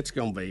 yeah, it's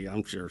going to be.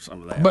 I'm sure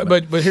some of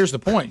that. But here's the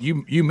point.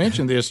 You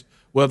mentioned this.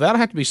 Well, that'll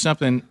have to be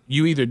something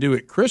you either do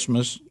at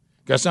Christmas.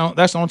 That's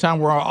the only time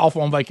we're off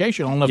on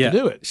vacation long enough to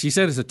do it. She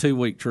said it's a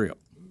 2-week trip.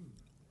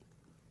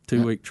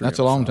 2-week trip. That's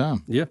a long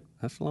time. Yeah,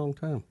 that's a long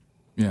time.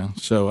 Yeah.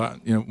 So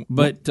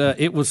but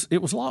it was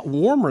a lot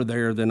warmer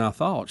there than I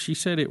thought. She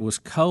said it was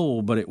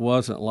cold, but it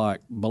wasn't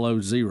like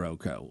below zero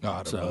cold. Oh,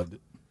 I'd have loved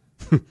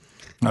it.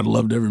 I'd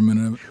loved every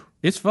minute of it.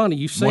 It's funny.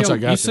 You see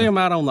them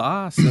out on the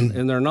ice,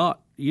 and they're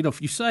not.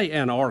 If you say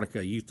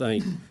Antarctica, you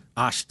think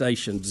ice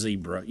station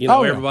zebra.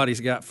 Everybody's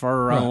got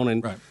fur on,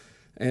 and. Right.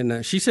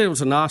 And she said it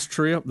was a nice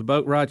trip, the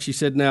boat ride. She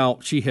said now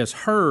she has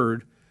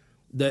heard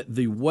that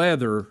the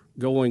weather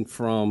going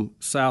from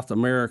South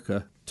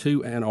America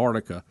to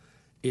Antarctica,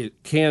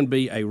 it can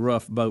be a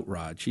rough boat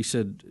ride. She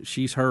said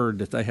she's heard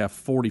that they have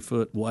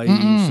 40-foot waves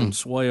and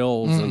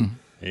swells.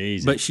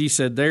 Easy. But she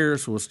said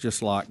theirs was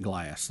just like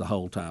glass the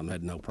whole time,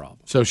 had no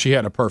problem. So she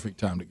had a perfect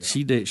time to go.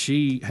 She did.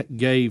 She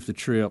gave the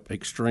trip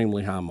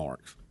extremely high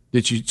marks.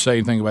 Did she say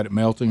anything about it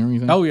melting or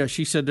anything? Oh, yeah.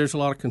 She said there's a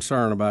lot of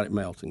concern about it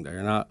melting there.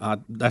 And I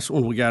that's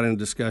when we got into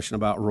discussion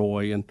about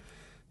Roy. And,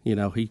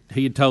 he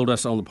had told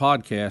us on the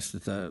podcast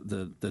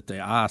that the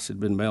ice had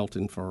been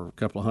melting for a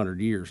couple of 100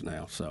 years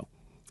now. So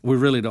we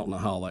really don't know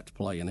how that's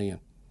playing in.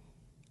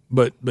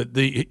 But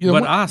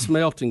ice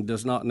melting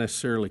does not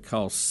necessarily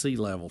cause sea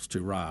levels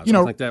to rise.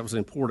 I think that was an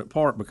important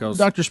part because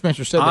Dr.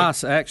 Spencer said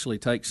ice actually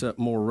takes up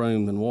more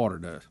room than water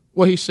does.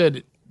 Well, he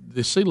said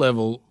the sea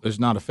level is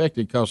not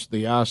affected because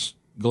the ice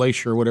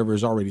glacier or whatever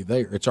is already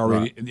there. It's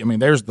already. Right. I mean,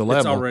 there's the level.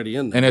 It's already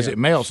in there. And as it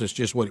melts, it's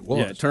just what it was.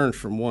 Yeah, it turns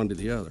from one to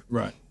the other.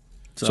 Right.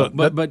 So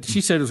but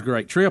she said it was a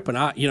great trip, and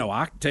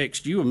I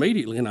text you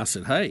immediately, and I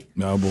said, hey,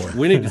 oh boy,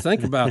 we need to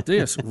think about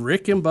this.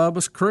 Rick and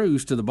Bubba's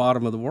cruise to the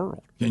bottom of the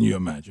world. Can you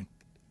imagine?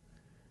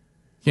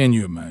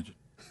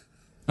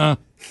 I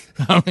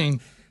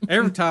mean,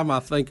 every time I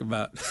think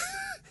about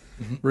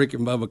Rick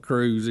and Bubba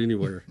cruise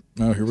anywhere.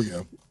 Oh, here we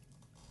go.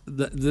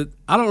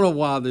 I don't know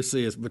why this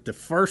is, but the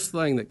first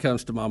thing that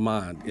comes to my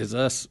mind is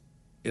us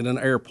in an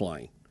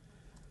airplane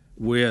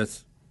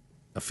with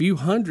a few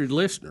hundred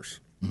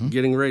listeners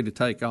getting ready to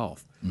take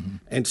off,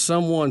 and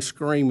someone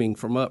screaming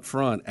from up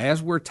front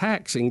as we're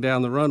taxiing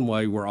down the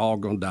runway, we're all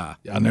going to die.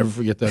 I'll never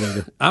forget that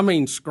either. I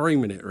mean,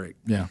 screaming it, Rick.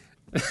 Yeah.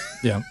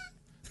 Yeah.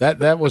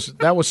 That was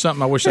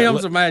something I wish.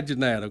 Helms,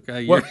 imagine that.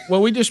 Okay.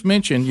 Well, we just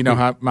mentioned,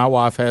 how my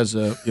wife has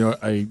a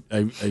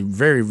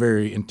very,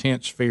 very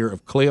intense fear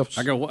of cliffs.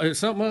 I go, is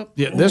something up?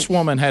 Yeah, this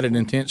woman had an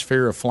intense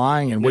fear of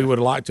flying, and we would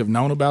have liked to have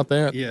known about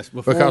that. Yes,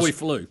 before we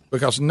flew.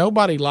 Because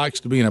nobody likes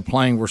to be in a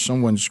plane where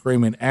someone's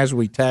screaming, "As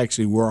we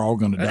taxi, we're all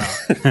going to die."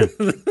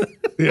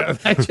 Yeah,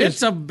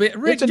 it's a bit.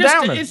 Rick, it's a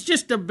downer. It's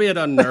just a bit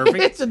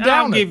unnerving. It's a downer.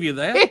 I'll give you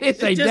that. It's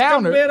just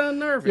downer. a bit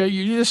unnerving. Yeah,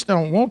 you just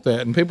don't want that.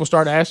 And people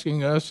start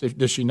asking us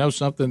does she know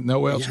something no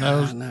one else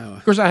knows. I know.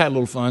 Of course, I had a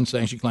little fun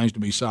saying she claims to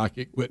be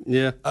psychic, but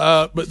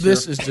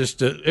this is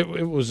just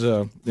it was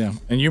yeah.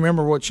 And you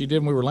remember what she did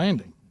when we were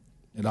landing?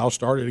 It all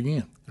started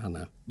again. I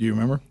know. Do you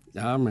remember?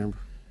 I remember.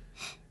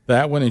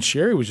 That one, and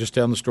Sherry was just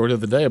telling the story the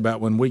other day about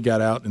when we got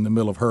out in the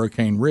middle of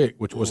Hurricane Rick,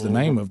 which was the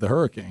name of the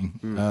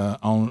hurricane,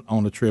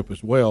 on a trip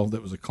as well.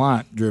 That was a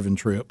client-driven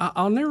trip.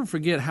 I'll never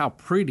forget how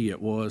pretty it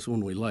was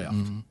when we left.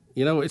 Mm-hmm.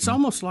 It's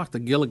almost like the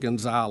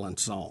Gilligan's Island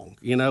song.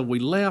 We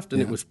left,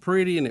 and it was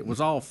pretty, and it was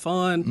all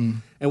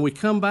fun, and we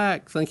come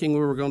back thinking we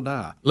were going to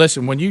die.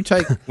 Listen, when you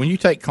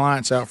take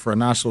clients out for a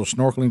nice little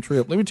snorkeling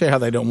trip, let me tell you how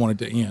they don't want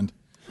it to end.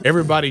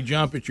 Everybody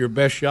jump at your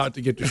best shot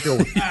to get to shore.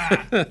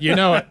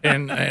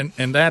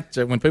 And that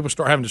when people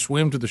start having to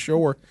swim to the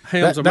shore,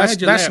 Helms,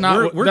 that's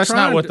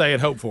not what they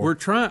had hoped for. We're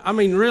trying. I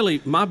mean, really,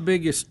 my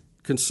biggest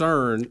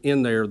concern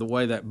in there, the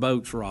way that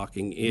boat's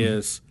rocking,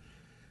 is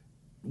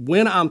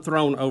when I'm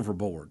thrown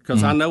overboard,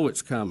 because I know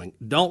it's coming.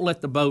 Don't let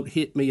the boat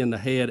hit me in the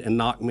head and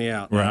knock me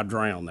out, and I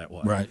drown that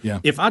way. Right. Yeah.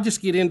 If I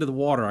just get into the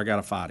water, I got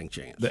a fighting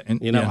chance.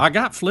 I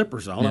got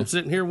flippers on. I'm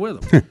sitting here with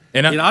them.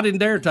 And I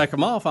didn't dare take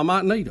them off. I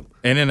might need them.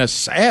 And in a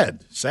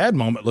sad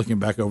moment, looking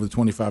back over the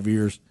 25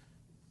 years,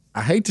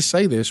 I hate to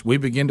say this, we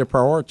begin to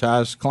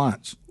prioritize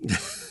clients.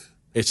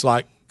 It's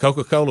like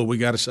Coca-Cola, we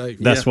got to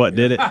save. That's what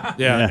did it.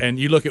 Yeah. And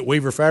you look at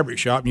Weaver Fabric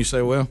Shop and you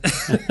say, well,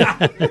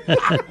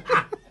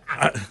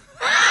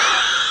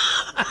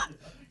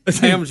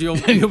 Helms, you'll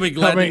be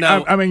glad to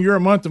know. I mean, you're a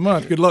month to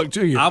month. Good luck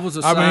to you. I was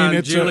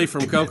assigned Julie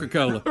from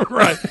Coca-Cola.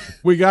 Right.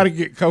 We got to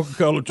get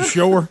Coca-Cola to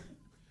shore.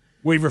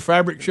 Weaver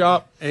Fabric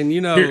Shop. And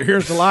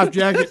here's the life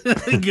jacket.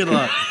 Good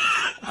luck.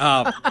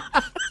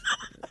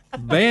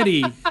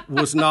 Betty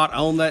was not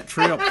on that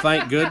trip,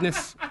 thank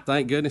goodness,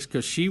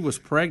 because she was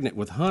pregnant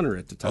with Hunter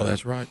at the time. Oh,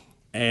 that's right.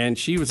 And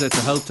she was at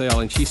the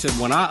hotel, and she said,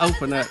 when I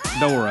opened that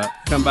door up,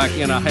 come back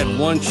in, I had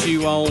one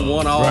shoe on,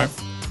 one off,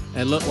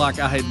 and looked like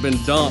I had been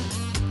dumped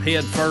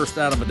head first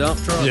out of a dump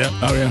truck. Yeah.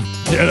 Oh, yeah.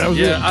 Yeah, that was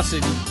it. I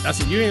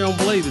said, you ain't going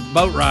to believe the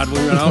boat ride we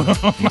went on.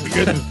 Oh, my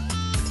goodness.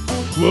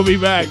 We'll be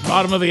back.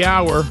 Bottom of the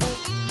hour.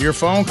 Your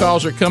phone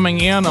calls are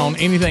coming in on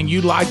anything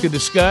you'd like to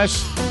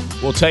discuss.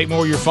 We'll take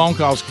more of your phone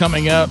calls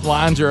coming up.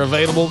 Lines are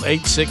available.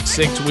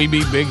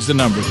 866-WE-BE-BIG's the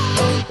number.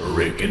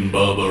 Rick and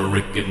Bubba,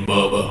 Rick and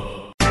Bubba.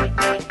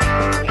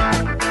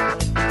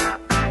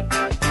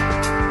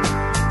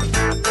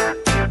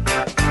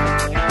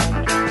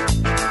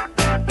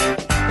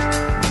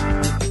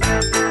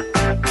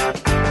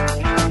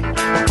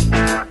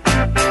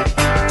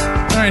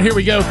 All right, here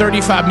we go.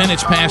 35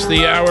 minutes past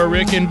the hour.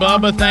 Rick and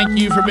Bubba, thank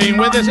you for being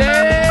with us. Here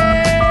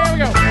we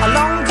go. A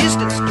long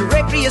distance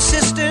directory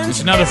assistance.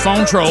 It's another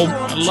phone troll.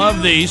 I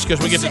love these because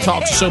we get to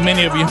talk to so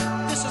many of you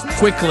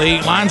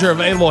quickly. Lines are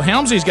available.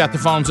 Helmsy's got the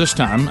phones this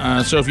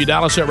time. So if you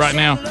dial us up right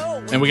now,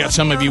 and we got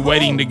some of you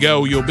waiting to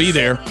go, you'll be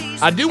there.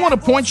 I do want to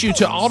point you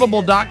to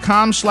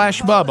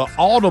audible.com/Bubba.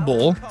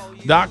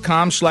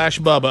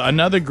 Audible.com/Bubba.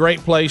 Another great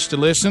place to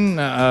listen.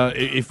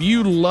 If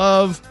you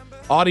love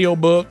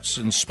audiobooks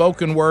and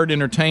spoken word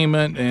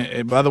entertainment.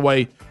 And by the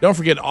way, don't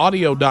forget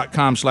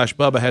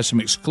audio.com/Bubba has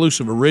some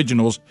exclusive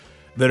originals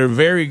that are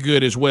very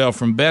good as well,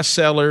 from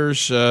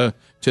bestsellers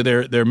to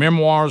their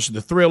memoirs,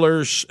 the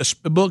thrillers,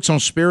 books on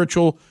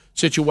spiritual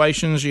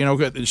situations.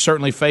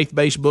 Certainly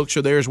faith-based books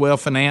are there as well,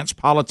 finance,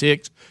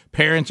 politics,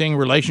 parenting,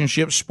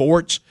 relationships,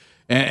 sports,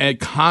 and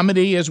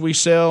comedy, as we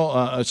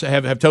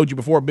have told you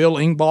before. Bill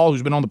Engvall,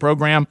 who's been on the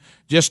program,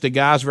 just a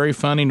guy's very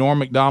funny. Norm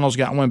Macdonald's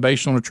got one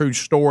based on a true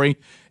story.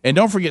 And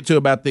don't forget, too,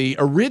 about the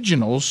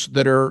originals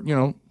that are,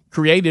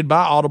 created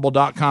by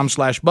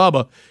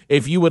audible.com/Bubba.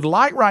 If you would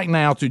like right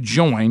now to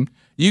join,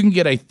 you can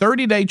get a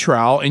 30-day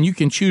trial, and you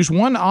can choose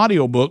one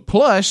audiobook,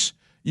 plus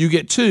you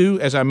get two,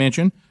 as I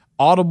mentioned,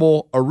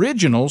 Audible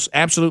originals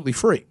absolutely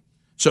free.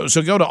 So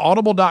go to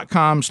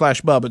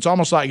audible.com/Bubba. It's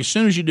almost like as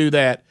soon as you do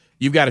that,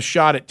 you've got a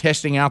shot at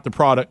testing out the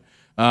product.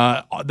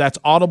 That's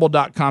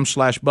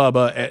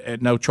audible.com/Bubba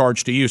at no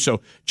charge to you.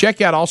 So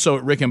check out also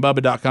at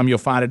rickandbubba.com. You'll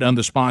find it under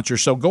the sponsor.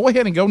 So go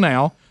ahead and go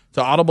now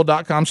to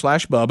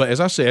audible.com/Bubba. As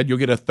I said, you'll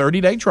get a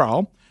 30-day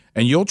trial,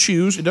 and you'll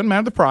choose, it doesn't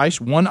matter the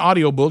price, one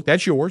audiobook,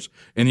 that's yours,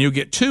 and you'll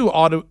get two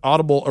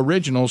Audible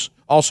originals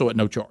also at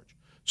no charge.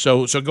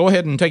 So go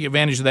ahead and take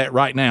advantage of that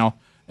right now.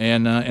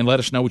 And let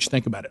us know what you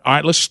think about it. All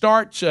right, let's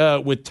start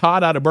with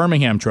Todd out of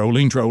Birmingham.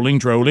 Trolling.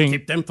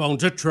 Keep them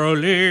phones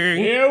a-trolling.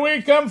 Here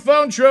we come,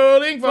 phone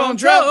trolling.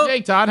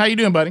 Hey, Todd, how you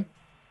doing, buddy?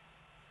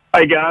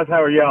 Hey, guys,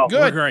 how are y'all? Good.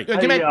 We're great.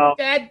 Good. Hey,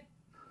 Dad.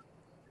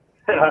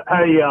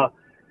 Hey, I'll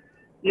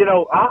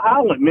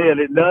admit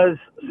it does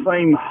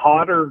seem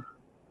hotter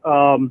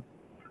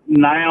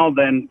now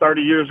than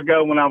 30 years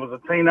ago when I was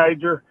a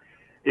teenager.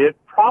 It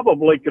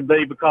probably could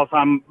be because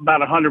I'm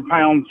about 100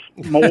 pounds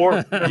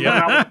more than when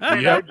I was a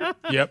teenager.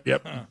 Yep.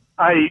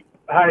 Hey.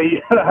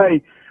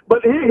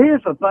 But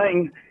here's the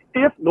thing.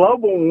 If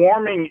global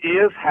warming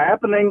is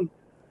happening,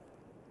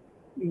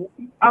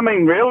 I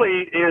mean,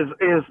 really,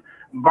 is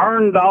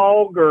Burn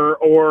Dog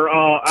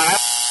or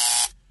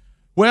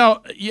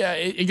well, yeah,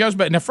 it goes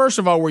back. Now, first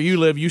of all, where you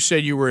live, you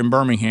said you were in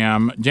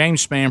Birmingham.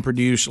 James Spann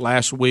produced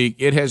last week.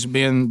 It has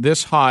been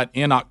this hot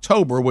in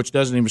October, which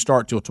doesn't even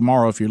start till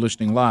tomorrow if you're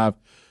listening live,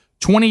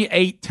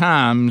 28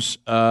 times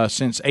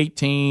since the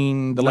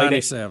late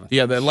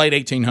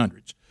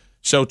 1800s.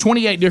 So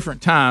 28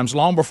 different times,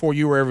 long before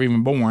you were ever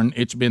even born,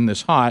 it's been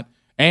this hot,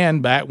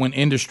 and back when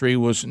industry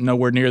was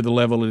nowhere near the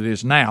level it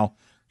is now.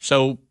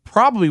 So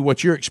probably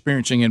what you're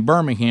experiencing in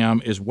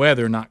Birmingham is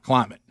weather, not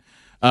climate.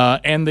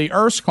 And the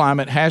Earth's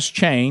climate has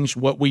changed.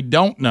 What we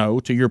don't know,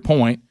 to your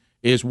point,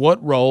 is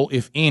what role,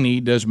 if any,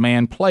 does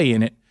man play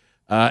in it.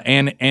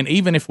 And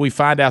even if we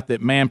find out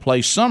that man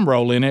plays some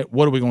role in it,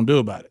 what are we going to do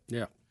about it?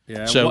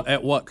 Yeah. So,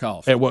 at what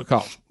cost? At what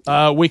cost?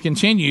 We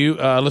continue.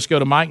 Let's go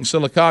to Mike in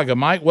Sylacauga.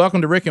 Mike,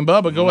 welcome to Rick and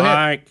Bubba. Go ahead.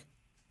 Mike.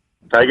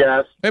 Hey,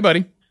 guys. Hey,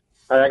 buddy.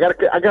 I got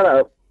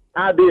an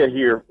idea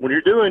here. When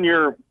you're doing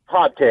your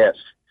podcast,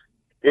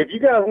 if you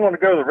guys want to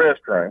go to the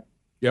restroom,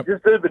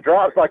 just do the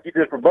drops like you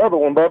did for Bubba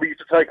when Bubba used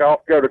to take off,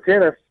 go to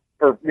tennis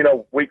for,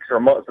 weeks or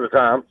months at a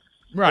time.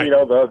 Right.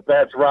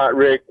 That's right,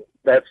 Rick.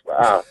 That's,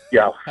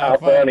 how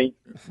funny.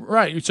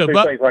 Right. So,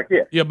 things like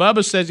that. Yeah,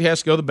 Bubba says he has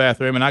to go to the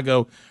bathroom, and I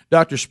go,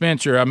 Dr.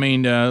 Spencer, I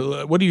mean,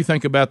 what do you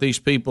think about these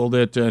people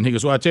that, and he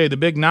goes, well, I tell you, the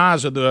big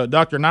Nas of the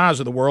Dr. Nas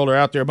of the world are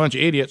out there, a bunch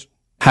of idiots.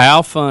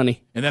 How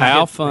funny. And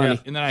then funny.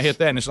 And then I hit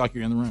that, and it's like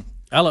you're in the room.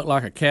 I looked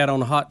like a cat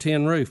on a hot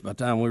tin roof by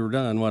the time we were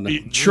done, wasn't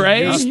it?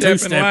 Trey, I was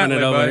two-stepping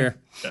it over here.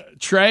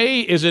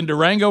 Trey is in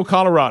Durango,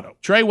 Colorado.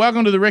 Trey,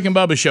 welcome to the Rick and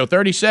Bubba Show.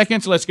 30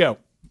 seconds. Let's go.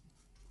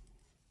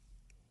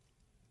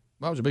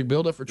 That was a big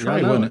build-up for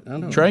Trey, wasn't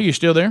it? Trey, you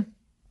still there?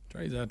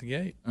 Trey's out the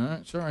gate. All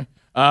right, sorry.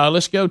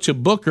 Let's go to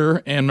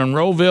Booker in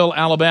Monroeville,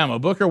 Alabama.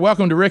 Booker,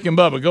 welcome to Rick and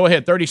Bubba. Go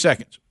ahead, 30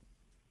 seconds.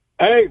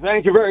 Hey,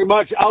 thank you very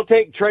much. I'll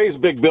take Trey's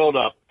big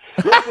build-up.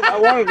 Listen, I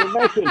wanted to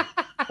mention...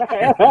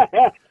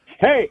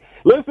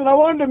 I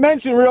wanted to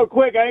mention real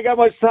quick, I ain't got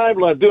much time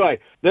left, do I?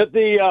 That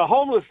the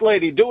homeless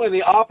lady doing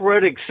the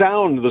operatic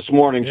sound this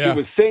morning, she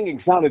was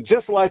singing, sounded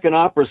just like an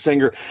opera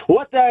singer.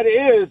 What that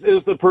is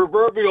the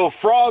proverbial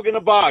frog in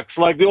a box,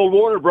 like the old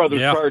Warner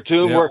Brothers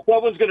cartoon, where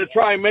someone's going to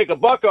try and make a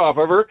buck off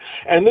of her,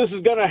 and this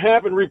is going to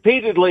happen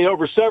repeatedly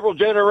over several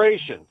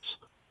generations.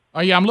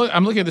 Oh, yeah, I'm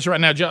looking at this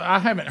right now. Joe, I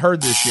haven't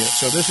heard this yet.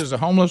 So this is a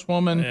homeless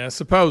woman? Yeah,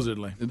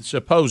 supposedly.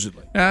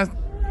 Supposedly. Yeah.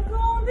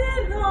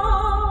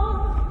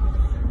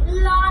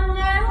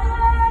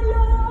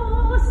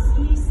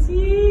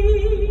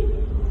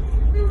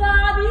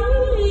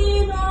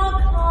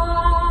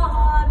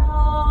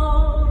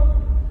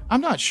 I'm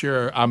not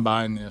sure I'm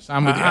buying this.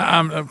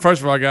 I'm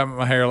first of all, I got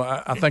my hair.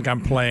 I think I'm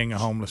playing a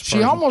homeless person.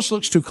 She almost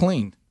looks too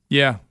clean.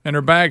 Yeah, and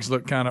her bags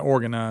look kind of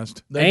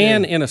organized.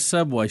 In a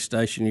subway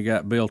station, you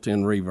got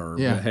built-in reverb.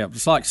 Yeah. That helps.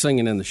 It's like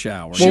singing in the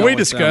shower. Well, we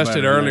discussed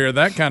it earlier.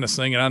 That kind of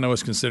singing, I know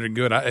it's considered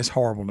good. It's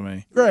horrible to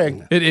me.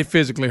 Greg. It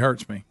physically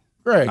hurts me.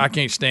 Greg. I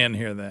can't stand to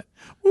hear that.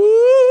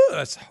 Woo,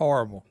 that's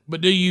horrible.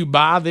 But do you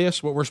buy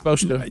this, what we're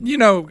supposed to?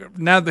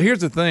 Now here's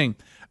the thing.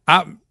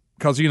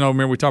 Because,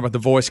 remember we talked about the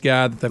voice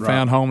guy that they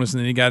found homeless and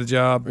then he got a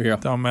job. Yeah.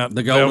 Talking about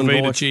the golden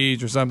Velveeta voice.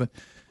 cheese or something.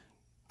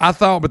 I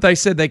thought, but they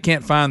said they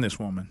can't find this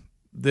woman.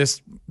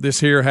 This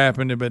here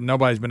happened, but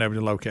nobody's been able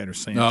to locate her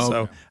since. Oh,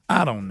 so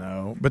I don't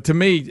know. But to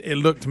me, it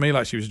looked to me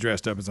like she was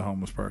dressed up as a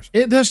homeless person.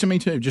 It does to me,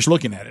 too, just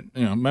looking at it.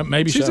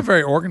 Maybe she's a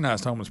very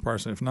organized homeless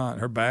person. If not,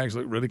 her bags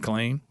look really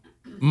clean.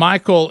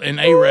 Michael and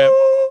Arab.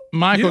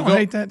 Michael, you don't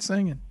hate that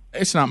singing?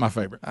 It's not my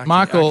favorite. I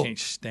Michael, can't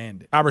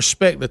stand it. I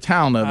respect the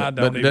talent of it,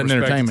 but it doesn't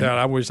entertain me.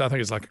 I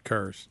think it's like a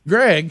curse.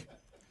 Greg,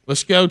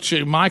 let's go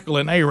to Michael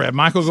and Arab.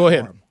 Michael, go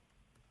ahead.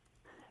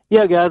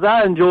 Yeah, guys,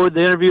 I enjoyed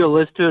the interview. I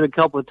listened to it a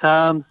couple of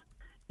times.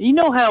 You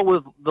know how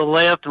with the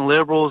left and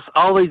liberals,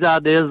 all these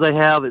ideas they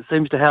have, it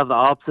seems to have the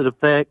opposite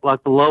effect.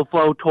 Like the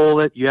low-flow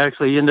toilet, you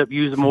actually end up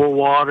using more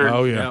water.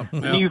 Oh, yeah.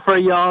 New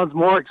Freon's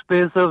more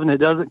expensive, and it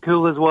doesn't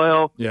cool as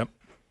well. Yep.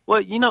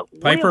 Well, paper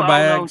we've all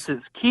known bags.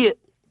 since kids.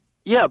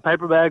 Yeah,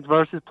 paper bags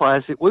versus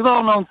plastic. We've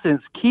all known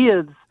since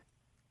kids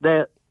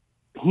that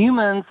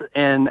humans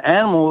and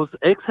animals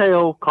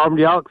exhale carbon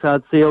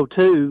dioxide,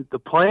 CO2. The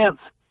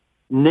plants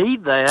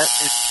need that.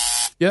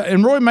 Yeah,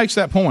 and Roy makes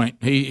that point.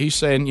 He's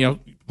saying,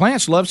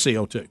 plants love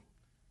CO2.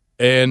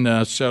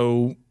 And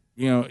so,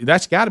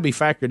 that's got to be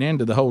factored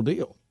into the whole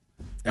deal.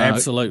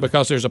 Absolutely.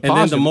 Because there's a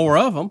positive. And then the more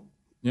of them,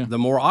 Yeah. the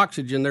more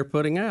oxygen they're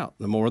putting out,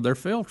 the more they're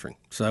filtering.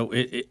 So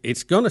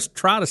it's going to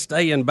try to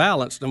stay in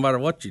balance no matter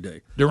what you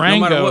do, Durango,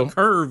 no matter what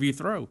curve you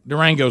throw.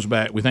 Durango's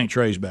back. We think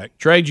Trey's back.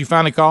 Trey, did you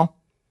finally call?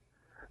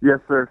 Yes,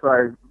 sir.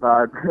 Sorry,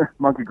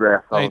 monkey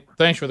grass. Hey,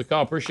 thanks for the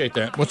call. Appreciate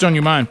that. What's on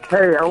your mind?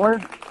 Hey, I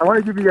want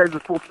to give you guys the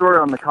full story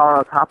on the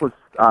Colorado topless.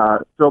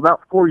 So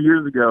about 4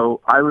 years ago,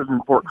 I lived in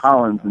Fort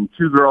Collins, and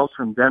two girls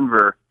from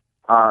Denver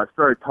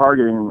started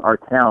targeting our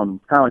town,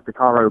 kind of like the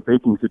Colorado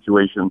baking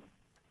situation.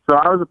 So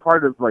I was a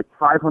part of like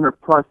 500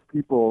 plus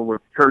people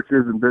with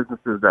churches and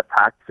businesses that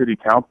packed city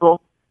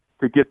council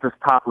to get this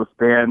topless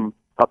ban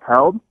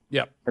upheld.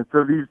 Yep. And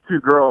so these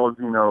two girls,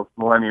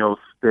 millennials,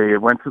 they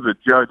went to the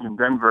judge in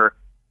Denver,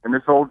 and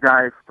this old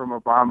guy from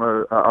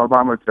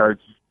Obama judge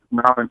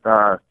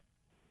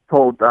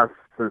told us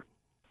to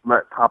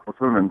let topless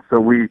women. So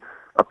we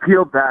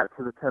appealed that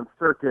to the 10th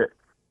Circuit,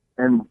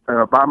 and an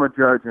Obama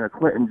judge and a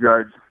Clinton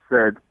judge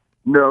said,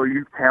 no,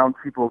 you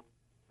townspeople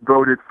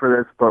voted for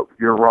this, but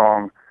you're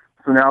wrong.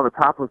 So now the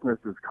toplessness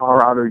is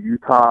Colorado,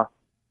 Utah,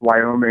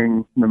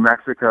 Wyoming, New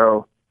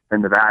Mexico,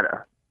 and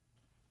Nevada.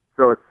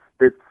 So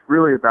it's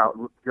really about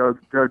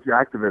judge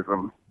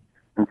activism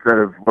instead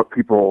of what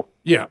people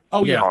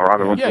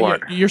Colorado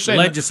want. You're saying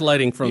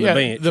legislating from the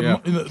bench.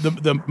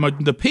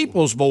 The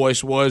people's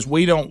voice was,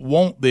 we don't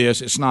want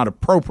this, it's not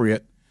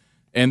appropriate.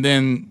 And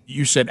then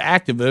you said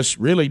activists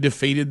really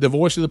defeated the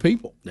voice of the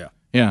people. Yeah.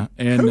 Yeah.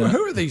 And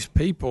who are these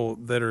people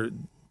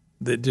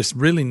that just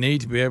really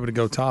need to be able to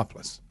go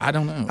topless? I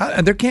don't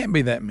know. There can't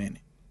be that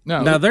many.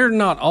 No. Now, they're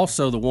not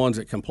also the ones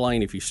that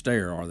complain if you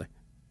stare, are they?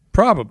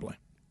 Probably.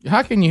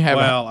 How can you have?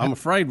 I'm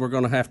afraid we're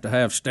going to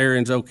have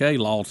staring's okay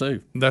law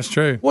too. That's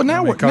true. Well,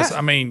 now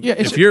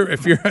if you're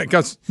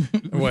because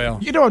well,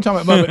 you know what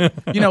I'm talking about.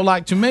 But,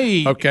 like to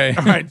me, okay.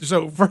 All right.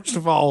 So first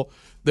of all,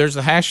 there's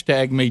the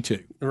hashtag Me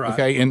Too. Right.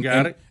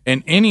 Okay.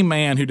 And any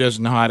man who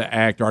doesn't know how to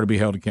act ought to be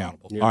held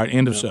accountable. Yep. All right.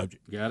 End of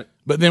subject. Got it.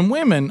 But then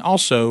women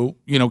also,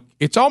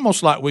 it's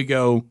almost like we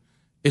go.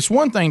 It's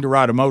one thing to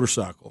ride a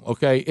motorcycle,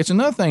 okay? It's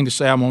another thing to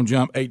say I'm going to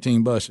jump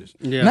 18 buses.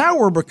 Yeah. Now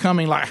we're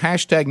becoming like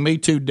hashtag Me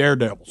Too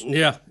daredevils.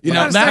 Yeah.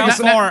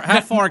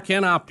 How far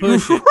can I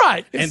push it?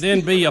 Right. And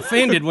then be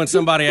offended when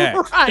somebody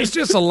acts. Right. It's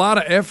just a lot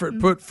of effort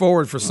put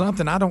forward for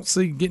something I don't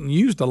see getting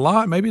used a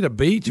lot. Maybe the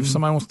beach if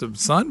somebody wants to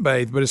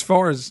sunbathe. But as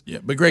far as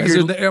but Greg,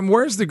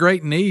 where's the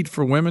great need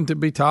for women to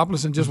be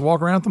topless and just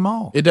walk around at the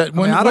mall? It does,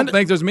 I don't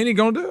think there's many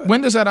going to do it. When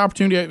does that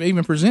opportunity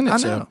even present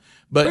itself? I know.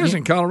 But especially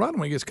in Colorado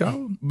when it gets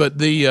cold.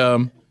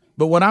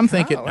 But what I'm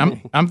thinking,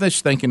 I'm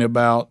just thinking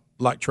about,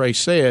 like Trey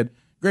said,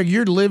 Greg,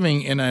 you're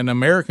living in an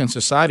American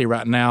society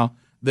right now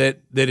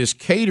that is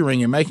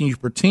catering and making you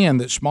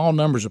pretend that small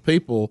numbers of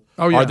people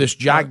are this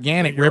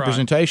gigantic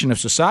representation of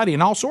society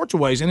in all sorts of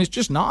ways, and it's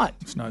just not.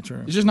 It's not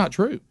true. It's just not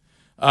true.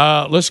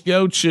 Let's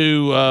go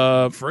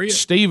to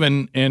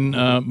Stephen in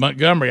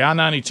Montgomery,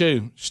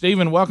 I-92.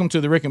 Stephen, welcome to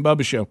the Rick and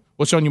Bubba Show.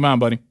 What's on your mind,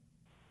 buddy?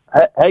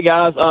 Hey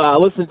guys, I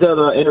listened to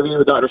the interview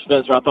with Dr.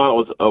 Spencer. I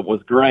thought it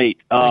was great.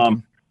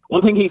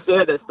 One thing he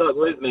said that stuck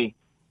with me,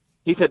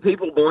 he said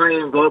people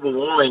blame global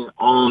warming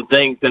on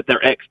things that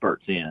they're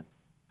experts in.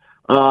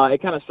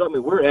 It kind of struck me,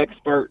 we're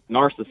expert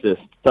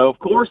narcissists, so of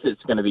course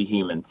it's going to be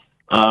humans.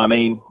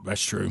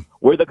 That's true.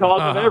 We're the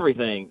cause of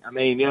everything.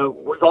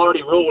 We've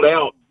already ruled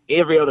out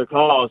every other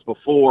cause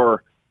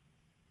before,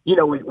 we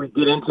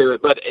get into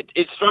it. But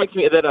it strikes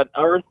me that an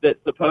Earth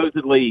that's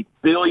supposedly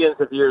billions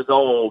of years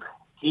old,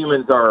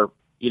 humans are,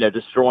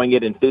 destroying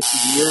it in 50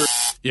 years.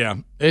 Yeah,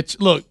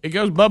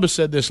 Bubba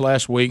said this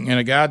last week, and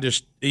a guy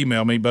just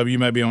emailed me, Bubba, you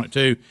may be on it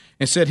too,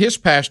 and said his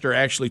pastor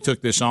actually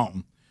took this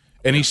on.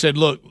 And he said,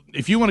 look,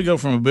 if you want to go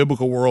from a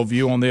biblical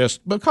worldview on this,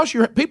 because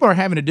people are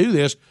having to do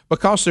this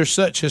because there's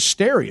such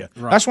hysteria.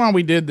 Right. That's why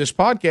we did this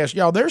podcast.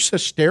 Y'all, there's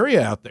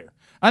hysteria out there.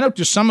 I know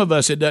to some of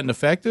us it doesn't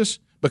affect us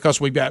because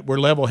we're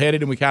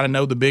level-headed and we kind of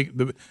know the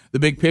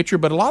big picture.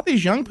 But a lot of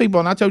these young people,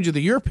 and I told you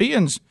the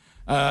Europeans,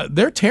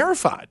 they're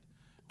terrified.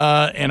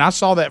 And I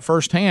saw that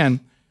firsthand.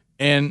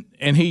 And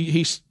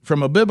he's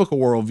from a biblical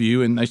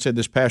worldview, and they said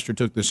this pastor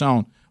took this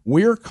on.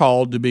 We're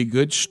called to be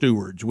good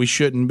stewards. We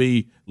shouldn't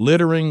be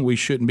littering. We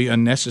shouldn't be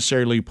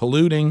unnecessarily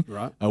polluting.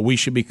 Right. We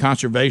should be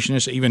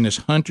conservationists, even as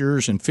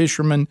hunters and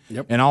fishermen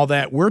and all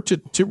that. We're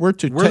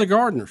the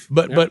gardeners.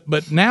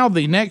 But now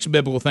the next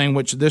biblical thing,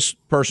 which this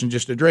person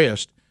just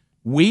addressed,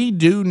 we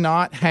do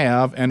not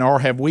have, or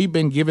have we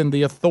been given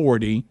the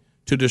authority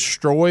to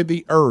destroy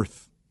the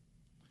earth.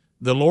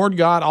 The Lord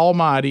God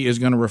Almighty is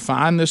going to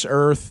refine this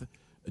earth.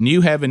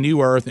 New heaven,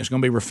 new earth, and it's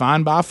going to be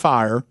refined by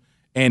fire,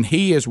 and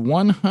he is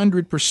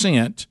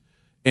 100%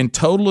 in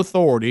total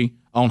authority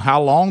on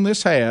how long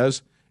this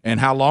has and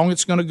how long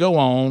it's going to go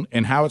on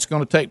and how it's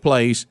going to take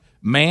place.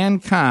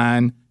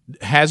 Mankind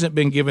hasn't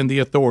been given the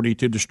authority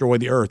to destroy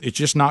the earth. It's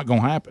just not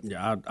going to happen.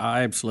 Yeah,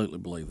 I absolutely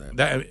believe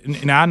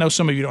that. Now, I know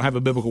some of you don't have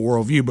a biblical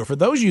worldview, but for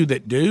those of you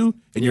that do,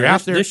 and you're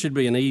out there... This should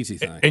be an easy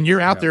thing. And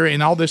you're out there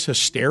in all this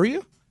hysteria...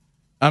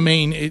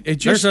 it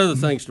just... There's other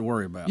things to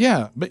worry about.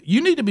 Yeah, but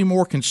you need to be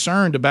more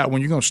concerned about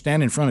when you're going to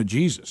stand in front of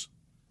Jesus.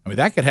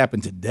 That could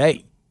happen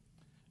today.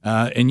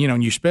 And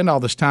you spend all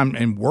this time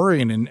and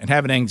worrying and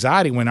having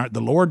anxiety when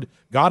the Lord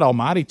God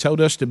Almighty told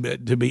us to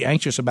be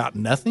anxious about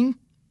nothing.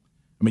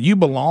 You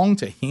belong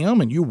to Him,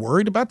 and you're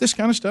worried about this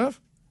kind of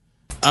stuff.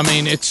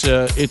 It's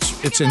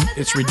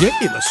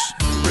ridiculous.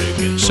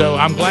 So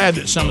I'm glad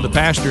that some of the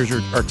pastors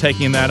are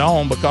taking that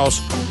on,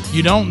 because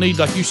you don't need,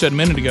 like you said a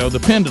minute ago, the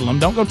pendulum.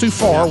 Don't go too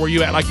far where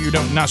you act like you're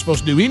not supposed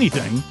to do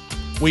anything.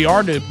 We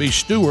are to be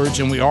stewards,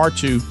 and we are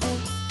to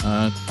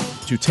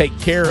to take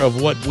care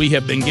of what we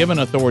have been given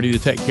authority to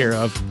take care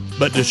of,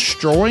 but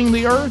destroying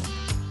the earth?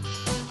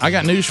 I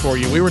got news for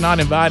you. We were not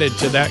invited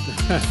to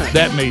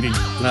that meeting.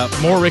 No.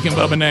 More Rick and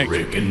Bubba next.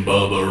 Rick and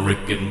Bubba,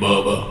 Rick and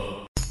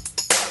Bubba.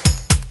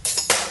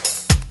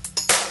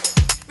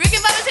 Rick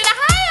and Bubba's in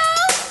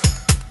Ohio.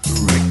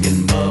 Rick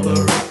and Bubba,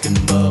 Rick and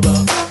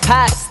Bubba.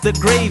 Pass the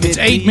gravy. It's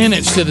 8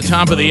 minutes to the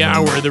top of the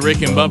hour of the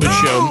Rick and Bubba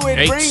Show.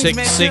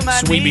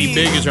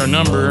 866-WE-BE-BIG is our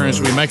number as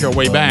we make our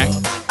way back.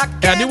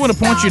 I do want to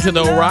point you to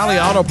the O'Reilly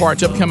Auto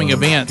Parts upcoming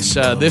events.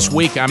 This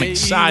week, I'm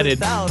excited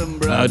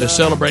to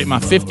celebrate my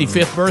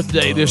 55th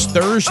birthday this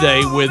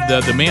Thursday with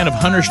the men of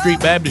Hunter Street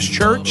Baptist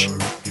Church.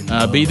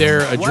 Be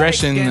there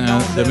addressing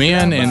the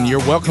men, and you're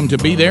welcome to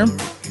be there.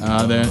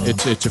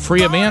 It's a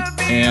free event,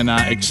 and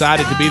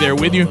excited to be there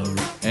with you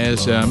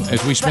as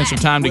we spend some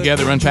time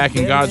together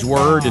unpacking God's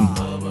Word and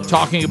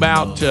talking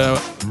about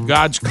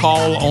God's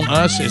call on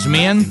us as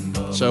men.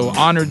 So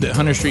honored that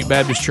Hunter Street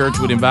Baptist Church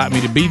would invite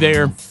me to be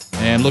there,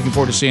 and looking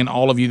forward to seeing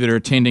all of you that are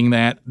attending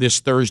that this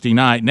Thursday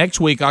night. Next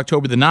week,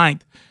 October the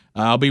 9th,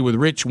 I'll be with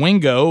Rich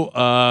Wingo,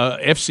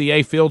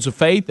 FCA Fields of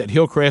Faith at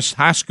Hillcrest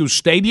High School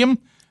Stadium.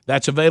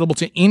 That's available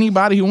to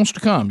anybody who wants to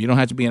come. You don't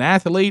have to be an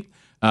athlete.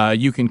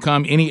 You can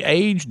come any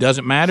age,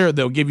 doesn't matter.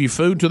 They'll give you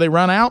food till they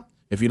run out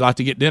if you'd like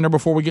to get dinner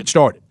before we get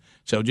started.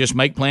 So just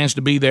make plans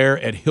to be there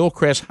at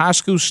Hillcrest High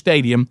School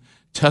Stadium,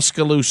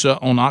 Tuscaloosa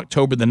on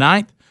October the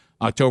 9th.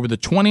 October the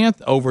 20th,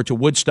 over to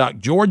Woodstock,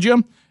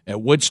 Georgia, at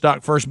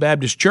Woodstock First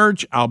Baptist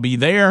Church. I'll be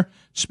there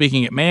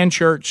speaking at Man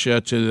Church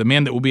to the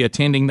men that will be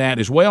attending that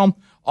as well.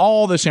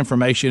 All this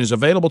information is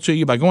available to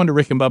you by going to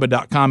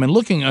rickandbubba.com and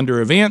looking under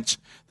events.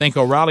 Think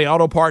O'Reilly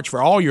Auto Parts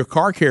for all your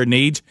car care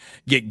needs.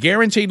 Get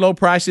guaranteed low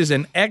prices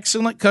and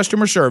excellent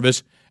customer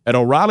service at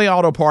O'Reilly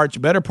Auto Parts.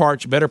 Better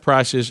parts, better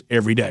prices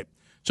every day.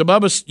 So,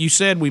 Bubba, you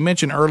said, we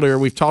mentioned earlier,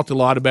 we've talked a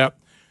lot about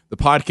the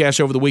podcast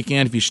over the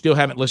weekend. If you still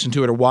haven't listened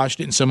to it or watched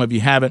it, and some of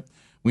you haven't,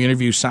 we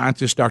interviewed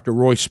scientist Dr.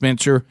 Roy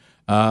Spencer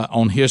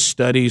on his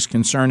studies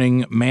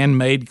concerning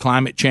man-made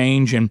climate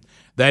change, and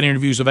that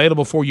interview is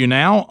available for you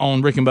now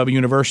on Rick and Bubba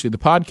University, the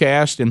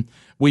podcast. And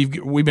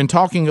we've been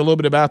talking a little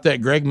bit about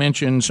that. Greg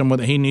mentioned someone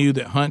that he knew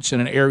that hunts in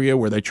an area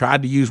where they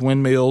tried to use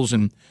windmills,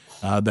 and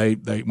they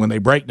when they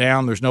break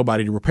down, there's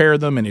nobody to repair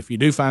them. And if you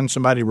do find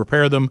somebody to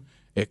repair them,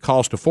 it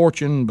costs a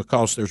fortune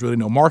because there's really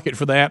no market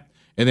for that.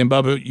 And then,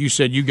 Bubba, you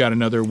said you got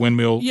another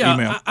windmill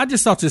email. I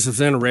just thought this was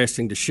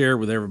interesting to share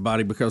with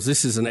everybody because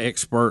this is an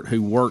expert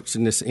who works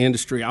in this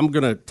industry. I'm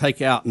going to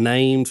take out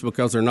names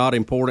because they're not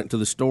important to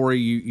the story.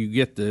 You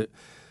get the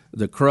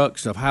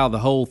crux of how the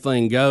whole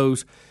thing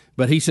goes.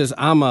 But he says,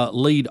 I'm a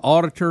lead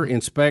auditor,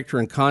 inspector,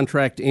 and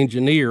contract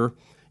engineer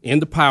in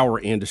the power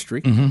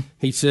industry. Mm-hmm.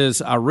 He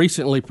says, I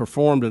recently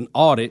performed an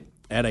audit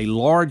at a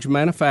large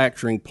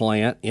manufacturing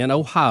plant in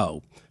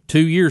Ohio 2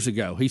 years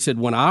ago. He said,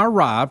 when I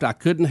arrived, I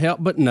couldn't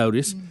help but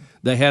notice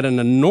they had an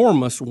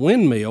enormous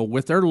windmill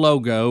with their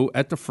logo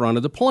at the front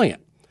of the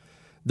plant.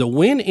 The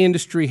wind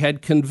industry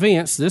had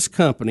convinced this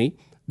company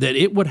that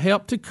it would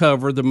help to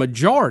cover the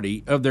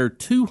majority of their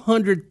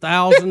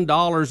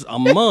 $200,000 a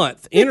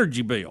month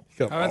energy bill.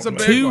 That's a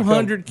big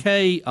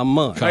 $200K a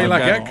month. How you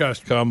like that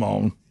customer? Come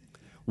on.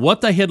 What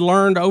they had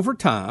learned over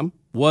time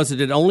was that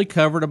it only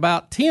covered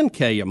about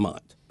 $10K a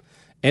month,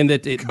 and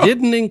that it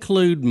didn't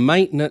include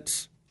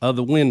maintenance of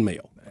the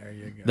windmill. There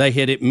you go. They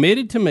had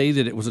admitted to me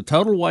that it was a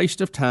total waste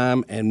of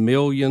time and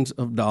millions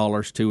of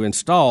dollars to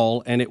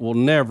install, and it will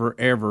never,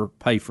 ever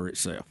pay for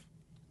itself.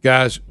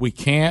 Guys, we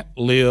can't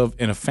live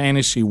in a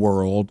fantasy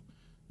world,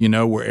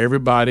 where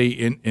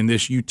everybody in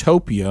this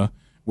utopia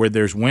where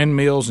there's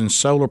windmills and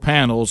solar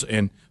panels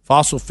and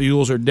fossil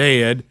fuels are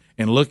dead,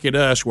 and look at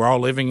us, we're all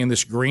living in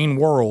this green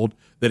world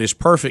that is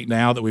perfect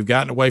now that we've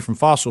gotten away from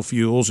fossil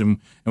fuels and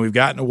we've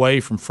gotten away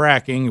from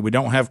fracking and we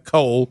don't have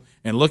coal.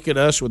 And look at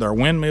us with our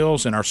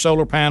windmills and our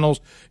solar panels,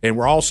 and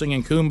we're all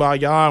singing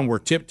Kumbaya, and we're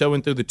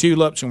tiptoeing through the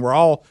tulips, and we're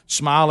all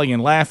smiling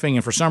and laughing,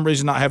 and for some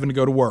reason not having to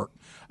go to work.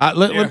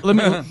 Let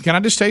me. Can I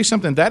just tell you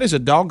something? That is a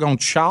doggone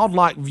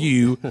childlike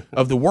view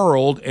of the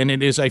world, and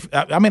it is a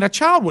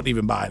child wouldn't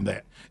even buy in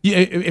that.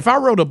 If I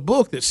wrote a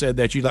book that said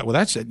that, you'd like, well,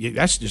 that's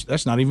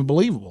not even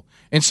believable.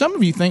 And some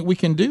of you think we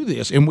can do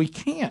this, and we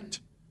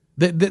can't.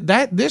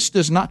 This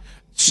does not.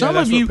 Some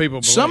of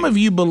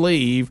you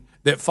believe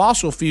that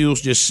fossil fuels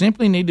just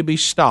simply need to be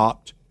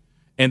stopped,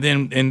 and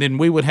then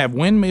we would have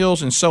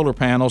windmills and solar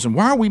panels. And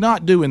why are we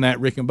not doing that,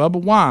 Rick and Bubba?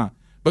 Why?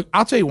 But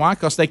I'll tell you why.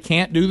 Because they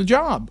can't do the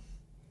job.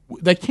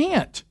 They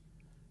can't.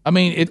 I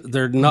mean,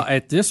 they're not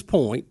at this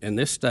point in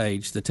this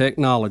stage. The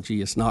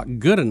technology is not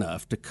good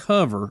enough to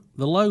cover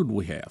the load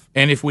we have.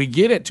 And if we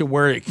get it to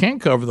where it can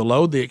cover the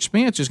load, the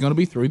expense is going to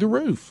be through the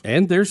roof.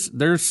 And there's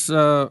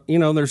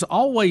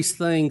always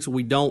things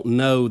we don't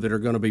know that are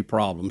going to be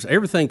problems.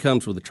 Everything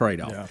comes with a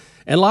trade-off. Yeah.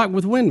 And like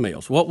with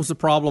windmills, what was the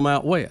problem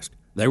out west?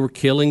 They were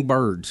killing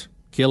birds,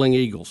 killing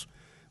eagles.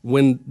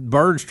 When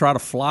birds try to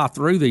fly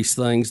through these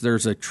things,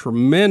 there's a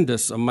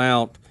tremendous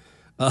amount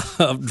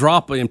of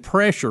drop in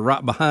pressure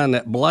right behind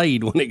that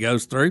blade when it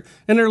goes through,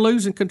 and they're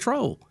losing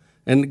control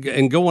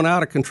and going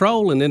out of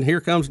control, and then here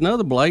comes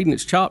another blade, and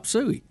it's chop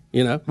suey.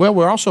 You know. Well,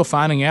 we're also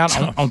finding out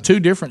on two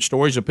different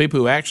stories of people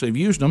who actually have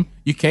used them.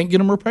 You can't get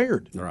them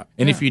repaired, right?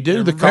 And if you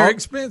do, the very cost,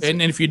 expensive.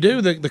 and if you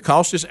do, the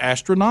cost is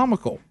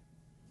astronomical.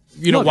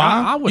 You know Look,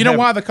 why? I would You know have-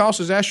 why the cost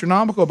is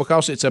astronomical?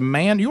 Because it's a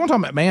man. You want to talk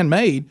about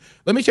man-made?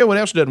 Let me tell you what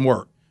else doesn't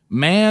work.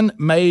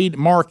 Man-made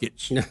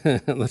markets.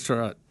 That's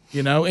right.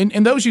 You know,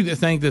 and those of you that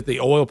think that the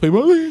oil people,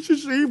 oh, it's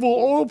just evil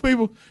oil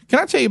people. Can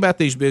I tell you about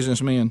these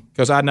businessmen?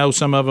 Because I know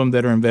some of them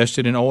that are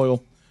invested in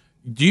oil.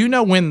 Do you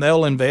know when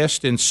they'll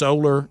invest in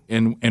solar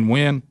and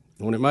when?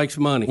 When it makes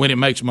money. When it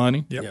makes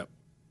money. Yep.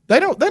 They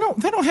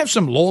don't have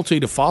some loyalty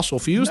to fossil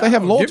fuels. they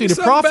have give loyalty me to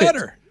something profit.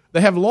 better.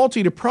 They have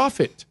loyalty to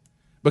profit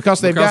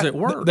because It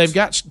works. they've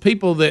got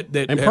people that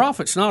And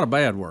profit's not a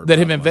bad word. that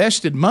have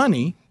invested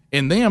money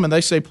in them, and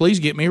they say, please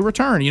get me a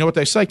return. You know what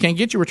they say? Can't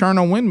get you a return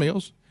on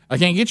windmills. I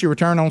can't get you a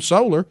return on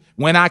solar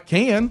when I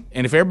can.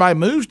 And if everybody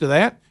moves to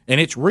that and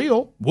it's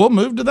real, we'll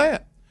move to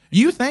that.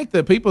 You think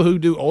the people who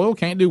do oil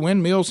can't do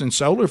windmills and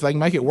solar if they can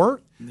make it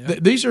work?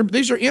 These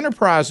are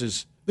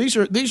enterprises. These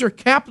are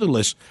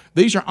capitalists.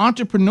 These are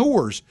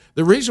entrepreneurs.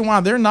 The reason why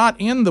they're not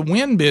in the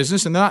wind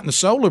business and not in the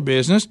solar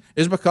business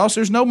is because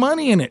there's no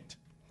money in it.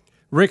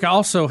 Rick, I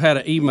also had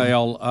an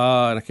email,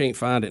 and I can't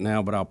find it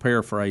now, but I'll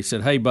paraphrase.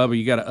 Said, hey, Bubba,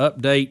 you got to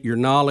update your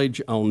knowledge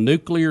on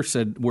nuclear.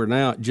 Said we're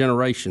now at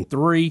generation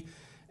 3,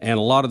 and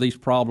a lot of these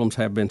problems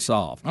have been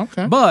solved.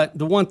 Okay. But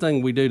the one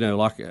thing we do know,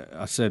 like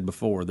I said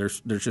before,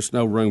 there's just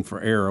no room for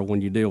error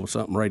when you deal with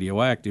something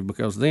radioactive,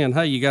 because then,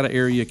 hey, you got an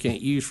area you can't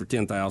use for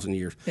 10,000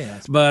 years. Yeah.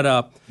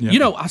 But, you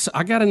know,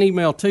 I got an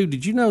email, too.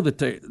 Did you know that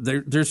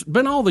there's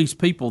been all these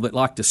people that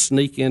like to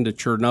sneak into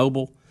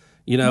Chernobyl?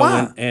 You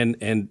know,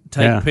 and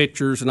take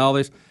pictures and all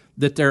this,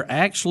 that they're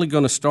actually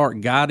going to start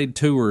guided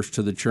tours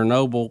to the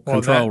Chernobyl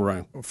control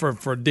room.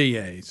 For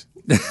DAs.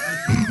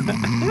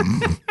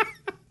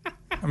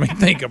 I mean,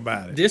 think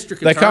about it.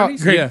 District They call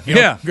attorneys? Greg,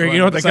 Yeah. Greg, you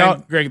know what they call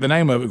it? Greg, the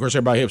name of it, of course,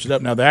 everybody hips it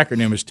up now. The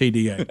acronym is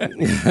TDA.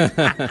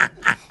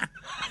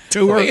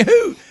 Tour. I mean,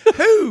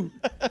 who?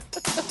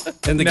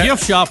 And the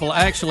gift shop will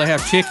actually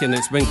have chicken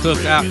that's been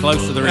cooked out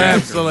close to the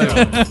reactor.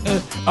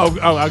 Absolutely.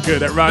 oh,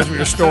 good. That reminds me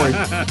of a story.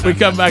 We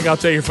come back, I'll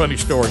tell you a funny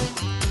story.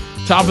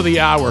 Top of the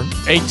hour,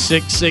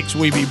 866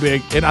 We Be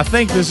Big. And I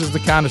think this is the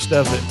kind of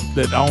stuff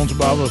that owns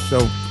Bubba. So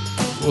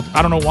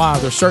I don't know why.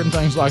 There's certain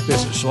things like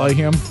this that slay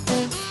him.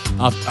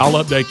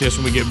 I'll update this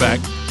when we get back.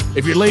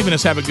 If you're leaving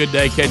us, have a good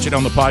day. Catch it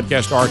on the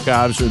podcast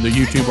archives or the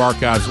YouTube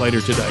archives later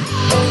today.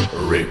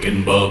 Rick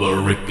and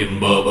Bubba, Rick and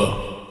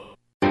Bubba.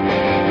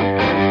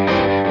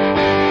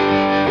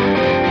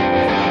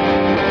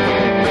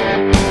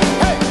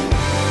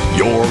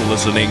 You're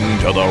listening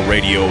to the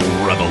Radio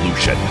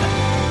Revolution.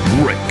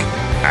 Rick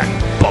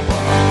and Bubba.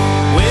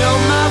 Well,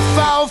 my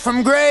fall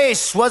from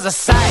grace was a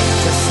sight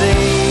to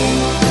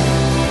see.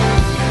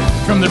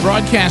 From the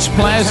Broadcast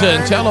Plaza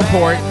and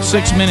Teleport,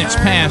 6 minutes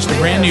past, the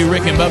brand new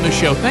Rick and Bubba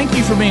show. Thank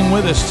you for being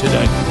with us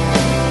today.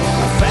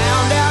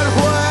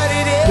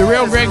 The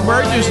real Greg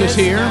Burgess is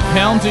here.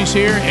 Helmsy's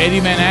here. Eddie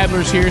Van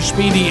Adler's here.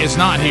 Speedy is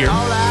not here.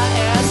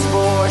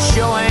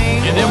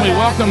 And then we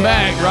welcome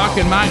back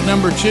Rockin' Mike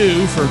number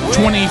 2 for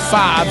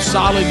 25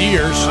 solid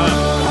years,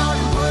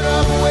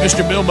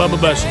 Mr. Bill Bubba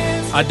Bussey.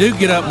 I do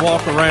get up and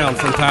walk around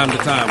from time to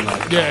time, though.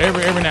 Yeah,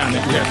 every now and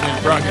then.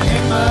 Yeah, Rockin'.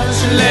 Much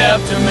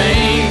left to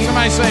me.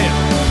 Somebody say it.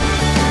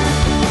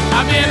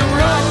 I've been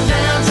run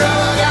down,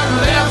 drug out,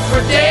 left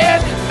for dead,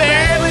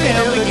 barely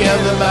held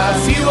together by a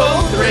few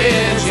old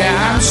threads. Yeah,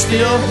 I'm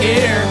still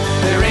here.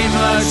 There ain't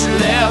much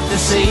left to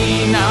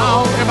see.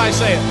 No, everybody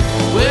say it.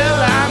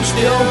 Well, I'm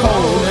still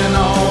holding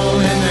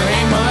on, and there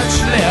ain't much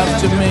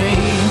left to me.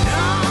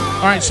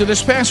 All right, so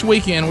this past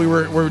weekend we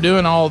were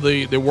doing all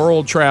the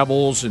world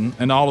travels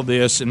and all of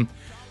this, and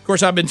of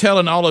course I've been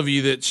telling all of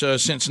you that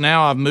since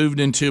now I've moved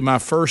into my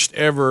first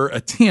ever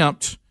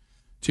attempt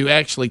to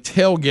actually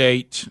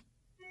tailgate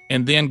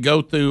and then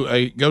go to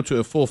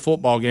a full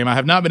football game. I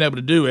have not been able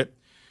to do it.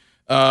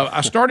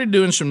 I started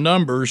doing some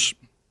numbers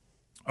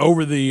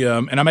over the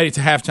and I made it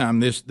to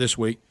halftime this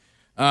week.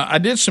 I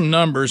did some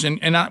numbers, and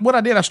what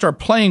I did, I started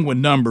playing with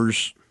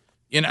numbers.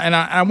 And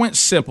I went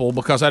simple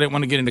because I didn't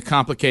want to get into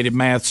complicated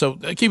math. So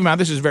keep in mind,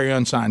 this is very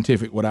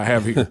unscientific, what I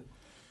have here.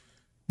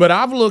 But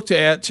I've looked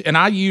at, and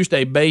I used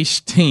a base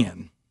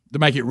 10 to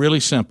make it really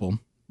simple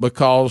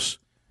because,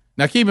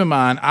 now keep in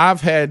mind,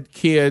 I've had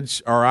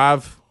kids, or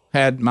I've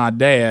had my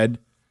dad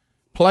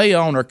play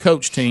on or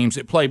coach teams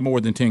that played more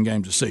than 10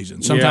 games a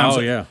season.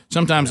 Sometimes,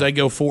 sometimes they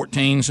go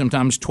 14,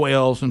 sometimes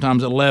 12,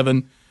 sometimes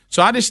 11.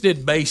 So I just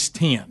did base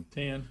 10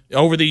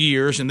 over the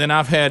years. And then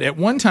I've had, at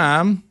one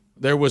time,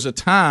 there was a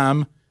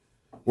time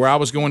where I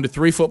was going to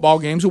 3 football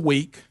games a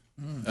week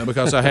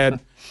because I had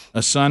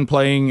a son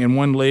playing in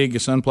one league, a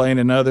son playing in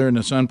another, and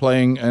a son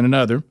playing in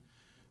another.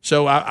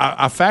 So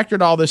I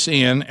factored all this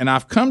in, and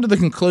I've come to the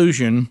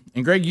conclusion,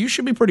 and Greg, you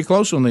should be pretty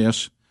close on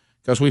this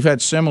because we've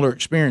had similar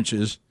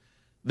experiences,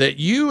 that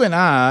you and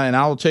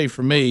I will tell you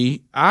for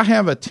me, I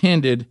have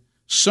attended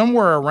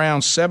somewhere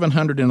around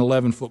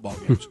 711 football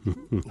games.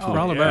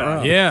 Probably about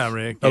right. Yeah,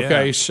 Rick. Yeah.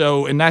 Okay,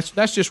 so, and that's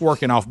just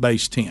working off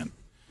base 10.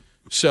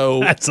 So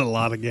that's a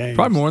lot of games.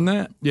 Probably more than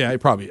that. Yeah,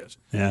 it probably is.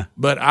 Yeah.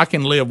 But I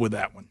can live with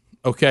that one.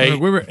 Okay.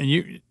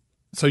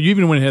 So you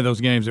even went ahead those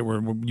games that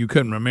were you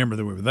couldn't remember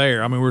that we were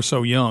there. I mean, we're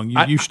so young.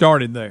 You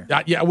started there.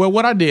 Yeah. Well,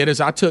 what I did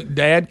is I took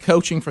Dad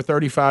coaching for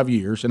 35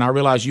 years, and I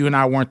realized you and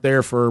I weren't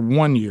there for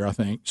 1 year, I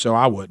think. So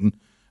I wasn't.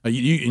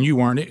 You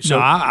weren't. So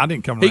no, I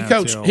didn't come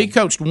around. He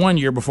coached 1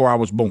 year before I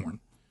was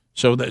born.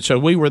 So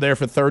we were there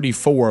for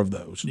 34 of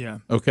those. Yeah.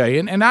 Okay.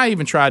 And I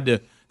even tried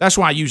to. That's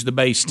why I used the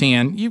base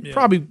 10.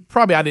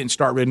 Probably I didn't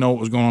start really know what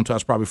was going on until I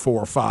was probably 4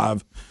 or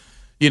 5.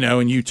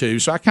 And you too.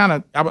 So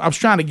I was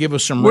trying to give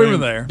us some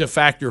room there to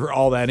factor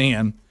all that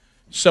in.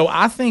 So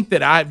I think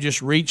that I've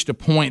just reached a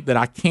point that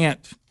I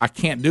can't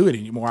do it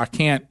anymore. I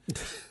can't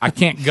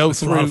go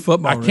through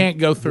football, I can't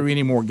go through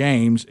any more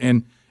games.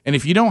 And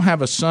if you don't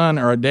have a son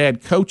or a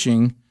dad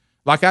coaching,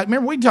 like I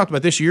remember we talked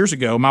about this years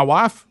ago. My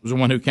wife was the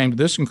one who came to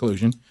this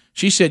conclusion.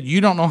 She said,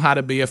 "You don't know how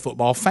to be a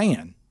football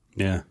fan.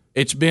 Yeah,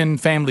 it's been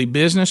family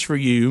business for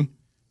you,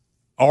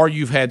 or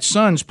you've had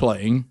sons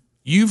playing."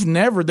 There's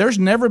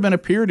never been a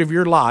period of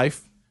your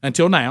life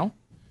until now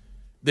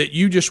that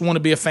you just want to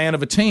be a fan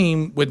of a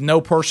team with no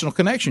personal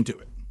connection to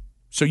it.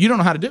 So you don't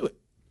know how to do it.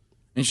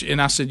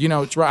 And I said,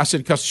 it's right. I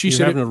said, because she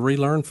said, having to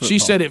relearn football. She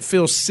said it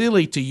feels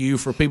silly to you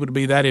for people to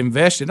be that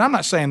invested. I'm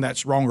not saying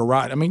that's wrong or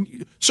right. I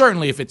mean,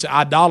 certainly if it's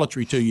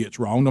idolatry to you, it's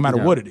wrong, no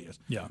matter what it is.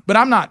 Yeah. But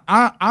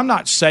I'm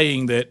not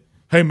saying that,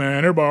 hey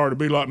man, everybody ought to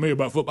be like me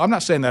about football. I'm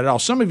not saying that at all.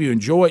 Some of you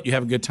enjoy it, you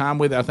have a good time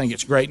with it. I think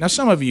it's great. Now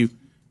some of you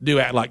do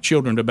act like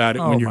children about it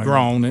when you're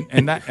grown,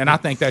 and I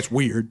think that's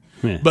weird.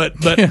 Yeah. But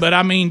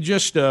I mean,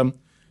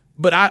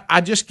 but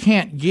I just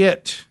can't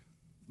get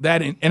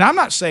that in. And I'm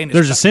not saying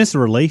there's a sense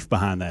of relief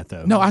behind that,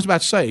 though. No, I was about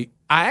to say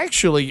I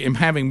actually am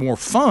having more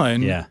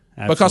fun. Yeah,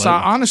 because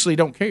I honestly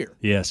don't care.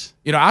 Yes,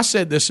 I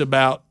said this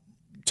about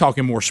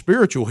talking more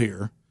spiritual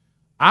here.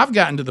 I've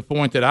gotten to the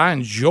point that I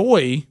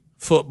enjoy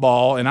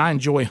football and I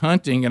enjoy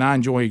hunting and I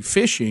enjoy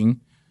fishing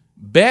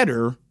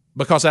better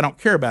because I don't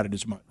care about it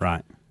as much.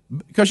 Right.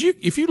 Because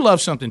if you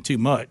love something too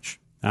much,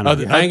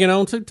 you're hanging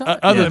on too tight.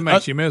 It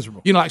makes you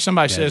miserable. Like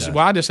somebody says,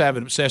 well, I just have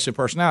an obsessive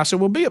personality. I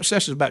said, well, be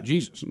obsessive about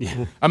Jesus.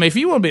 Yeah. I mean, if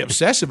you want to be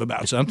obsessive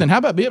about something, how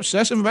about be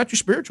obsessive about your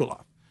spiritual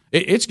life?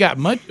 It's got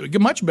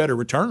much better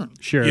return.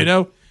 Sure.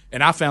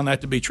 And I found that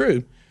to be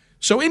true.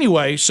 So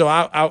anyway,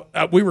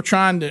 we were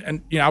trying to,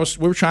 and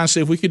we were trying to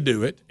see if we could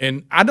do it.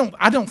 And I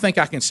don't think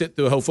I can sit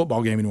through a whole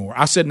football game anymore.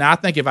 I said, now I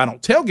think if I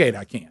don't tailgate,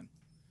 I can,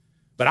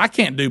 but I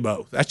can't do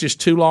both. That's just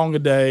too long a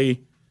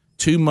day.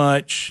 Too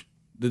much.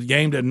 The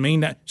game doesn't mean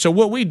that. So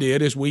what we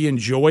did is we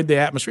enjoyed the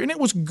atmosphere, and it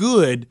was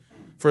good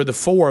for the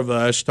 4 of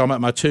us, talking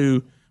about my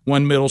 2,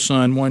 one middle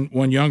son,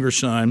 one younger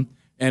son,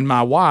 and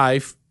my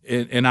wife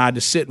and I,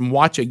 to sit and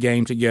watch a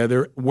game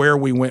together where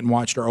we went and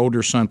watched our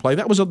older son play.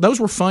 Those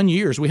were fun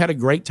years. We had a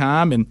great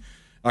time, and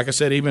like I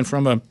said, even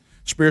from a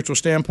spiritual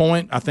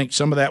standpoint, I think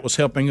some of that was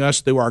helping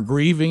us through our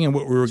grieving and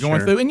what we were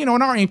going through. And, in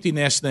our empty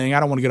nest thing, I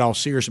don't want to get all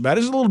serious about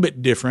it. It's a little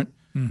bit different.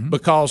 Mm-hmm.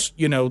 Because,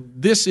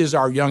 this is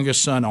our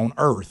youngest son on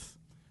earth.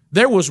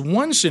 There was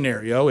one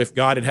scenario, if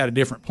God had a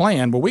different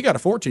plan, but we got a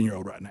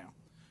 14-year-old right now.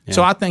 Yeah.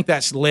 So I think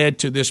that's led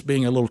to this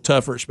being a little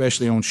tougher,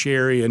 especially on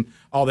Sherry and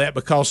all that,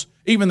 because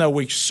even though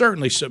we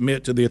certainly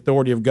submit to the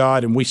authority of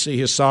God and we see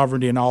his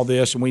sovereignty and all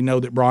this, and we know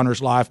that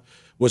Bronner's life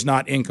was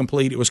not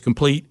incomplete, it was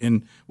complete,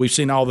 and we've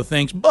seen all the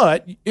things.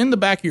 But in the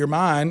back of your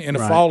mind, in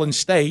a fallen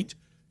state,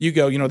 you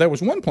go, there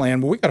was one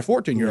plan, but we got a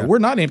 14-year-old. Yeah. We're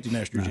not empty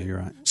nesters yet. You're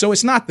right. So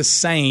it's not the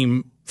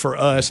same for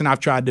us, and I've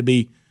tried to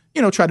be,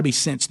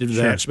 sensitive to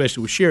that,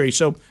 especially with Sherry.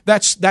 So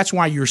that's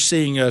why you're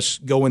seeing us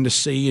going to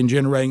sea and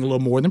generating a little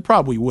more than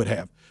probably would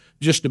have,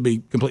 just to be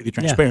completely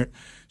transparent. Yeah.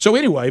 So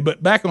anyway,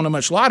 but back on a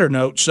much lighter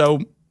note, so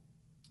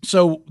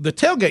the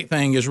tailgate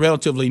thing is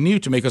relatively new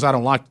to me because I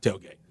don't like the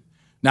tailgate.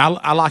 Now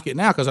I like it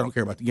now because I don't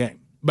care about the game.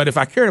 But if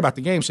I cared about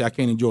the game, say I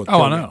can't enjoy the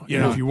tailgate. I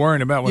know. If you're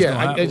worrying about what's going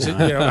to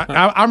happen.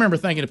 I remember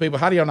thinking to people,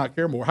 how do y'all not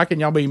care more? How can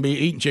y'all be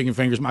eating chicken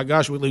fingers? My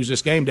gosh, we lose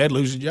this game, Dad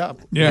loses his job.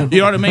 Yeah.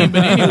 You know what I mean?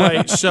 But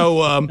anyway,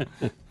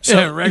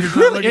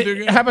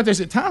 really, how about this?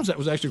 At times that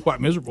was actually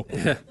quite miserable.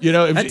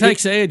 That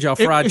takes the edge off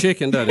fried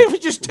chicken, doesn't it? It was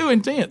just too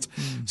intense.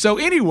 So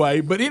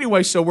anyway,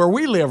 so where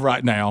we live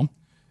right now,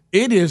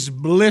 it is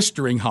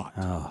blistering hot.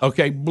 Oh.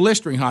 Okay,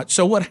 blistering hot.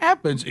 So what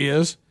happens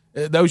is,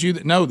 those of you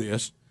that know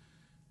this,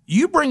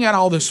 you bring out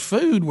all this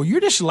food where you're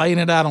just laying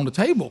it out on the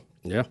table.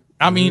 Yeah.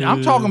 I mean,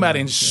 I'm talking about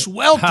in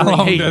sweltering heat. How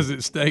long does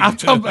it stay? I'm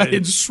talking about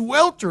in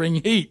sweltering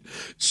heat.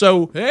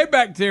 So, hey,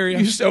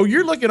 bacteria. So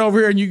you're looking over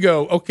here and you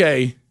go,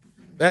 okay,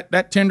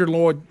 that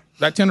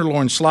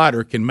tenderloin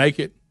slider can make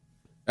it.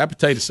 That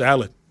potato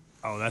salad.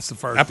 Oh, that's the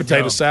first. That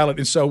potato salad.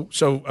 And so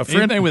a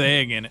friend anything with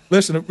egg in it.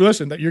 Listen,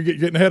 you're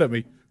getting ahead of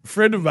me. A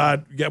friend of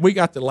mine, we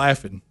got to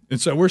laughing,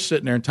 and so we're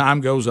sitting there, and time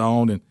goes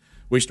on, and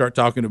we start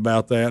talking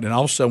about that, and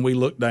all of a sudden we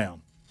look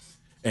down.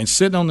 And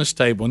sitting on this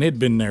table, and it'd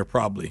been there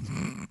probably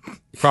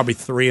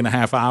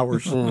 3.5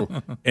 hours,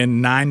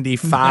 and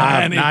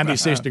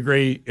 96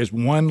 degree is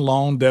one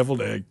long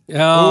deviled egg.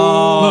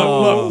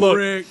 Oh,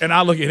 look. And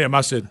I look at him,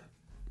 I said,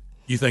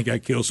 You think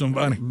I'd kill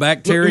somebody?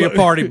 Bacteria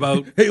party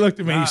boat. He looked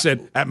at me. He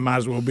said, "That might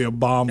as well be a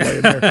bomb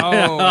laying there."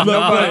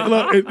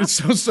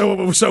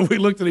 So we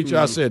looked at each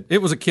other. I said,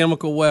 "It was a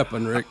chemical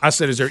weapon, Rick." I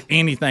said, "Is there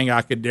anything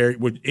I could dare?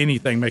 Would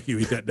anything make you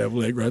eat that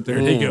deviled egg right there?"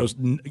 And he goes,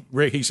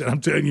 "Rick," he said, "I'm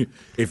telling you,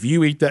 if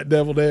you eat that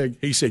deviled egg,"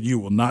 he said, "you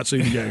will not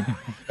see the game."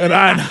 And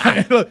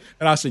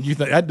I said, "You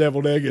think that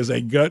deviled egg is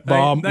a gut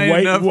bomb?" They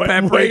ain't enough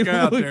paprika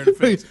out there to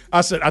fix it.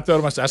 I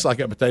told him, that's like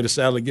that potato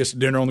salad that gets to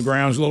dinner on the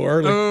grounds a little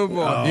early. Oh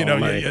boy!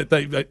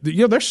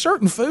 There's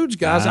certain foods,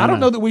 guys. I don't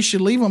know that we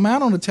should leave them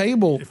out on the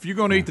table. If you're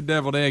going to eat the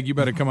deviled egg, you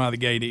better come out of the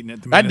gate eating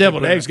it. That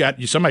deviled egg's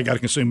somebody got to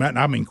consume that, and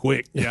I mean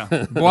quick. Yeah,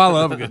 well, I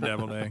love a good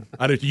deviled egg.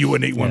 You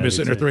wouldn't eat one, but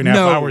sitting there 3.5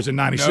 hours in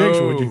 96,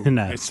 would you?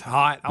 No, it's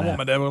hot. I want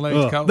my deviled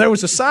eggs cold. There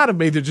was a side of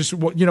me that just,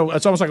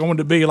 it's almost like I wanted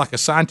to be like a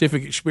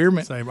scientific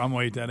experiment. Say, I'm going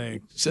to eat that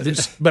egg.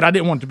 But I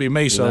didn't want it to be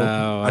me, so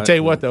I tell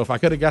you what, though, if I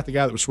could have got the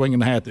guy that was swinging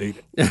the hat to eat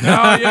it. Or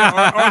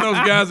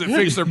those guys that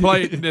fix their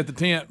plate at the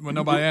tent when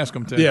nobody asked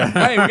them to. Yeah.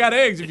 Hey, we got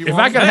eggs if you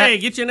want. Hey,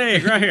 get you an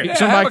egg right here.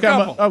 Somebody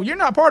come up. Oh, you're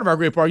not part of our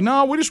group, are you?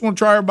 No, we just want to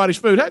try everybody's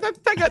food. Hey,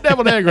 take that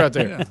deviled egg right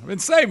there. I've been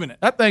saving it.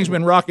 That thing's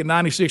been rocking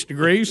 96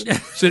 degrees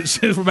since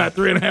for about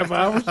 3.5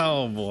 hours.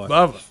 Oh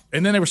boy!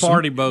 And then there was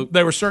party boat.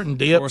 There were certain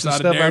dips. Of course, and I'd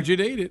stuff. dared you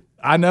to eat it.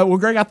 I know. Well,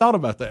 Greg, I thought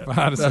about that. I'd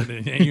have said,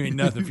 you ain't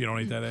nothing if you don't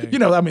eat that egg.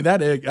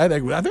 That egg.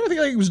 I think that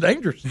egg was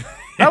dangerous.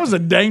 That was a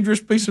dangerous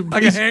pice of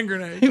like a hand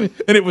grenade,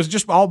 and it was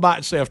just all by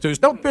itself too.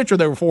 So don't picture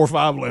there were 4 or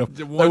 5 left.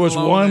 There was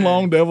one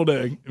long deviled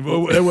egg.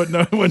 There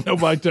wasn't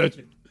nobody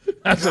touching.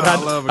 I said,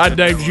 how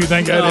dangerous you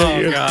think that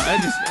egg is? God,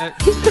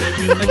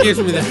 that gives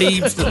me the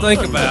heaves to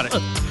think about it.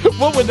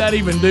 What would that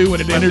even do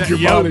when it entered your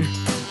body?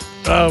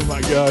 Oh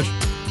my gosh!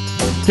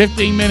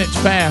 15 minutes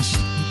past.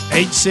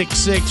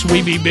 866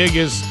 We Be Big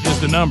is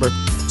the number.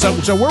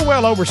 So we're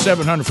well over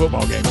 700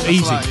 football games. That's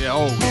Easy. Right.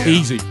 Yeah.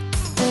 Easy.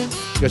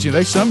 Because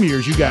there's some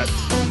years you got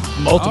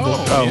multiple.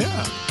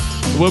 Yeah.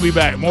 We'll be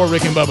back. More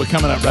Rick and Bubba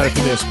coming up right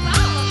after this.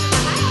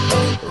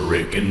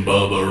 Rick and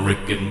Bubba,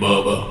 Rick and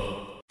Bubba.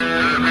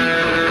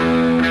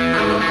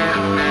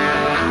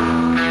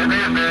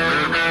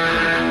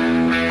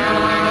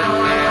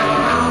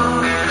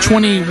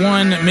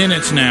 21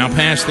 minutes now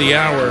past the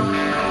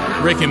hour.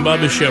 Rick and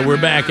Bubba Show. We're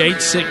back.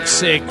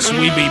 866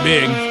 We Be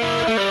Big. All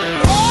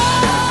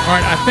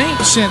right, I think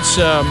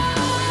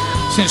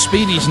since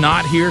Speedy's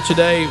not here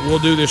today, we'll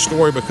do this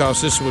story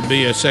because this would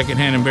be a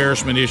secondhand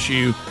embarrassment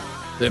issue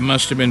that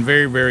must have been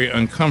very, very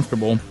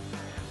uncomfortable.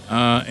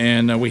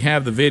 And we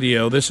have the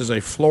video. This is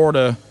a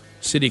Florida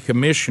city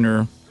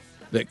commissioner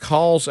that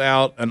calls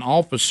out an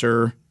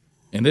officer,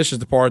 and this is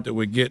the part that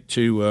would get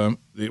to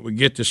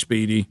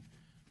Speedy.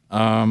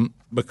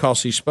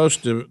 Because he's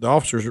supposed to, the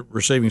officer's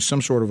receiving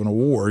some sort of an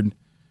award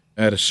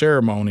at a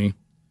ceremony,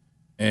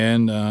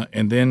 and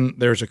then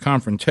there's a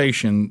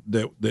confrontation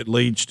that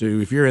leads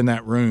to, if you're in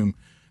that room.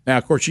 Now,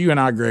 of course, you and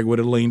I, Greg, would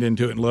have leaned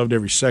into it and loved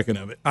every second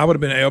of it. I would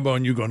have been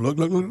elbowing you, going,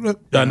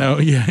 look. I know,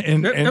 yeah.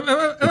 And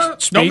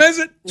don't miss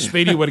it.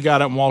 Speedy would have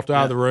got up and walked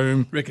out of the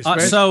room.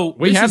 So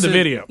we have the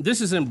video.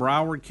 This is in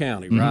Broward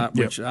County, right?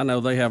 Which I know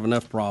they have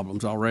enough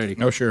problems already.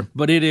 Oh, sure.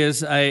 But it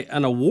is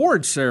an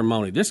award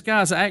ceremony. This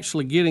guy's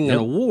actually getting an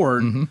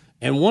award,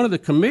 and one of the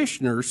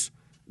commissioners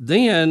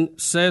then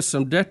says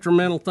some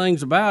detrimental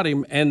things about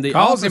him, and the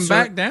calls officer, him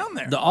back down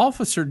there. The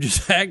officer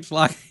just acts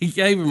like he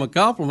gave him a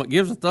compliment,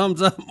 gives a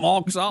thumbs up, and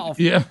walks off.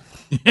 Yeah.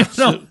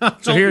 So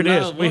here it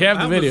is. We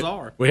have the video.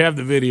 Bizarre. We have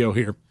the video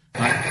here.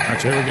 All right,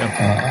 so here we go.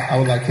 I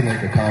would like to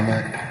make a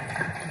comment.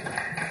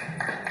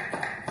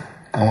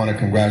 I want to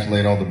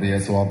congratulate all the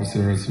BSO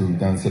officers who've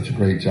done such a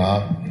great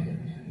job.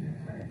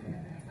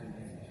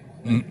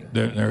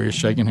 There he is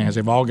shaking hands.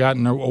 They've all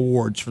gotten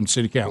awards from the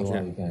city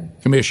council.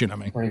 Commission, I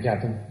mean. Morning,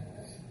 Captain.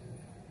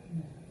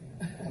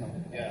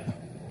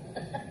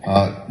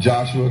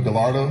 Joshua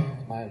Gallardo.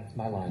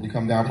 My line. Can you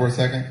come down for a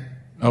second?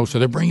 Oh, so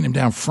they're bringing him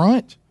down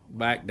front?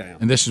 Back down.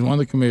 And this is one of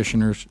the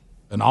commissioners,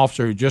 an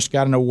officer who just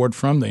got an award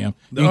from them.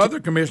 The other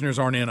commissioners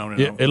aren't in on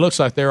it. It looks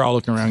like they're all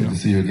looking around. Good to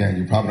see you again.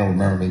 You probably don't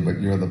remember me, but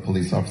you're the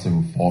police officer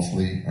who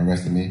falsely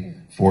arrested me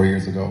 4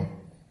 years ago.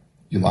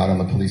 You lied on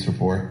the police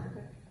report.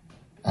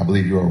 I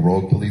believe you're a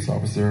rogue police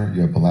officer.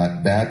 You're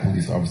a bad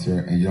police officer,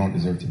 and you don't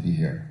deserve to be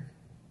here.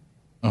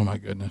 Oh, my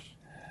goodness.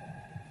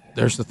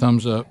 There's the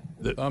thumbs up.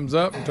 Thumbs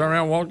up, and turn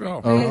around and walk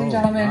off. Ladies and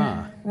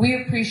gentlemen,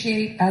 we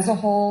appreciate, as a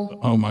whole,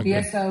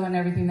 BSO and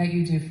everything that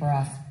you do for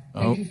us.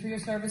 Thank you for your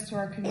service to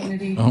our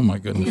community. Oh, my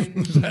goodness.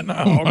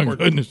 Oh, my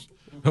goodness.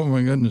 Oh,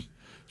 my goodness.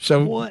 So,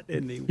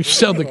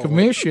 the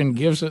commission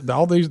gives it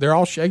all these, they're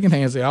all shaking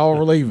hands. They all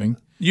are leaving.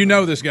 You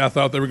know this guy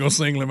thought they were going to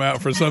single him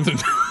out for something.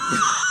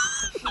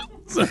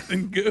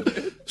 Something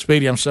good.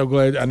 Speedy, I'm so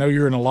glad. I know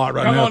you're in a lot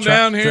right now. Come on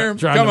down here.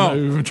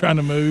 Trying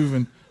to move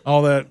and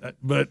all that.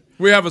 But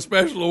we have a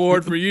special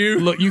award for you.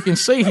 Look, you can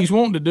see he's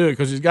wanting to do it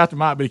because he's got the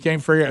mic, but he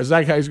can't figure out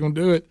exactly how he's going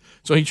to do it.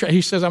 So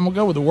he says, I'm going to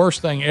go with the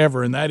worst thing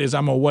ever, and that is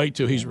I'm going to wait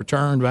till he's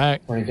returned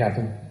back. Morning,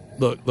 Captain.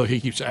 Look,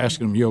 he keeps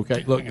asking him, you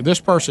okay? Look, this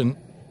person,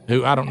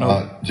 who I don't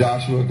know.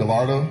 Joshua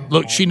Gallardo.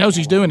 Look, she knows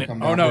he's doing it.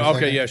 Oh, no.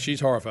 Okay, yeah, she's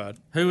horrified.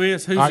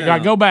 Who's All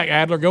right, go back,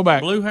 Adler. Go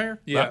back. Blue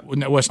hair? Yeah.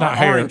 No, it's not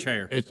hair. Orange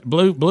hair. It's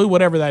blue,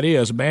 whatever that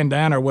is, a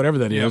bandana or whatever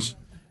that is.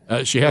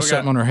 She has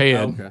something on her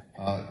head.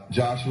 Okay.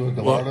 Joshua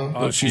Gallardo.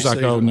 Well, she's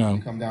like, oh, no.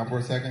 Come down for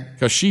a second.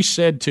 Because she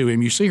said to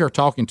him, you see her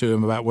talking to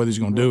him about whether he's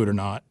going to do it or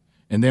not.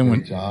 And then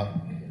Great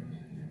job.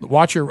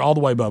 Watch her all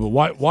the way,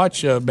 Bubba.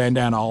 Watch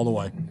bandana all the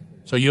way.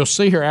 So you'll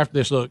see her after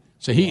this. Look.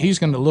 So he's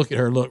going to look at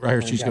her. Look right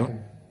here. She's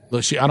going.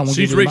 Look. I don't want.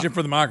 She's reaching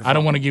for the microphone. I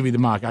don't want to give you the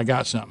mic. I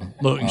got something.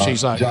 Look. And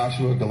she's like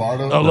Joshua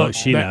Gallardo. Oh, look.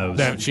 She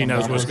knows. She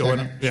knows what's going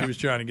on. She was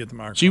trying to get the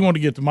microphone. She wanted to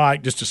get the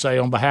mic just to say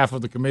on behalf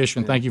of the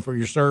commission, thank you for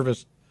your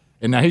service.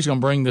 And now he's going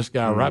to bring this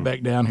guy right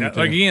back down here.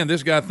 Now, again,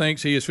 this guy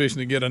thinks he is fishing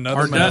to get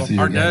another medal. You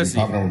probably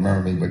don't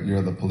remember me, but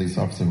you're the police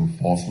officer who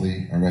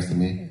falsely arrested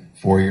me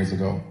 4 years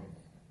ago.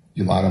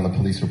 You lied on the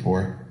police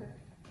report.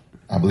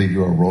 I believe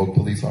you're a rogue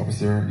police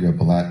officer. You're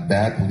a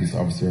bad police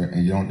officer,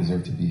 and you don't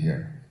deserve to be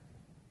here.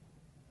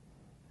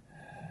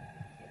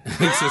 He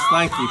says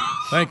thank you.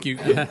 Thank you.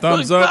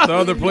 Thumbs up to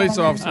other police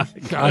officers.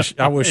 Gosh,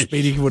 I wish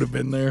Speedy would have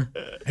been there.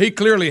 He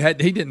clearly he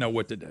didn't know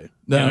what to do.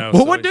 No. You know,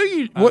 Well,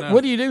 so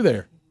what do you do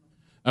there?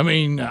 I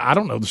mean, I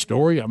don't know the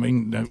story. I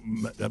mean,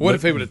 what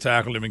if he would have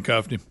tackled him and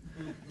cuffed him?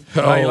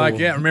 Oh. How you like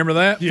that? Remember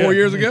that 4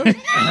 years ago?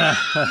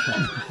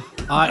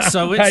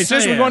 So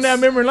since we're going down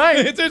memory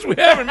lane, since we're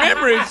having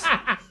memories.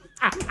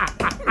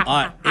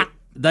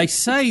 They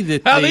say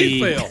that How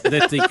these feel?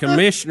 that the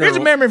commissioner. Here's a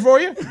memory for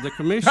you. The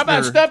commissioner. How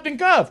about stuffed and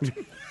cuffed?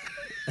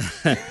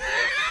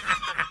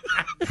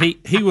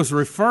 He was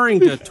referring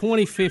to a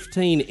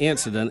 2015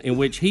 incident in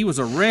which he was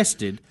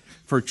arrested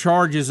for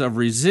charges of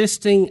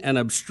resisting and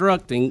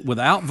obstructing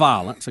without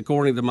violence,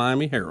 according to the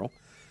Miami Herald.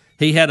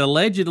 He had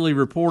allegedly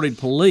recorded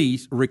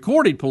police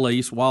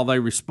while they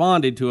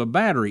responded to a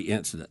battery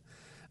incident.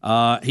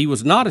 He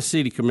was not a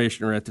city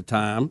commissioner at the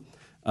time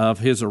of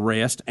his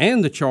arrest,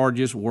 and the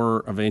charges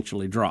were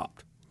eventually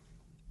dropped.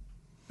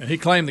 And he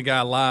claimed the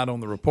guy lied on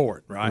the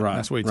report, right? Right.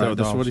 That's what he Right. told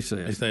That's the what he officer.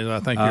 said. He says, I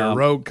think you're a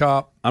rogue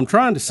cop. I'm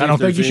trying to see. I don't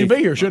think you should be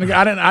here. Shouldn't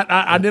have,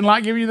 I didn't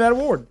like giving you that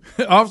award.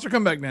 Officer,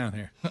 come back down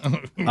here.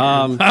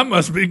 I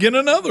must be getting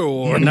another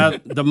award. Now,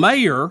 the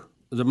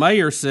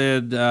mayor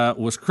said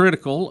was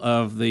critical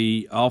of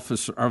the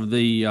officer of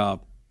the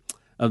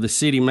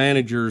city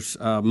manager's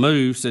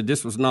move. Said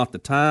this was not the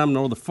time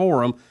nor the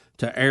forum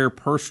to air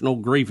personal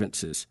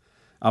grievances.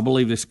 I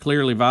believe this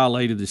clearly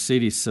violated the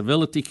city's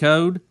civility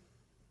code.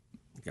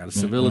 Got a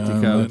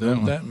civility code.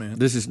 That man.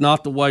 This is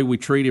not the way we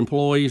treat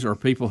employees or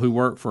people who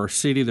work for a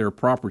city. There are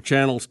proper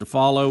channels to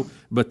follow,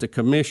 but the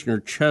commissioner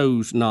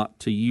chose not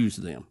to use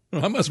them.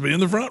 I must be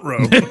in the front row.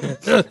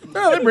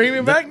 Well, they bring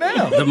me back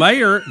now. The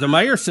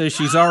mayor says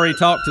she's already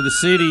talked to the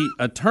city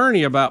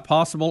attorney about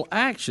possible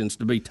actions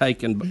to be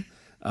taken.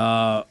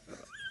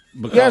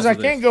 Because I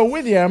can't go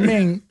with you. I'm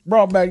being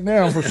brought back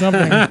down for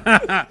something.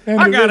 I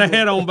got to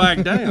head on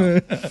back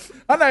down.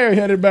 I know you're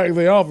headed back to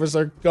the office.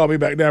 They'll call me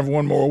back down for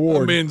one more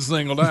award. I'm being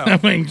singled out. I'm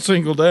being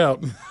singled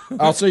out.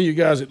 I'll see you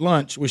guys at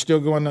lunch. We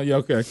still going? Yeah,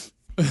 okay.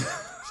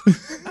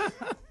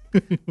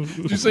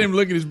 Did you see him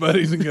look at his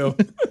buddies and go,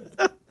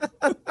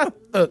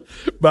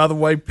 by the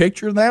way,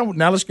 picture that.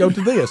 Now let's go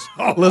to this.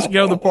 Let's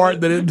go to the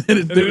part that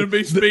it'll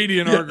be Speedy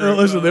in our group.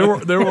 Listen,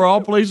 there were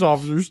all police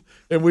officers,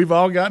 and we've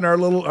all gotten our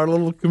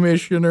little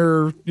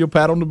commissioner,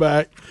 pat on the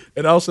back,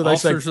 and also they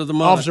Officers say of the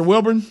month. Officer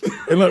Wilburn,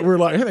 and look, we're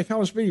like, hey, they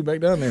call us Speedy back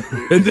down there,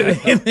 and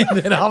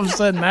then all of a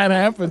sudden that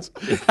happens.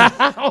 We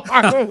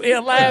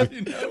laugh.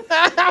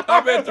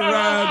 I bet the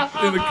ride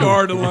in the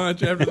car to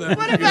lunch after that.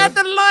 What about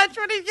the lunch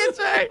when he gets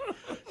there?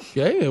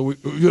 Okay,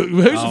 who's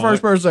the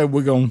first person to say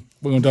we're gonna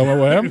talk about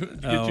what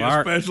happened? Get you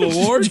a special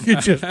award.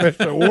 Get you a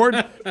special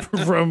award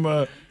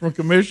from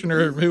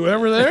Commissioner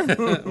whoever there,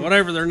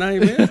 Whatever their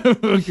name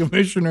is,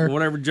 Commissioner,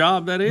 whatever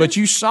job that is. But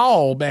you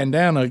saw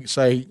Bandana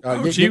say,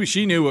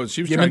 she knew what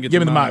she was give trying me- to get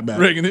give me the mic back.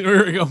 Rick,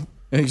 there we go.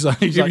 And he's like,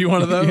 Give you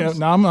one of those? Yeah,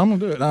 no, I'm gonna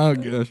do it. Oh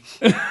gosh.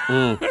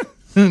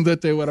 That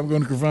tell you what, I'm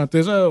going to confront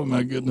this. Oh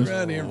my goodness!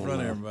 Right here in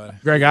front of everybody.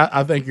 Greg,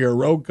 I think you're a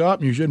rogue cop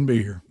and you shouldn't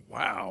be here.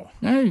 Wow.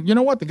 Hey, you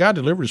know what? The guy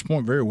delivered his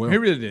point very well. He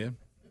really did.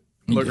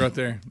 Look right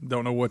there.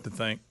 Don't know what to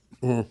think.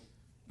 Oh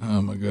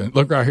my god!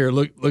 Look right here.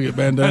 Look at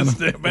Bandana. That's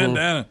the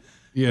Bandana.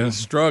 Yeah, He's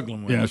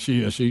struggling with yeah.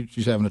 it.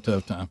 She's having a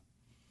tough time.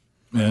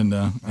 And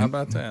How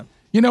about that?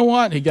 you know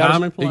what? He got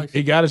Time and his, place.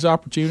 he got his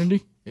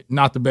opportunity.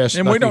 Not the best.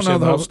 And like we don't you know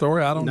said, the whole Bubba.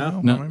 story. I don't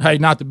know. No. Hey,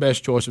 not the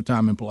best choice of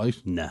time and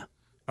place. No.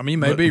 I mean,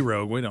 he may be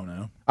rogue. We don't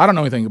know. I don't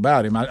know anything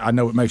about him. I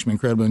know it makes me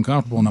incredibly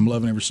uncomfortable, and I'm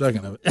loving every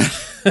second of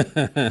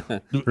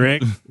it.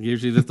 Rick?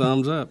 Gives you the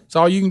thumbs up. That's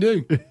all you can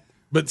do.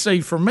 But see,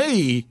 for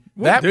me,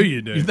 What do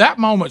you do? That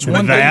moment's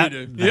one That-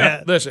 thing. that-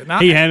 Yeah, listen,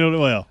 He handled it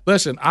well.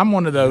 listen. I'm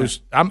one of those.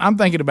 I'm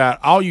thinking about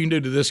all you can do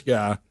to this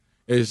guy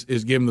is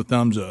give him the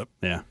thumbs up.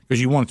 Yeah. because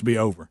you want it to be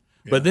over.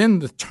 But then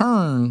the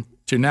turn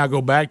to now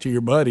go back to your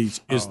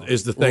buddies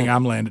is the thing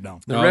I'm landed on.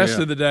 The rest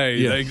of the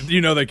day,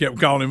 they kept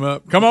calling him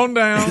up. Come on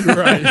down.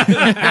 Right.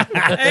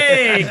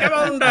 Hey, come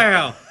on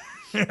down.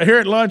 Here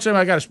at lunch,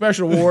 I got a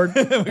special award.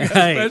 We got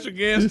a special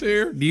guest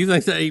here. Do you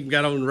think they even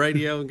got on the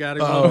radio and got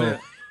him on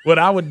that? What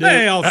I would do,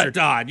 Hey, Officer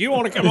Todd, you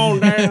want to come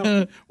on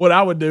down? What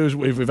I would do is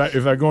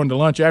if they're going to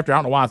lunch after, I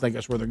don't know why I think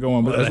that's where they're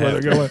going, but that's where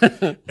they're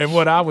going. And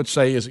what I would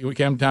say is, when it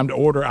came time to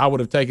order, I would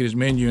have taken his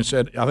menu and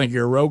said, "I think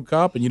you're a rogue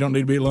cop, and you don't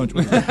need to be at lunch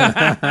with me."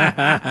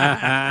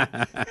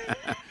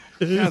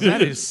 God,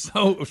 that is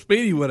so.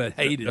 Speedy would have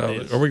hated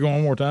this. Are we going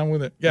one more time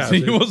with it? Yeah, So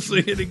you will see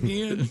it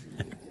again.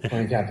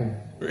 Morning, Captain.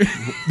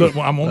 Look,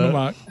 I'm on the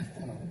mic.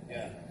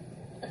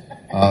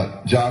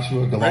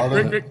 Joshua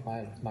Gallardo, Rick.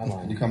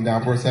 you come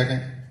down for a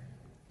second?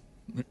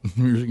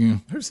 Here's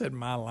again. Who said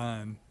my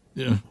line?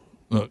 Yeah.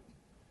 Look.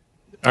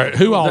 All right.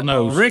 Who all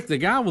knows? Rick, the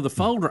guy with the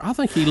folder. I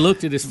think he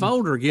looked at his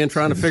folder again,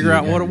 trying to figure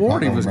out what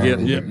award he was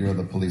getting. You're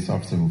the police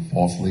officer who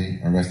falsely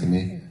arrested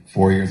me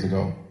 4 years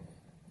ago.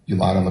 You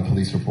lied on the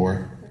police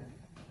report.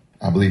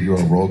 I believe you're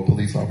a rogue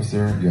police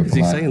officer. You're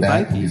a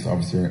bad police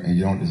officer, and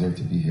you don't deserve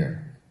to be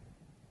here.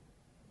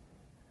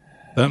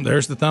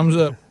 There's the thumbs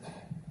up.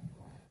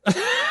 He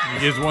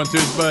gives one to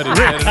his buddy.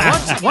 Rick,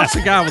 what's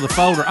the guy with the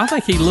folder? I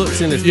think he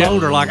looks in his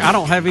folder like, I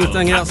don't have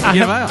anything else to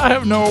give out. I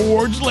have no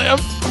awards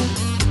left.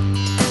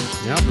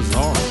 Yeah,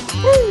 bizarre.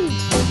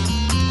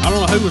 I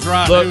don't know who was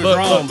right and who was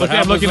wrong, but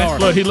how bizarre.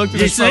 Look, he looked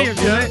at his phone.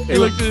 He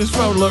looked at his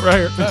phone. Look right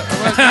here.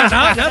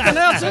 Nothing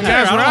else in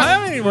there. I don't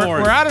have any more.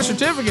 We're out of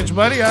certificates,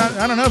 buddy.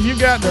 I don't know if you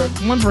got the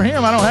one for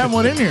him. I don't have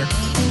one in here.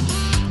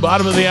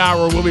 Bottom of the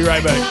hour. We'll be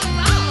right back.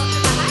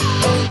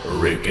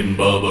 Rick and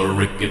Bubba,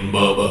 Rick and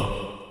Bubba.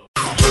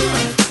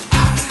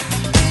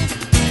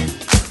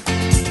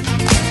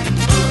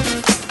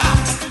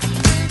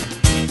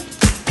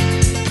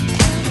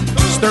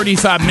 It's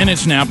 35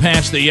 minutes now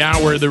past the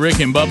hour of the Rick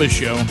and Bubba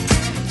Show.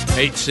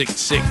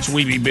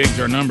 866-WE-BE-BIG's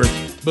our number.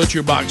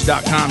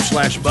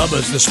 ButcherBox.com/Bubba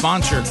is the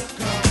sponsor.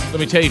 Let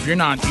me tell you, if you're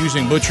not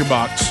using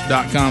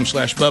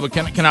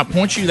ButcherBox.com/Bubba, can I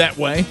point you that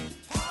way?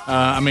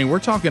 I mean, we're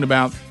talking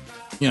about,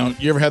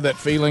 you ever had that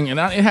feeling? And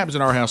it happens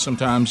in our house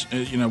sometimes.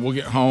 We'll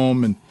get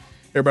home and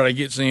everybody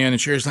gets in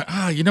and Sherry's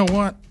like, you know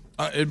what?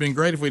 It'd been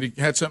great if we'd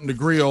had something to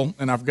grill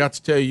and I forgot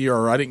to tell you,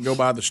 or I didn't go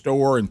by the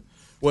store and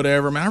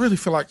whatever. Man, I really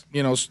feel like,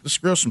 let's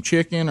grill some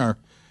chicken or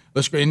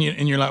let's go. And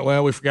you're like,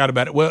 well, we forgot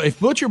about it. Well, if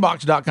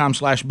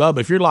ButcherBox.com/Bubba,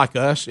 if you're like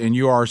us and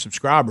you are a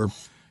subscriber,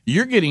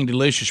 you're getting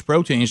delicious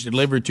proteins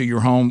delivered to your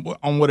home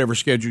on whatever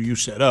schedule you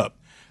set up.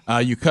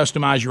 You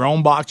customize your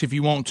own box if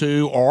you want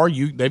to, or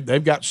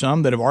they've got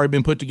some that have already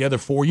been put together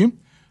for you,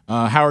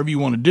 however you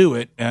want to do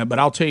it. But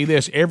I'll tell you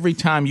this, every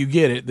time you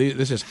get it,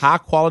 this is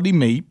high-quality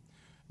meat.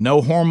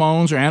 No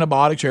hormones or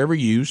antibiotics are ever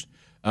used.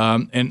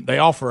 And they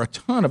offer a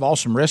ton of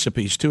awesome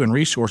recipes, too, and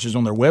resources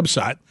on their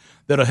website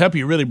that'll help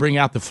you really bring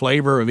out the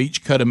flavor of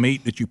each cut of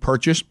meat that you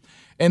purchase.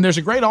 And there's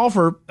a great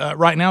offer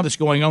right now that's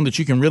going on that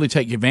you can really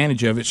take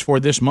advantage of. It's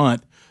for this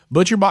month.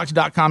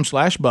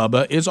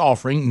 ButcherBox.com/Bubba is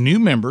offering new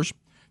members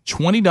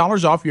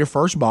 $20 off your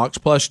first box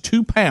plus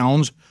 2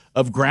 pounds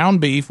of ground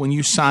beef when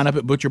you sign up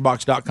at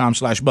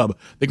ButcherBox.com/Bubba.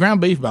 The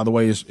ground beef, by the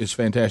way, is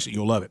fantastic.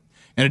 You'll love it.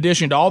 In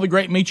addition to all the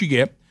great meat you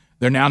get,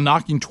 they're now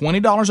knocking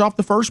 $20 off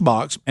the first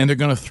box, and they're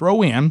going to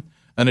throw in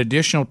an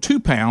additional 2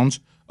 pounds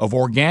of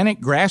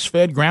organic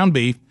grass-fed ground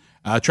beef.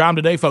 Try them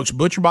today, folks.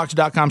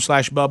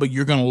 ButcherBox.com/Bubba.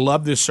 You're going to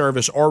love this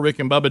service, or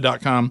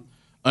RickandBubba.com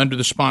under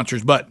the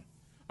sponsors button.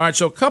 All right,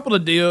 so a couple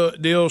of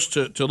deals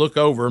to look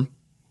over.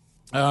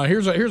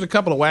 Here's a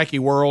couple of wacky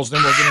worlds,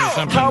 then we'll get into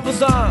something. How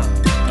bizarre!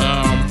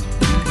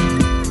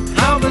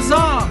 How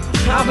bizarre!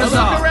 How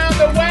bizarre! Look around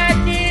the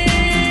wacky!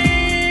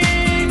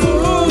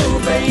 Ooh,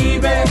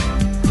 baby!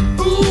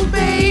 Ooh,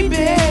 baby!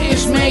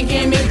 It's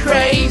making me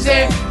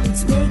crazy!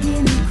 It's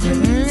making me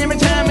crazy!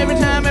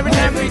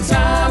 Every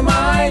time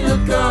I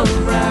look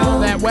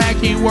around that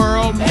wacky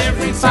world.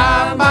 Every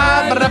time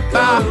I look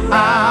around,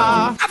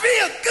 I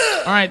feel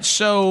good! All right,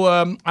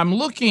 so I'm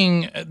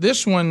looking at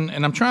this one,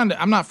 and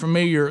I'm not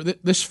familiar.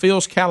 This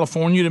feels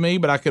California to me,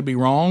 but I could be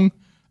wrong.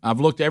 I've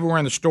looked everywhere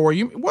in the store.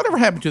 Whatever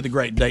happened to the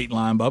great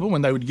Dateline, Bubba,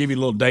 when they would give you a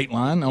little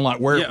Dateline on like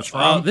where it was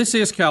from? This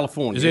is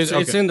California.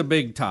 It's in the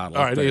big title.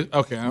 All right,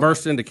 okay.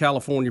 Burst into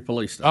California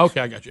police station.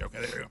 Okay, I got you. Okay,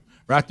 there you go.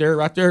 Right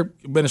there.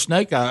 Been a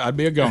snake, I'd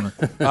be a goner.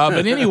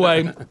 But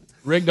anyway,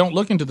 Rick, don't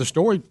look into the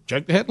story.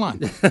 Check the headline.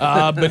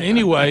 But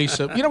anyway,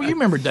 so you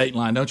remember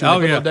Dateline, don't you? Oh,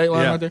 yeah.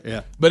 Dateline right there.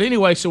 Yeah. But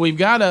anyway, so we've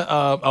got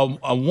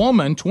a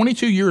woman,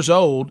 22 years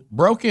old,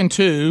 broke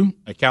into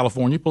a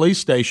California police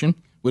station.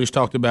 We just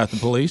talked about the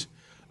police,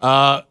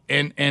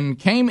 and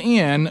came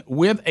in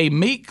with a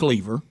meat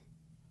cleaver.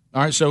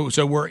 All right, so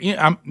we're in.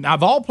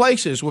 Of all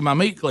places, with my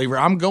meat cleaver,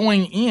 I'm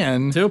going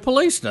in to a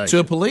police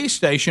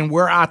station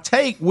where I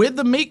take with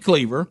the meat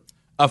cleaver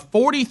a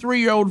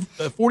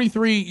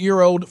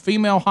 43-year-old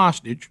female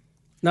hostage.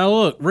 Now,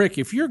 look, Rick,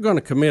 if you're going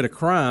to commit a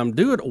crime,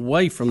 do it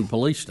away from the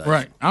police station.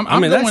 Right. I'm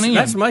going in.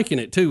 That's making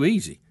it too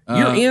easy.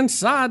 You're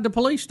inside the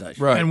police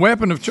station. Right. And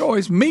weapon of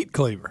choice, meat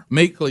cleaver.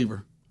 Meat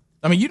cleaver.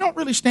 I mean, you don't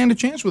really stand a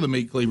chance with a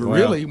meat cleaver,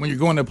 really, when you're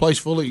going to a place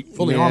fully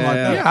armed like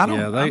that.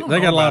 They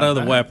got a lot of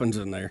other weapons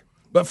in there.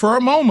 But for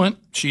a moment,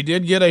 she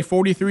did get a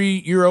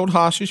 43-year-old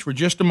hostage for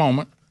just a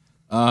moment.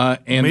 And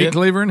Meat then,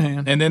 cleaver in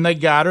hand. and then they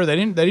got her. They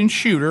didn't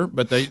shoot her,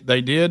 but they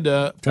did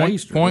point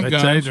They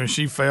guns. tased her and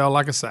she fell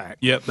like a sack.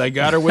 Yep, they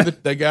got her with a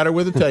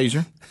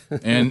taser,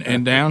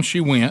 and down she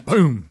went.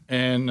 Boom.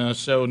 And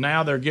so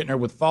now they're getting her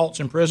with false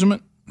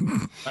imprisonment.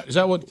 Is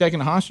that what taking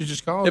a hostage is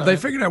called? If they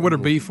figured out what her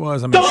beef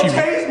was, I mean, Don't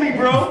tase me,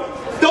 bro.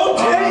 Don't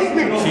tase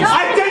me.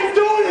 I didn't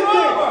do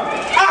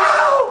anything.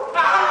 Ow!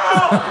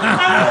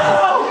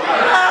 Ow!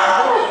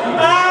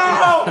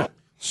 Ow! Ow!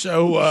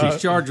 So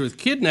she's charged with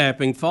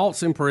kidnapping,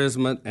 false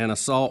imprisonment, and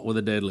assault with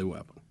a deadly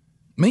weapon.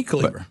 Meat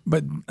cleaver.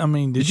 But I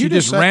mean, did you you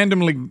just say-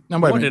 randomly? No, wait a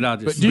What minute. did I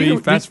just But say?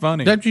 Beef, that's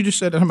funny. That you just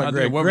said that about I did.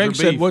 Greg. What was Greg her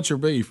said, beef? "What's her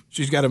beef?"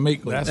 She's got a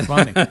meat cleaver. That's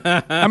funny.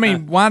 I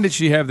mean, why did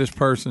she have this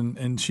person?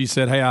 And she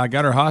said, "Hey, I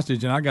got her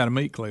hostage, and I got a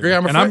meat cleaver, Greg,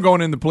 I'm and I'm afraid-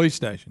 going in the police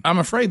station." I'm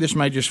afraid this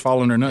may just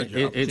fall in her nut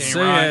job.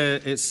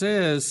 It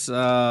says She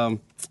a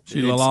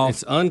little off.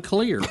 it's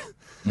unclear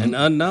and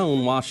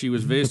unknown why she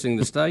was visiting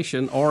the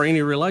station or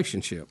any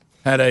relationship.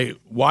 Had a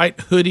white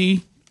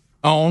hoodie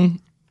on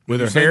with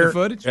her You seen hair the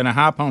footage? and a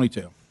high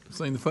ponytail.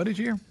 Seen the footage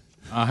here?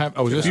 I have.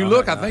 Oh, is If this, you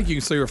look, I think you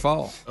can see her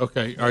fall.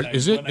 Okay. All right.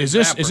 Is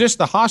this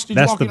the hostage?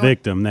 That's the walking on?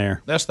 victim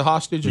there. That's the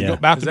hostage. Yeah.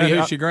 About Is to that be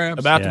who she grabs?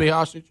 About to Yeah. be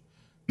hostage.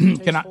 Takes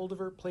Can I? hold of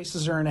her,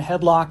 places her in a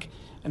headlock,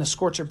 and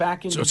escorts her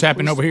back into So it's the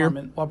happening police over here?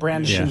 department while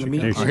brandishing Yeah, the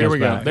meat there she cleaver. Here we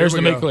goes go. back. There's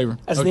Here the we meat go. cleaver.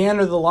 As Okay. they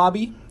enter the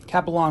lobby,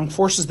 Capelong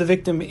forces the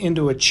victim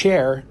into a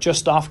chair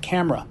just off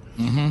camera.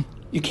 Mm-hmm.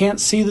 You can't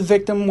see the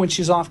victim when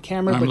she's off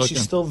camera, I'm but looking.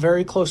 she's still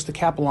very close to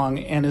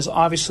Capelong and is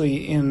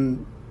obviously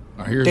in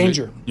Here's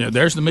danger. it. Yeah,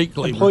 there's the meat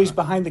cleaver. Employees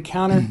behind the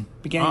counter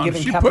began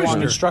giving she pushed Capelong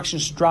her.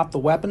 instructions to drop the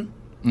weapon.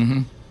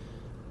 Mm-hmm.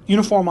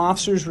 Uniform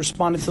officers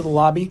responded to the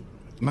lobby,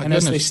 My and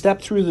as they goodness.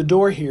 step through the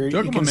door here,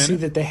 Took you them a can see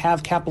minute. that they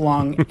have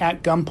Capelong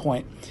at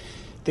gunpoint.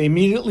 They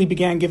immediately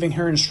began giving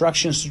her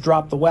instructions to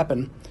drop the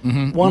weapon.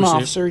 Mm-hmm. One Let me see it.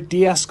 officer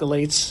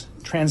de-escalates,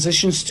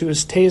 transitions to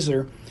his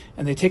taser,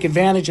 and they take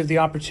advantage of the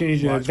opportunity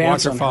to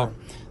advance watch her on fall. her.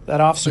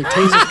 That officer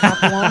tases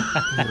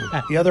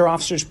Capelong. The other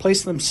officers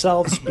place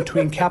themselves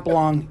between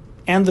Capelong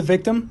and the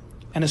victim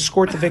and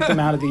escort the victim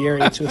out of the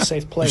area to a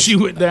safe place. She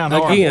went down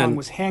hard. Again. Capelong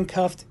was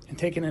handcuffed and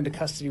taken into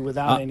custody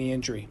without any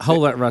injury.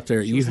 Hold that right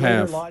there. She You was later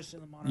have lodged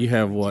in the Monterey you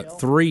have County what Jail.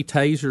 3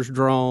 tasers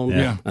drawn?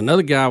 Yeah.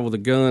 Another guy with a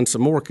gun.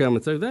 Some more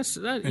coming through.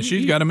 And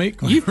she's got a meat You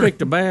cleaver.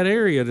 picked a bad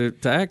area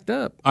to act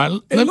up.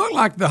 It looked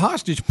like the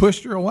hostage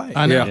pushed her away.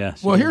 I know. Yeah.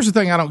 Well, here's the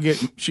thing I don't get.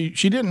 She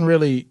didn't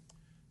really.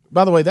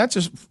 By the way, that's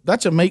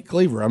a meat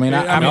cleaver. I mean,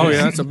 I mean, oh,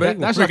 yeah, that's a big one.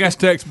 That's Rick, like that's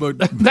textbook.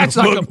 that's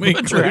like a meat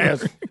butcher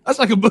has. That's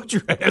like a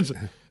butcher has.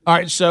 All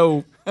right,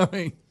 so I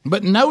mean,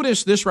 but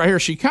notice this right here.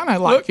 She kind of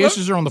like Look,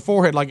 kisses her on the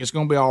forehead, like it's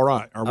going to be all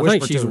right. Or I whisper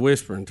think she's to her.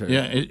 whispering to her.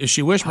 Yeah, is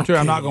she whispering to her?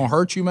 I'm not going to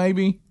hurt you,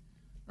 maybe,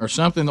 or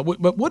something. But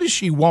what does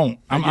she want?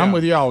 I'm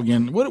with y'all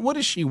again. What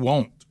does she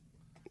want?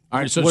 All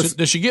right, so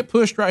does she get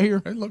pushed right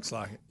here? it looks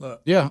like it.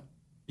 Look. Yeah,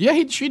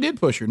 she did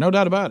push her, no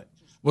doubt about it.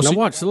 Well, Now see-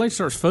 watch. The lady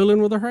starts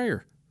fooling with her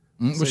hair.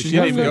 well, So she's she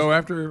didn't even got- go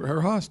after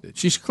her hostage.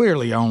 She's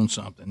clearly on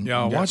something.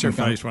 Y'all Got watch her some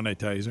kind of- face when they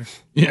tase her.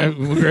 Yeah,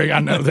 well, Greg, I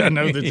know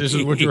that this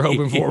is what you're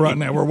hoping for right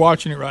now. We're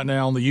watching it right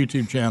now on the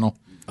YouTube channel.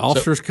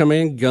 Officers come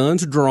in,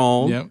 guns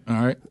drawn. Yep. All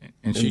right.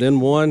 And then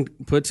one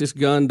puts his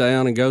gun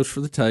down and goes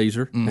for the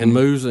taser and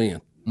moves in.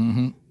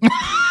 Mm-hmm.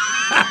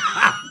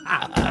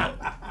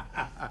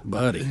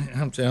 Buddy.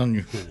 I'm telling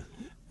you.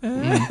 They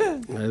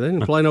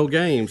didn't play no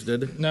games,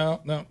 did they?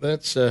 No,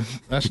 that's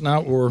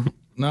not what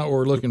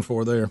we're looking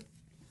for there.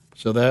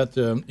 So that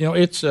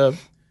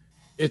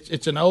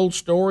it's an old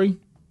story,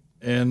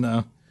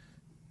 and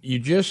you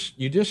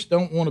just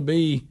don't want to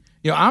be.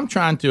 I'm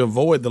trying to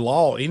avoid the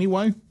law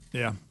anyway.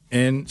 Yeah.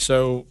 And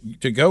so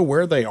to go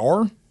where they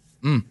are.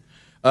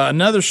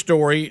 Another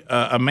story: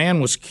 a man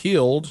was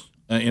killed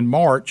in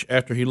March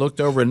after he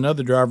looked over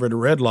another driver at a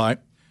red light,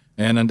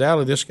 and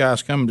undoubtedly this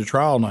guy's coming to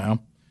trial now.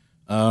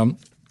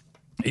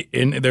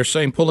 And they're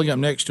saying pulling up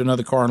next to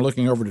another car and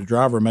looking over the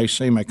driver may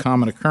seem a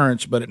common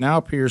occurrence, but it now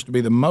appears to be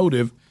the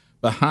motive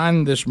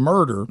behind this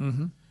murder.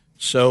 Mm-hmm.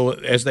 So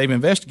as they've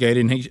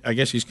investigated, and I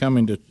guess he's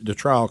coming to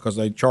trial because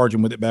they charged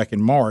him with it back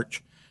in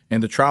March,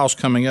 and the trial's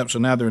coming up, so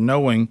now they're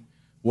knowing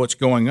what's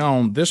going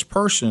on. This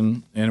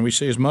person, and we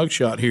see his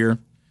mugshot here,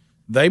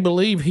 they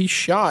believe he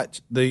shot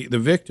the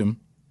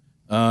victim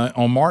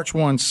on March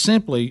 1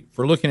 simply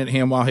for looking at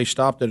him while he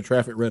stopped at a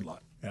traffic red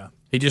light. Yeah.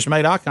 He just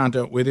made eye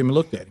contact with him and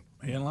looked at him.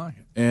 He didn't like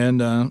it.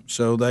 And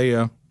so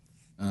they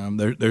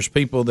there's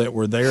people that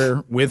were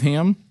there with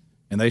him,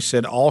 and they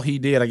said all he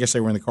did, I guess they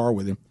were in the car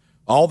with him,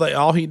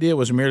 all he did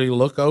was merely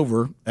look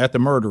over at the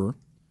murderer,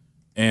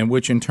 and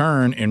which in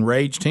turn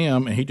enraged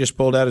him, and he just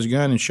pulled out his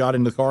gun and shot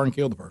into the car and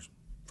killed the person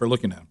for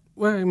looking at him.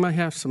 Well, he may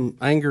have some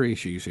anger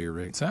issues here,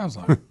 Rick. Sounds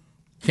like.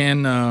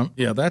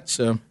 That's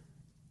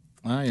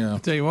I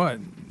tell you what,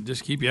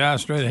 just keep your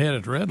eyes straight ahead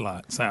at the red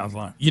light. Sounds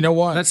like. You know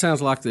what? That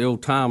sounds like the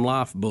old Time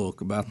Life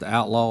book about the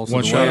outlaws.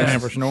 One of the shot a West. man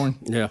for snoring.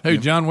 Yeah. Who,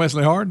 John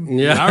Wesley Harden?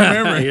 Yeah. I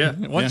remember. Yeah.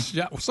 One Yeah.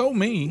 shot, so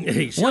mean.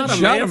 He One shot a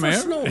shot man a for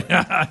man. snoring.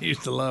 I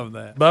used to love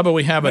that. Bubba,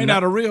 we have Made a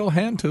out of real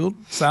hand-tooled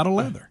saddle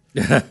leather.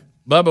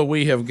 Bubba,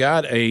 we have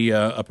got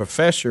a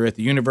professor at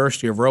the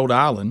University of Rhode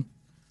Island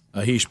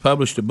He's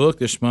published a book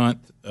this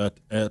month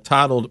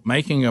titled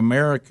 "Making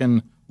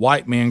American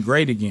White Men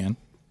Great Again,"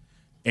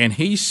 and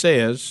he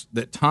says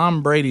that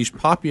Tom Brady's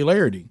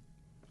popularity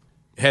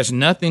has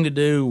nothing to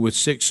do with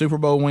 6 Super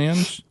Bowl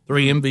wins,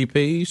 3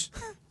 MVPs,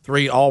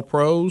 3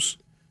 All-Pros,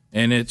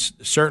 and it's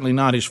certainly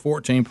not his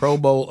 14 Pro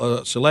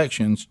Bowl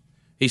selections.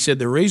 He said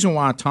the reason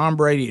why Tom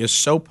Brady is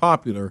so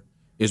popular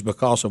is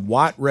because of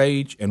white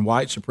rage and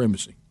white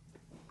supremacy.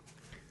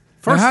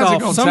 First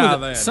off,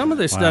 some of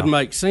this doesn't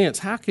make sense.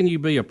 How can you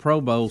be a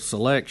Pro Bowl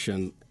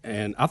selection?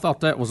 And I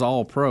thought that was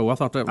all pro. I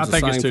thought that was the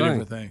same thing. I think it's 2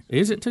 different things.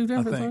 Is it 2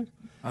 different things?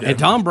 And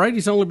Tom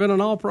Brady's only been an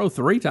All-Pro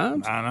 3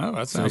 times. I know.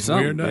 That sounds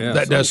weird.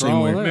 That does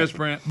seem weird.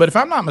 Misprint. But if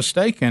I'm not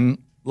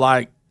mistaken,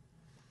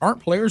 aren't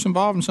players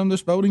involved in some of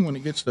this voting when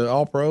it gets to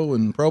All-Pro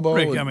and Pro Bowl?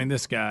 Rick, I mean,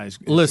 this guy's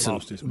Listen,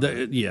 lost his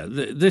mind.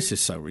 This is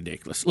so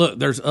ridiculous. Look,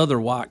 there's other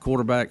white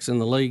quarterbacks in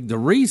the league. The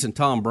reason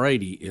Tom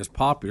Brady is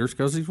popular is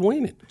because he's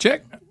winning.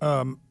 Check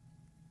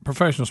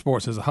professional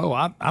sports as a whole.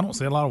 I don't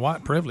see a lot of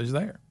white privilege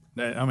there.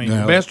 I mean,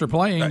 the best are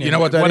playing. You know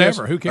what that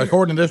whatever. is? Who cares?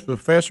 According to this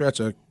professor, that's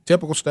a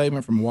typical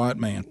statement from a white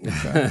man.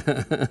 Okay.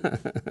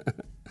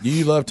 Do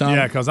you love Tom?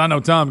 Yeah, because I know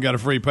Tom got a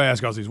free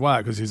pass because he's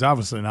white, because he's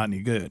obviously not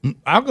any good.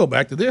 I'll go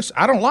back to this.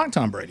 I don't like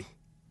Tom Brady.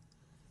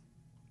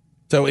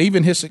 So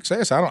even his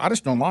success, I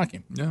just don't like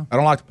him. Yeah. I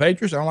don't like the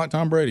Patriots. I don't like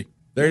Tom Brady.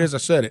 There it is. I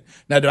said it.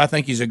 Now, do I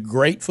think he's a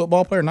great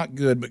football player? Not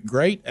good, but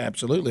great.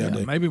 Absolutely, I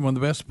do. Maybe one of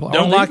the best players.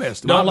 Don't like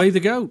the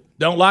GOAT.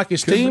 Don't like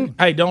his team.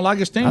 Hey, don't like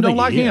his team. Don't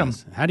like him.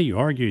 How do you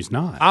argue he's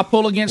not? I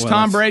pull against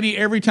Tom Brady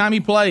every time he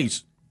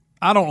plays.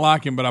 I don't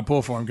like him, but I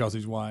pull for him because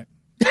he's white.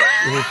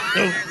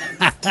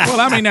 Well,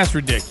 I mean, that's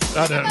ridiculous.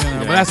 But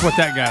that's what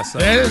that guy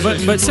says.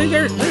 But see,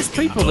 there's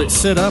people that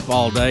sit up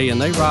all day and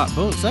they write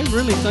books. They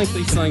really think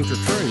these things are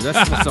true.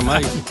 That's what's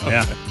amazing.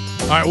 Yeah.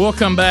 All right, we'll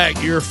come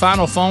back. Your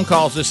final phone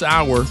calls this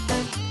hour.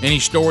 Any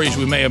stories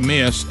we may have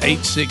missed,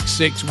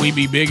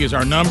 866-WE-BE-BIG is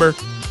our number.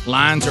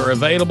 Lines are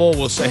available.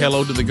 We'll say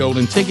hello to the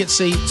golden ticket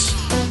seats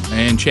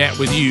and chat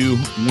with you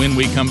when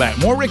we come back.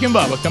 More Rick and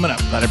Bubba coming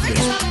up right after this.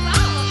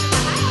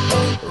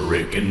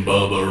 Rick and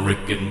Bubba,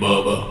 Rick and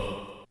Bubba.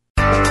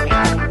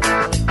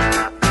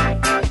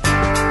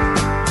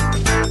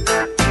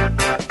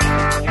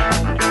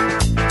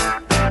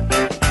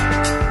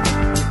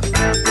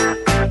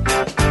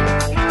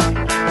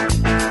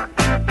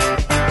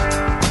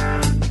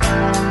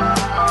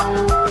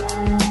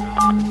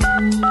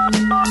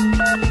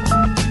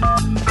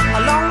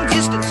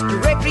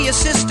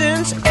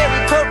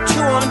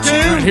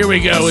 Here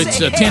we go. It's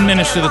 10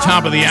 minutes to the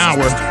top of the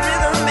hour.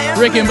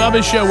 Rick and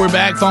Bubba's show. We're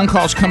back. Phone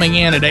calls coming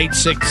in at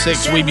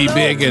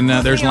 866-WE-BE-BIG, and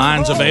there's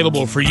lines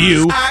available for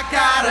you.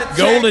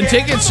 Golden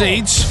ticket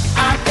seats.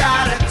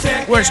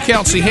 Where's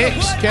Kelsey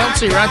Hicks?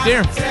 Kelsey, right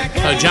there.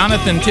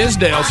 Jonathan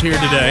Tisdale's here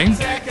today.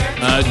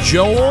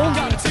 Joel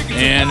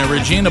and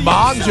Regina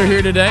Boggs are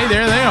here today.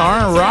 There they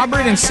are.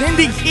 Robert and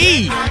Cindy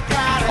Key,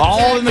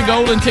 all in the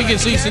golden ticket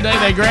seats today.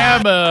 They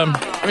grab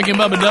Rick and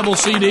Bubba double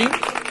CD.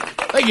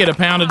 They get a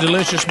pound of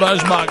delicious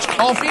BuzzBox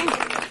coffee.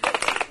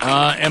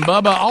 And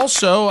Bubba,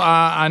 also,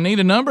 I need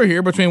a number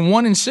here between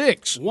 1 and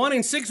 6. 1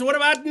 and 6. What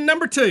about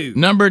number 2?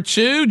 Number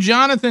 2,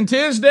 Jonathan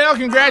Tisdale.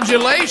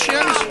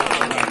 Congratulations.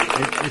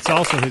 It's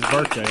also his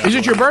birthday. Is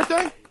it your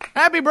birthday?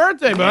 Happy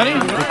birthday, buddy.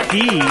 The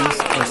Keys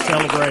are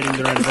celebrating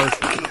their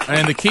anniversary.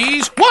 And the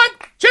Keys, 1,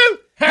 2.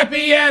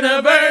 Happy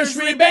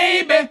anniversary,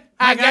 baby.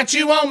 I got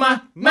you on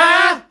my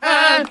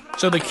mind.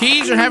 So the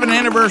Keys are having an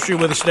anniversary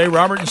with us today,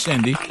 Robert and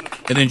Cindy.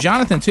 And then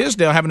Jonathan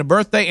Tisdale having a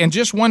birthday and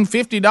just won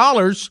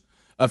 $50,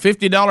 a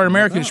 $50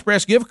 American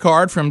Express gift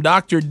card from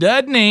Dr.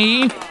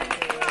 Dudney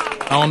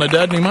on a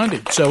Dudney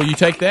Monday. So you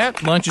take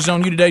that. Lunch is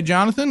on you today,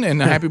 Jonathan. And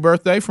a happy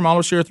birthday from all of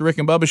us here at the Rick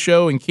and Bubba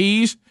Show and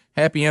Keys.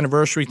 Happy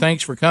anniversary.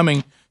 Thanks for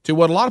coming to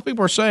what a lot of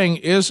people are saying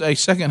is a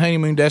second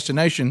honeymoon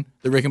destination,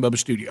 the Rick and Bubba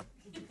studio.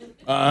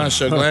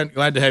 So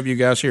glad to have you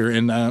guys here.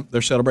 And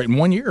they're celebrating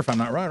 1 year, if I'm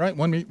not right?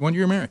 1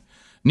 year married.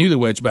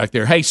 Newlyweds back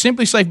there. Hey,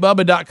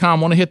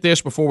 SimplySafeBubba.com. Want to hit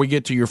this before we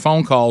get to your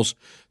phone calls.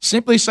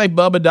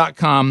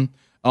 SimplySafeBubba.com.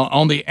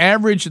 On the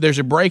average, there's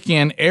a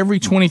break-in every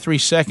 23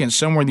 seconds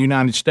somewhere in the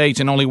United States,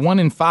 and only 1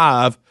 in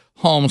 5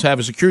 homes have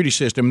a security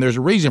system. There's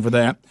a reason for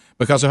that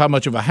because of how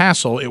much of a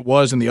hassle it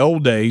was in the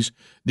old days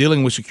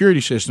dealing with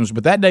security systems.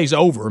 But that day's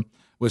over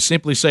with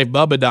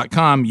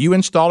SimplySafeBubba.com. You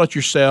install it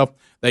yourself.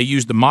 They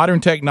use the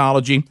modern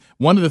technology.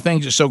 One of the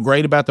things that's so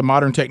great about the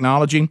modern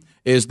technology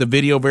is the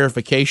video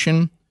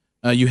verification.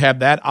 You have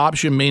that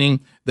option,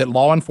 meaning that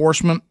law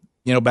enforcement,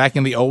 back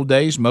in the old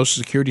days, most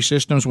security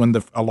systems, when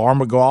the alarm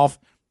would go off,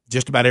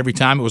 just about every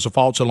time it was a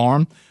false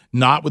alarm.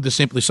 Not with the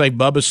Simply Safe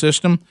Bubba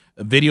system,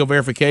 video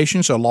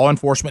verification, so law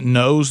enforcement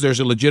knows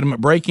there's a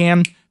legitimate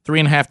break-in,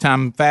 3.5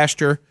 times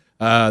faster.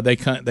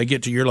 They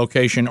get to your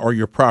location or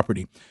your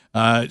property.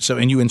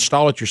 And you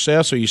install it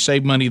yourself, so you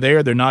save money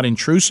there. They're not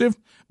intrusive,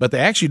 but they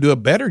actually do a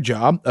better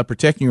job of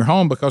protecting your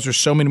home because there's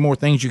so many more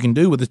things you can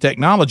do with the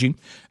technology.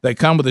 They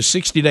come with a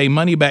 60-day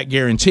money-back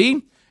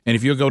guarantee, and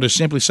if you'll go to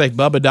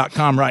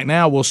SimplySafeBubba.com right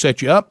now, we'll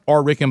set you up,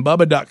 or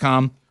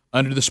RickandBubba.com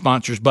under the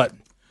sponsors button.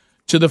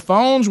 To the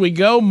phones we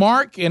go.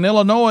 Mark in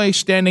Illinois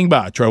standing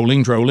by.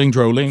 Trolling.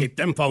 Keep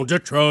them phones a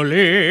trolling.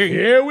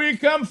 Here we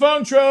come,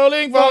 phone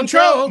trolling. Phone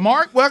troll.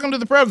 Mark, welcome to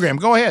the program.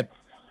 Go ahead.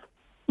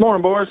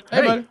 Morning, boys.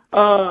 Hey, buddy.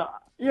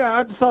 Yeah,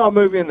 I just saw a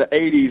movie in the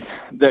 80s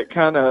that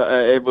kind of,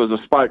 it was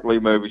a Spike Lee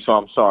movie, so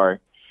I'm sorry.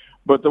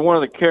 But one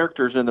of the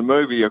characters in the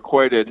movie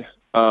equated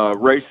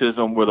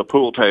racism with a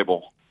pool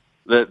table.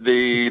 That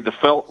the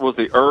felt was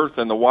the earth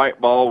and the white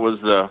ball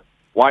was the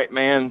white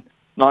man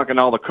knocking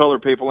all the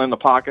colored people in the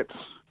pockets.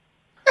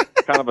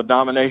 Kind of a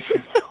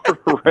domination sort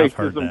of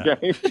racism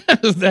game.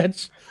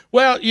 That's,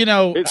 well,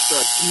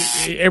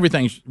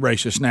 everything's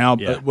racist now,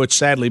 which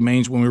sadly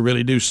means when we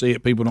really do see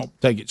it, people don't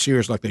take it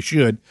serious like they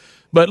should.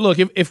 But look,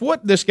 if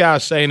what this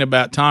guy's saying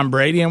about Tom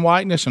Brady and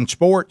whiteness and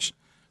sports,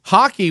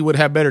 hockey would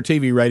have better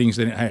TV ratings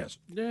than it has.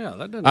 Yeah,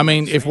 that doesn't. I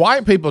mean, if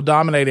white people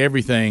dominate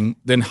everything,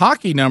 then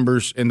hockey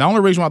numbers, and the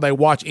only reason why they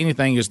watch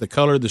anything is the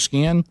color of the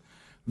skin,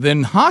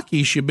 then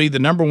hockey should be the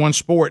number one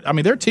sport. I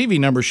mean, their TV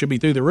numbers should be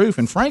through the roof,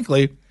 and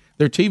frankly,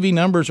 their TV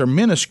numbers are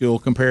minuscule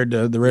compared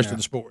to the rest of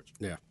the sports.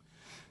 Yeah.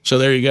 So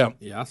there you go.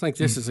 Yeah, I think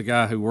this is a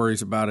guy who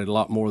worries about it a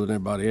lot more than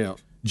everybody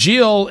else.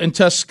 Jill in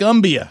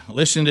Tuscumbia,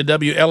 listening to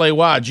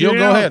WLAY. Jill,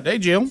 go ahead. Hey,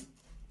 Jill.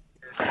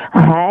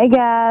 Hey,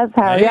 guys.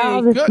 How are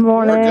y'all this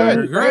morning? We're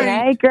good. Great.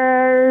 Green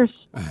Acres.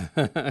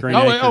 I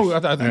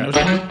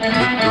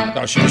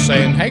thought she was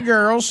saying, hey,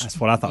 girls. That's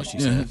what I thought she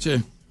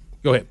said.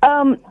 Go ahead.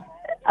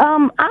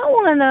 I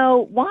want to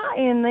know, why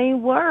in the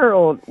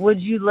world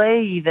would you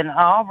leave an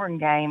Auburn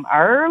game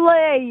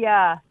early?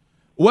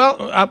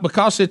 Well,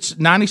 because it's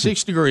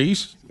 96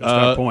 degrees. That's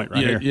our point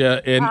right here.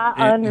 Yeah, and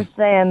I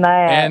understand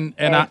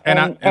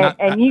that.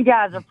 And you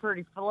guys are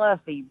pretty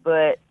fluffy,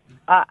 but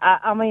I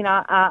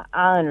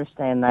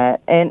understand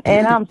that, and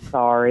I'm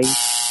sorry.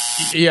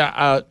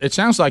 Yeah, it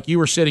sounds like you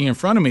were sitting in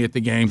front of me at the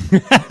game,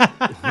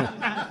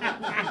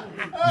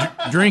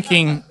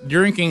 drinking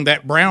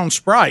that brown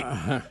Sprite.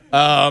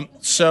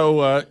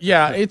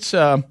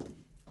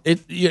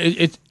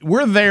 It's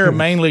we're there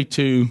mainly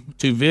to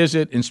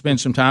visit and spend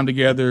some time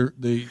together.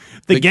 The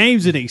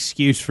game's an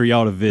excuse for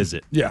y'all to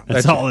visit. Yeah,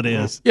 that's all it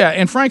is. Yeah,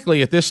 and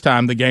frankly, at this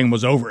time, the game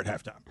was over at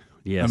halftime.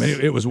 Yes, I mean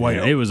it was way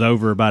over. It was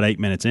over about 8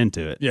 minutes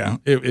into it. Yeah,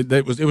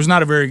 it was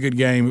not a very good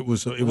game. It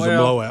was a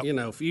blowout.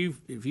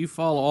 If you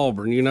follow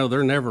Auburn,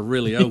 they're never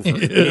really over.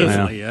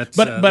 Usually, it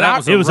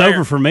was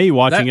over for me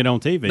watching it on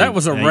TV. That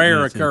was a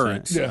rare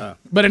occurrence. Yeah.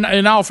 But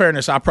in all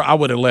fairness, I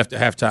would have left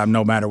at halftime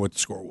no matter what the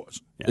score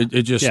was. Yeah.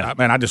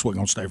 I just wasn't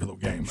going to stay for the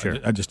game. Sure.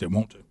 I just didn't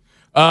want to.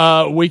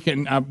 I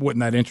wasn't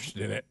that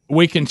interested in it.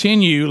 We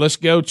continue. Let's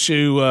go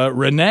to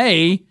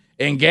Renee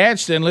in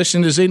Gadsden.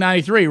 Listen to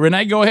Z93.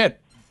 Renee, go ahead.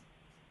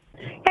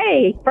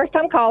 Hey,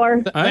 first-time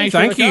caller.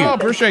 Thank you. Oh,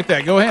 appreciate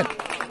that. Go ahead.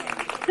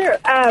 Sure.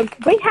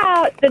 We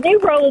have the new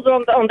rules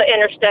on the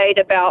interstate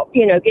about,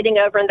 getting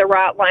over in the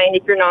right lane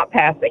if you're not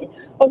passing.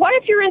 Well, what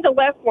if you're in the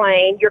left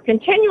lane, you're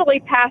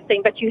continually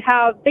passing, but you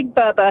have Big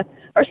Bubba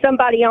or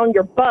somebody on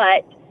your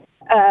butt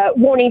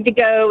wanting to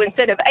go,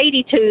 instead of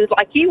 82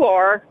 like you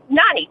are,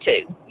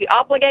 92. You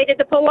obligated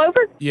to pull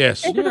over?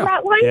 Yes. Into the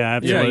right lane? Yeah,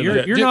 absolutely.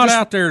 Yeah, you're not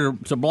out there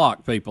to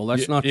block people.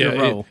 That's not your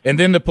role. And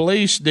then the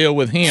police deal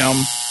with him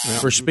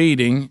for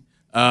speeding.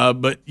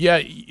 But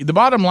the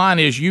bottom line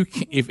is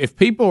if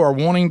people are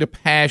wanting to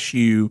pass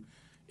you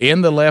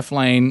in the left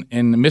lane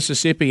in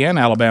Mississippi and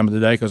Alabama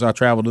today, because I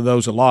travel to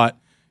those a lot,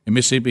 and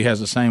Mississippi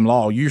has the same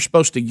law, you're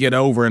supposed to get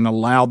over and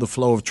allow the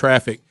flow of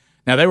traffic.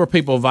 Now, there were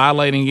people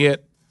violating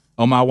it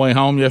on my way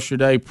home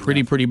yesterday,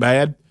 pretty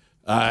bad,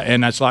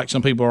 and that's like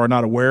some people are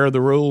not aware of the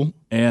rule.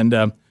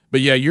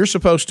 But you're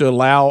supposed to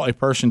allow a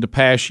person to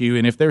pass you,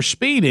 and if they're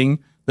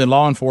speeding, then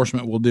law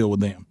enforcement will deal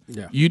with them.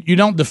 Yeah. You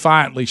don't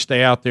defiantly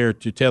stay out there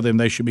to tell them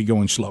they should be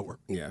going slower.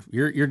 Yeah,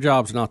 your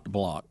job's not to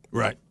block.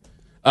 Right.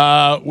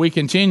 We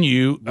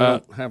continue. We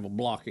don't have a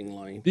blocking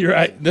lane. You're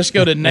right. Let's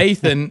go to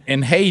Nathan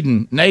and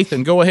Hayden.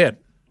 Nathan, go ahead.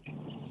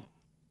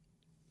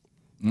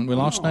 We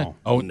lost Nathan.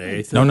 Oh,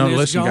 Nathan. No,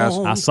 listen, guys.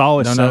 I saw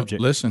his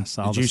subject. Listen,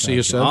 did you see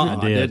his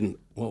subject? I didn't.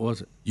 What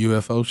was it?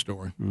 UFO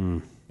story.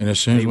 And as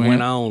soon as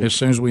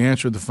we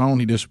answered the phone,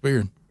 he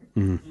disappeared.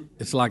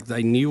 It's like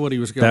they knew what he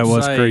was going to say. That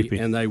was creepy.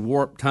 And they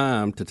warped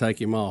time to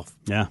take him off.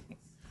 Yeah.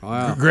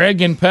 Wow.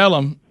 Greg and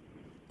Pelham.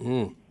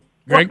 Greg,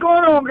 what's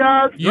going on,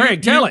 guys?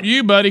 Greg, tell it.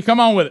 You, buddy. Come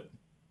on with it.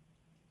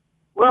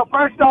 Well,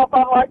 first off,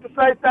 I'd like to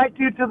say thank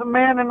you to the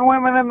men and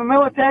women in the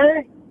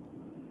military.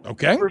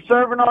 Okay. For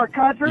serving our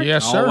country.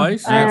 Yes, sir.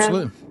 Always.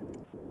 Absolutely.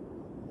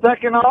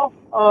 Second off,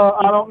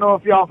 I don't know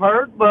if y'all have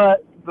heard,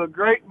 but the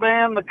great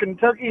band, the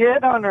Kentucky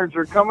Headhunters,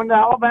 are coming to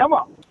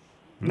Alabama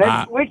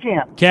next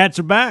weekend. Cats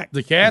are back.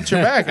 The Cats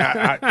are back.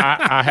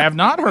 I have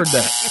not heard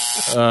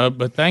that,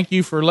 but thank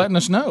you for letting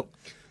us know.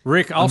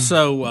 Rick,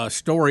 also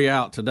story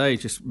out today,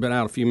 just been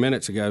out a few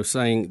minutes ago,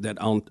 saying that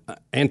on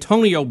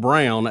Antonio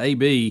Brown,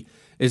 AB,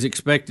 is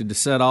expected to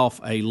set off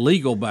a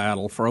legal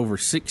battle for over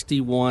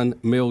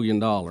 $61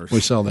 million. We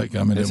saw that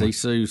coming, as he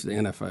sues the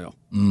NFL.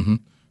 Mm-hmm.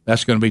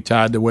 That's going to be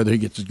tied to whether he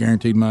gets his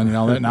guaranteed money and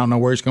all that. And I don't know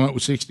where he's coming up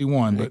with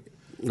 61, but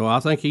well,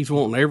 I think he's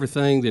wanting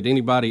everything that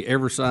anybody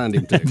ever signed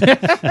him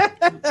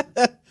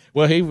to.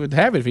 Well, he would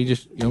have it if he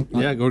just go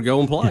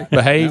and play,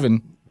 behave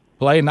and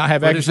play, and not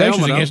have Put his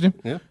accusations helmet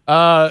against him.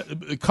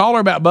 on. Caller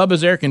about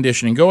Bubba's air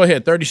conditioning. Go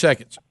ahead, 30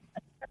 seconds.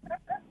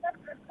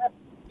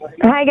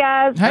 Hey,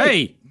 guys.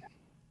 Hey.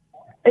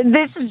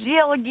 This is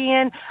Jill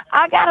again.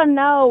 I got to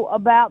know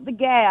about the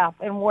gap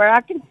and where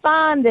I can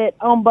find it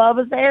on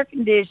Bubba's air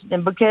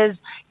conditioning, because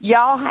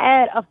y'all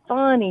had a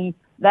funny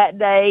that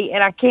day,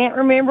 and I can't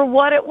remember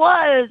what it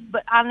was,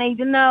 but I need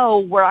to know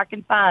where I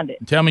can find it.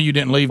 Tell me you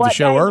didn't leave the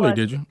show early,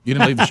 did you? You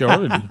didn't leave the show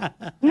early, did you?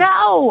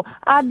 No,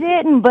 I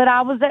didn't, but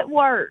I was at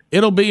work.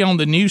 It'll be on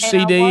the new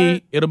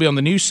CD. It'll be on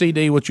the new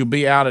CD, which will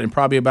be out in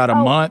probably about a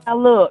month. Now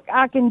look,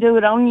 I can do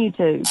it on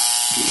YouTube.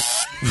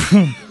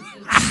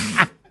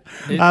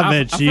 I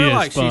bet she feel is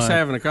like fun. she's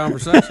having a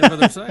conversation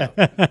with herself,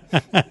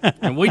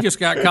 and we just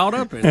got caught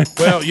up in it.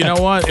 Well, you know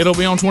what? It'll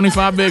be on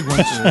 25 Big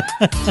Ones,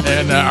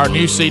 and our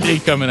new CD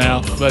coming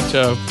out. But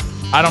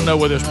I don't know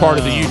whether it's part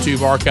of the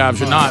YouTube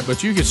archives or not,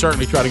 but you can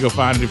certainly try to go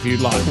find it if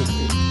you'd like.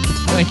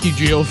 Thank you,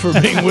 Jill, for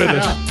being with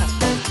us.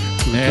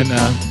 And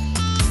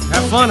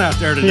have fun out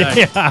there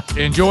today. Yeah.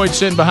 Enjoyed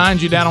sitting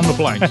behind you down on the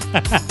plains.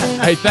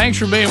 Hey, thanks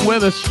for being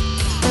with us.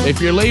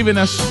 If you're leaving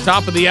us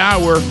top of the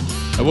hour,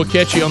 we'll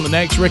catch you on the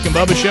next Rick and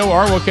Bubba show,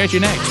 or we'll catch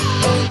you next.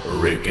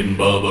 Rick and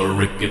Bubba,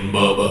 Rick and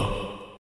Bubba.